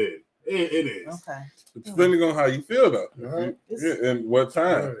phoned in. It is. okay. Depending on how you feel, though. Uh-huh. Yeah, and what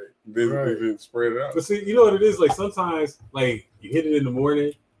time. Right. Did it spread it out? But see, you know what it is? Like sometimes, like you hit it in the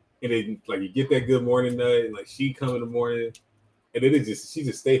morning, and then like you get that good morning nut, and like she come in the morning, and then she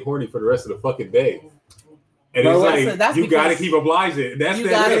just stay horny for the rest of the fucking day. And No, it's listen, like that's you got to because keep obliging. That's You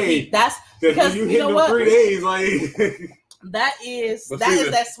that gotta day. keep that's That because when you you hit know them what? 3 days, like That is But that see,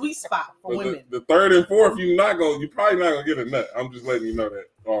 is that sweet spot for But women. the third and fourth, you're probably not gonna get a nut. I'm just letting you know that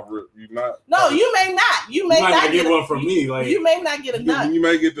off rip. You're not. No, you may not. You may You might not not get a- one from me. Like you may not get a nut. You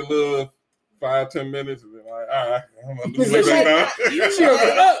may get the little 5-10 minutes, and then like, all right, I'm gonna do You this may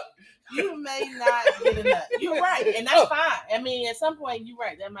now. not- you may not get a nut. You're right, and that's fine. I mean, at some point, you're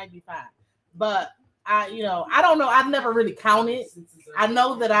right. That might be fine. But I don't know. I've never really counted. I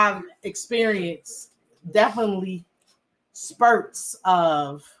know that I've experienced definitely spurts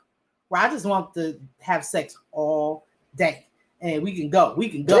of where I just want to have sex all day. And we can go. We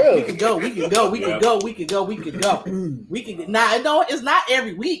can go. Really? We can go. We can go. We can go. We can go. We can go. We can now. It's not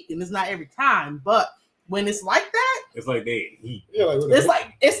every week and it's not every time, but when it's like that, it's like they heat. Yeah,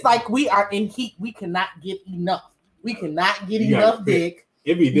 like it's like we are in heat. We cannot get enough. We cannot get You enough gotta dick.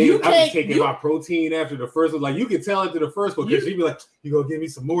 Every You day, I'm can't- taking my protein after the first one. Like you can tell after the first one because she'd be like, "You gonna give me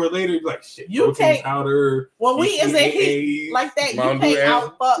some more later?" You'd be like, "Shit, You protein can't- powder." When we is in BCAAs. heat like that, you Mountain can't Dew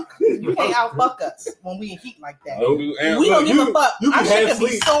and- outfuck. You can't outfuck us when we in heat like that. Don't do ant- We don't give a fuck. you Our can shit have can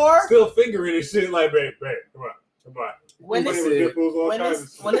be sleep, sore. still fingering and shit. Like, babe, come on. When Playing it's with nipples, all when kinds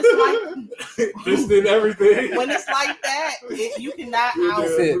it's of when shit. it's like Fist in everything. when it's like that, you cannot Yeah. out.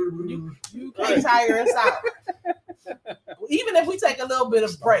 it. You can't tire us out. Even if we take a little bit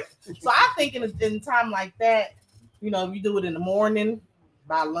of break. So I think in a time like that, if you do it in the morning,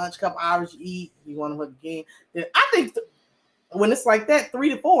 by lunch, couple hours, you eat, you want to hook again. Then I think when it's like that, 3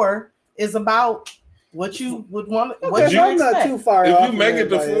 to 4 is about what you would want. What Okay, you I'm not expect. too far If off. you make it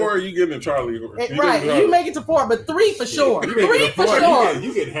to everybody 4, you getting a Charlie horse. It- You right, getting a Charlie. you make it to 4, but 3 for sure. You make 3 it a for four, sure.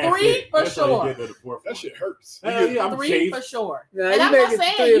 You get half 3 it. for That's how you sure. get to the fourth that one. shit hurts. Hell yeah, I'm 3 shaved. for sure. Nah, And you I'm make not it to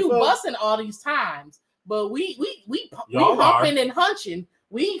saying 3 or you 4. busting all these times, but we Y'all humping and hunching.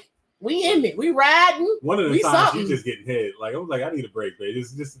 We in it. We riding. One of the We times something. you just getting hit. Like I was like, I need a break, babe.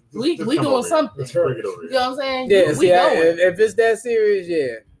 Just We come doing over something. Here. Just bring it over You here. know what I'm saying? Yeah, we see, going. if it's that serious,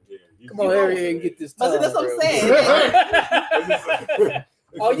 yeah. Yeah, you Come on, get hurry over and it. get this But tongue. see, that's what I'm bro. saying.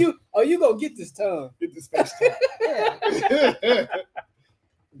 you gonna get this tongue. Get this face time. Yeah,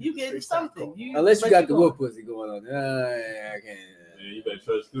 you get something. Unless you but got the going. whoop pussy going on. I can't. Yeah, you better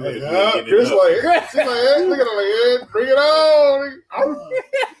trust through it. Yeah, Get it Chris up. like, she's like, hey, look at her like, hey, bring it on.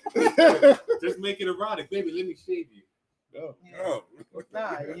 Just make it erotic, baby. Let me shave you. No, Oh.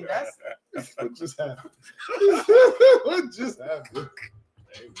 Nah, that's what just happened? What just happened?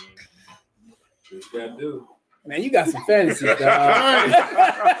 Hey, man. Just gotta do. Man, you got some fantasies, dog.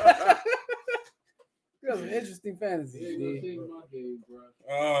 You got some interesting fantasies, dude.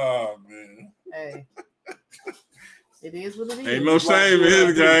 Oh, man. hey. It is what it is. Ain't no shame in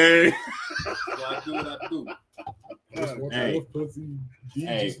his game. I do what I do. Just want Hey. your pussy. You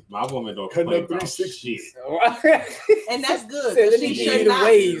Hey, just my woman don't cutting complain up about 360s. shit. And that's good. Said, let She me give should you the not.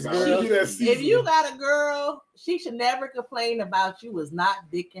 waves, give girl. you that If seasoning. you got a girl, she should never complain about you is not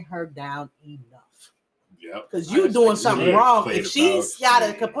dicking her down enough. Yep. Because you doing something Yeah. wrong. Complain If she's about got to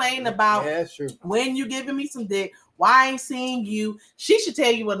shit. complain about Yeah, that's true. when you giving me some dick, why I ain't seeing you, she should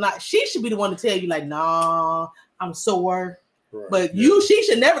tell you what not. She should be the one to tell you like, nah, I'm sore. Right. But she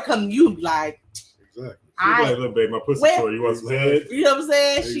should never come to you and be like, Exactly. She's like, look, babe, my pussy Well- sore. You want some head? you know what I'm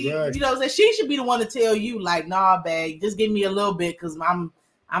saying? Exactly. You know what I'm saying? She should be the one to tell you like, nah, babe, just give me a little bit because I'm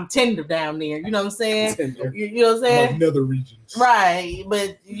tender down there. You know what I'm saying? You know what I'm saying? Like nether regions. Right,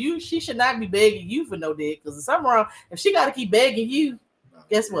 but she should not be begging you for no dick because there's something wrong. If she got to keep begging you,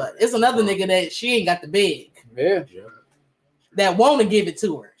 guess what? It's another nigga that she ain't got to beg Yeah. Yeah. that want to give it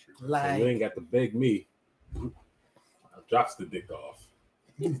to her. So Like, you ain't got to beg me. Drops the dick off.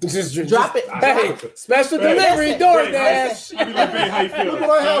 drop it. Hey, special Hey. delivery, Listen, DoorDash. I be like, babe, how you feel? Look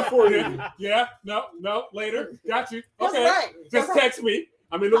what I have for you. Yeah, no, later. Got you. That's Okay. right. That's Just right. text me.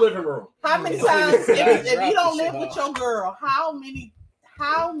 I'm in the living room. How many times if you don't live with your girl, how many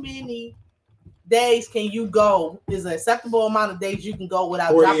days can you go? Is an acceptable amount of days you can go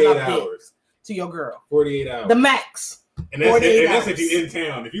without dropping 48 off dick hours. to your girl? 48 hours. The max. And that's 48 if hours. you're in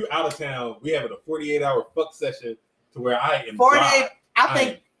town. If you out of town, we have a 48-hour fuck session to where I am 48. dry. I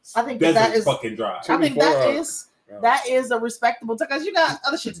think Desert that is. fucking dry. I think 24 that hours. is. That is a respectable because you got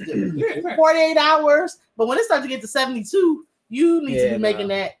other shit to do. Yeah, 48 hours, but when it starts to get to 72, you need to Yeah, be making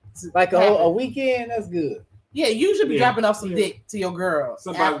that Like happen. a weekend, that's good. Yeah, you should be Yeah. dropping off some dick to your girl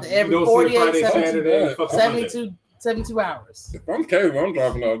Somebody after every you don't 48, see Friday, 72, Saturday, fuck Sunday. 72 hours. If I'm casual, I'm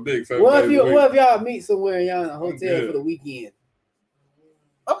dropping off dick. 7 What days if a week. y'all meet somewhere and y'all in a hotel good. for the weekend?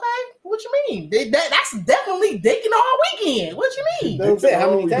 Okay, what you mean? That's definitely dicking all weekend. What you mean? That's what I'm saying. How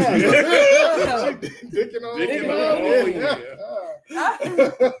many times? Dicking on. Dicking on.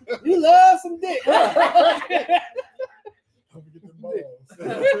 Yeah. You love some dick. Don't forget the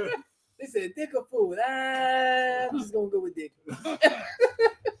balls. They said dick or food. I'm just gonna go with dick.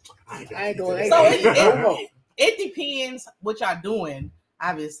 I ain't going. So So it depends what y'all doing,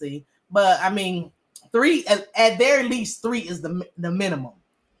 obviously. But I mean, 3 at their least 3 is the minimum.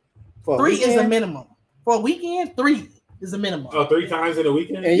 3 is the minimum for a weekend. 3 is the minimum. Oh, 3 times in a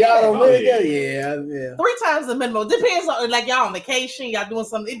weekend? And y'all don't live yeah. together? Yeah. 3 times the minimum. Depends on, like, y'all on vacation, y'all doing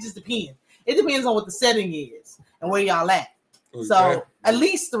something. It just depends. It depends on what the setting is and where y'all at. So at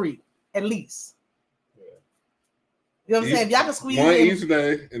least 3, at least. You know what I'm saying? If y'all can squeeze one in each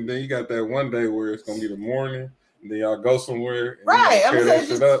day, and then you got that one day where it's gonna be the morning, and then y'all go somewhere. And right. I'm tear saying that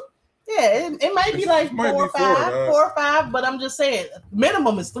just, shit up. yeah, it might be like It might 4 or be 5, 4, 4 or 5, but I'm just saying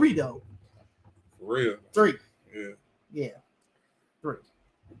minimum is 3 though. For real. 3. Yeah. Yeah. 3.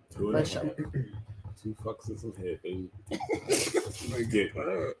 Two For sure. 2 fucks in some head, baby.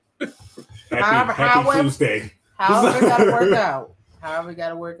 However- Happy Tuesday. However it gotta work out. However it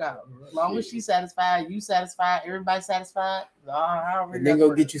gotta work out. As long as she's satisfied, you satisfied, everybody satisfied. However And then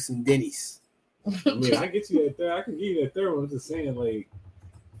go get you some Denny's. I mean, I get you that third. I can give you that third one. I'm just saying, like,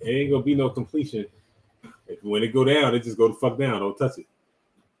 it ain't gonna be no completion. When it go down, it just go the fuck down. Don't touch it.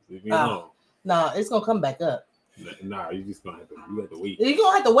 Leave me alone. Nah, it's gonna come back up. Nah, you just gonna have to wait. You're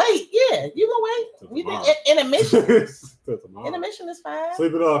gonna have to wait. Yeah, you gonna wait. We tomorrow. did intermission. Till tomorrow. Intermission is fine.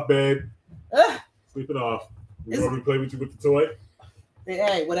 Sleep it off, babe. Ugh. Sleep it off. You want me to play with you with the toy?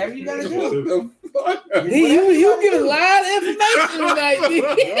 Hey, whatever you gotta do. What the fuck? You give a lot of information tonight.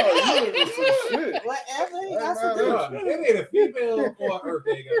 Whatever he got No, to do. it ain't a female or Earth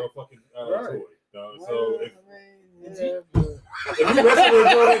ain't got no fucking Right. toy. No, so if Yeah. you wrestle with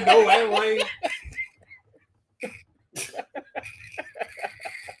a girl that know that way,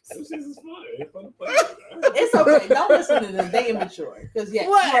 this is fun. It's fun to play with. It's okay. Don't listen to them. They immature. Because yes,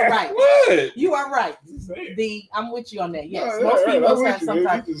 What? you are right. What? You are right. Just saying. I'm with you on that. Yes, No, most right, females I'm have with you, some man.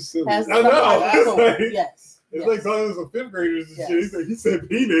 type. You just silly. Has I some know. type of It's toy. like- Yes. It's yes. like talking to some 5th graders and Yes. shit. He said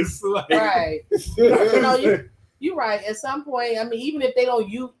penis. Like, Right. You know, you're right. At some point, I mean, even if they don't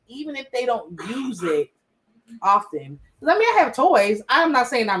use it often. 'Cause I mean, I have toys. I'm not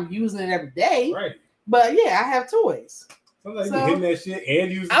saying I'm using it every day, right. but yeah, I have toys. Sometimes So- you hitting that shit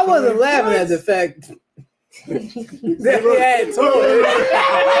and using. I wasn't laughing at the fact that he had toys.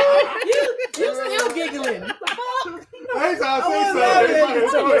 you still giggling. What the fuck? Anytime I I say wasn't something, laughing at they the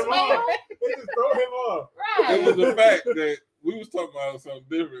throw toys, him off. They just throw him off. It was Right. the fact that we was talking about something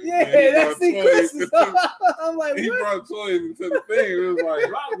different. Yeah, and he that's brought the toys Christmas. into- I'm like, He what? brought toys into the thing. It was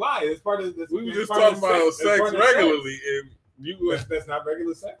like Why? It's part of this. we were it's just part talking of about It's sex part of regularly, and you was. That's not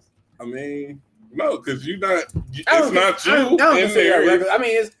regular sex. I mean, no, because you not. It's I don't- not you I don't in consider that there. regular. I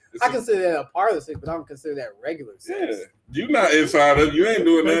mean, It's I consider that a part of the sex, but I don't consider that regular sex. yeah, you not inside of. You ain't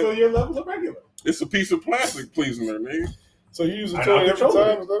doing Depends that. on your level of regular. It's a piece of plastic pleasing her, nigga. So you use a I toy know, every control time?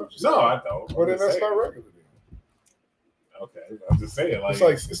 it. Is that what you're No, saying? I don't. Well, then I'm just that's saying. not regular. Then. Okay, I'm just saying. Like,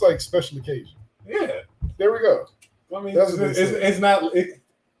 It's like special occasion. yeah. There we go. I mean, That's what they say. it's not.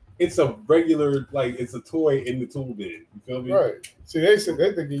 It's a regular, like, it's a toy in the tool bin. You feel me? Right. See, they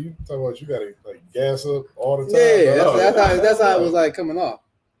thinking you talking about you gotta like gas up all the time. Yeah, No, that's how it was like coming off.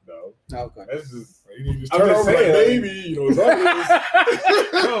 No, Okay. that's just. You need to just I'm turn just over like, saying. baby, you know, it's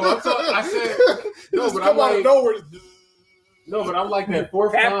obvious. No, I said no, Just but come I'm out of like nowhere. no, but I'm like that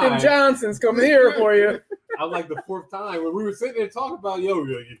 4th Captain time. Johnson's coming here for you. I'm like the 4th time when we were sitting there talking about your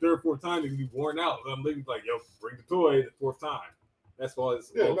 3rd, 4th time, you can be worn out. I'm looking like, yo, bring the toy the 4th time. That's all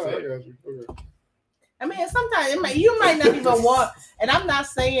it's Yeah, all no, I saying. got you. Okay. I mean, sometimes you might not even want, and I'm not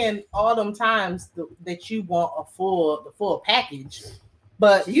saying all them times that you want the full package,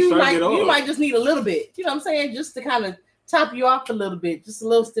 but She's trying to get you on. might just need a little bit. You know what I'm saying? Just to kind of top you off a little bit, just a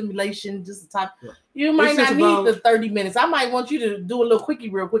little stimulation, just to top. Yeah. You might It's not just need about- the 30 minutes. I might want you to do a little quickie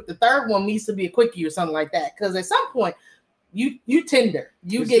real quick. The third one needs to be a quickie or something like that, because at some point you tender,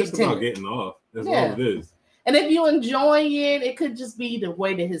 you It's get just about tender. getting off. That's Yeah. all it is. And if you enjoy it, it could just be the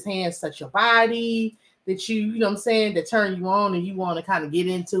way that his hands touch your body, that you know what I'm saying, that turn you on and you want to kind of get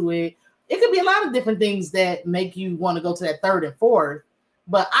into it. It could be a lot of different things that make you want to go to that 3rd and 4th.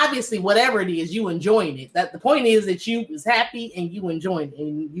 But obviously, whatever it is, you enjoying it. That the point is that you was happy and you enjoying it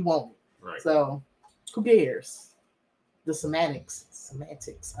and you want it. Right. So who cares? The semantics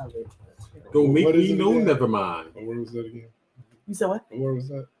of it. Don't make What is me it know, again? never mind. Oh, where was that again? You said what? Where was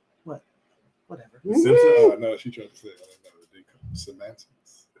that? Whatever. Simpsons. Oh, no, she tried to say it. I didn't know what they call it.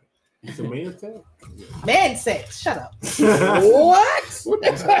 Semantics. It's a man tag. Man sex. Shut up. What? What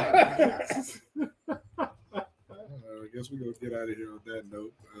is that? I guess we're going to get out of here on that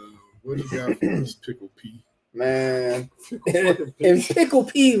note. What do you got for us, Pickle P? Man. In Pickle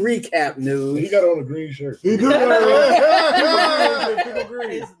P recap He news. got on a green shirt. He do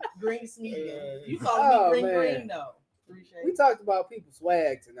It's green smoothie. You call Oh, me man. green though. appreciate We it. talked about people's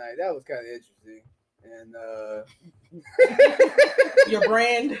swag tonight. That was kind of interesting. And Your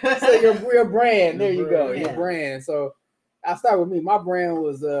brand. so your brand. There you go. Yeah. Your brand. So I'll start with me. My brand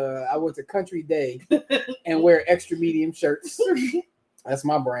was I went to Country Day and wear extra medium shirts. That's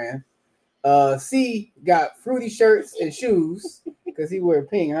my brand. C got fruity shirts and shoes because he wear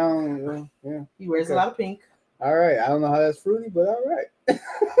pink. I don't know. Yeah. He wears a Okay. lot of pink. All right. I don't know how that's fruity, but all right.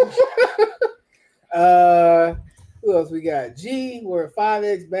 Who else we got? G wear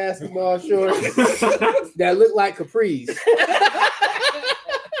 5X basketball shorts that look like capris.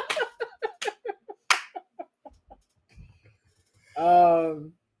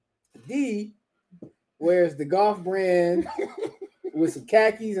 D wears the golf brand with some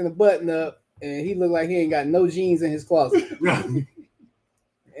khakis and a button up, and he look like he ain't got no jeans in his closet.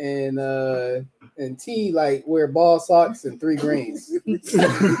 And T like wear ball socks and 3 greens.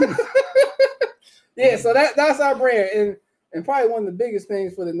 Yeah, so that's our brand, and probably one of the biggest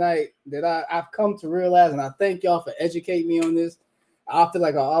things for the night that I've come to realize, and I thank y'all for educating me on this. I feel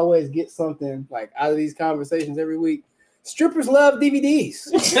like I always get something like out of these conversations every week. Strippers love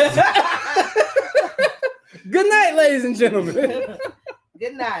DVDs. Good night, ladies and gentlemen.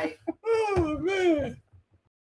 Good night. Oh man.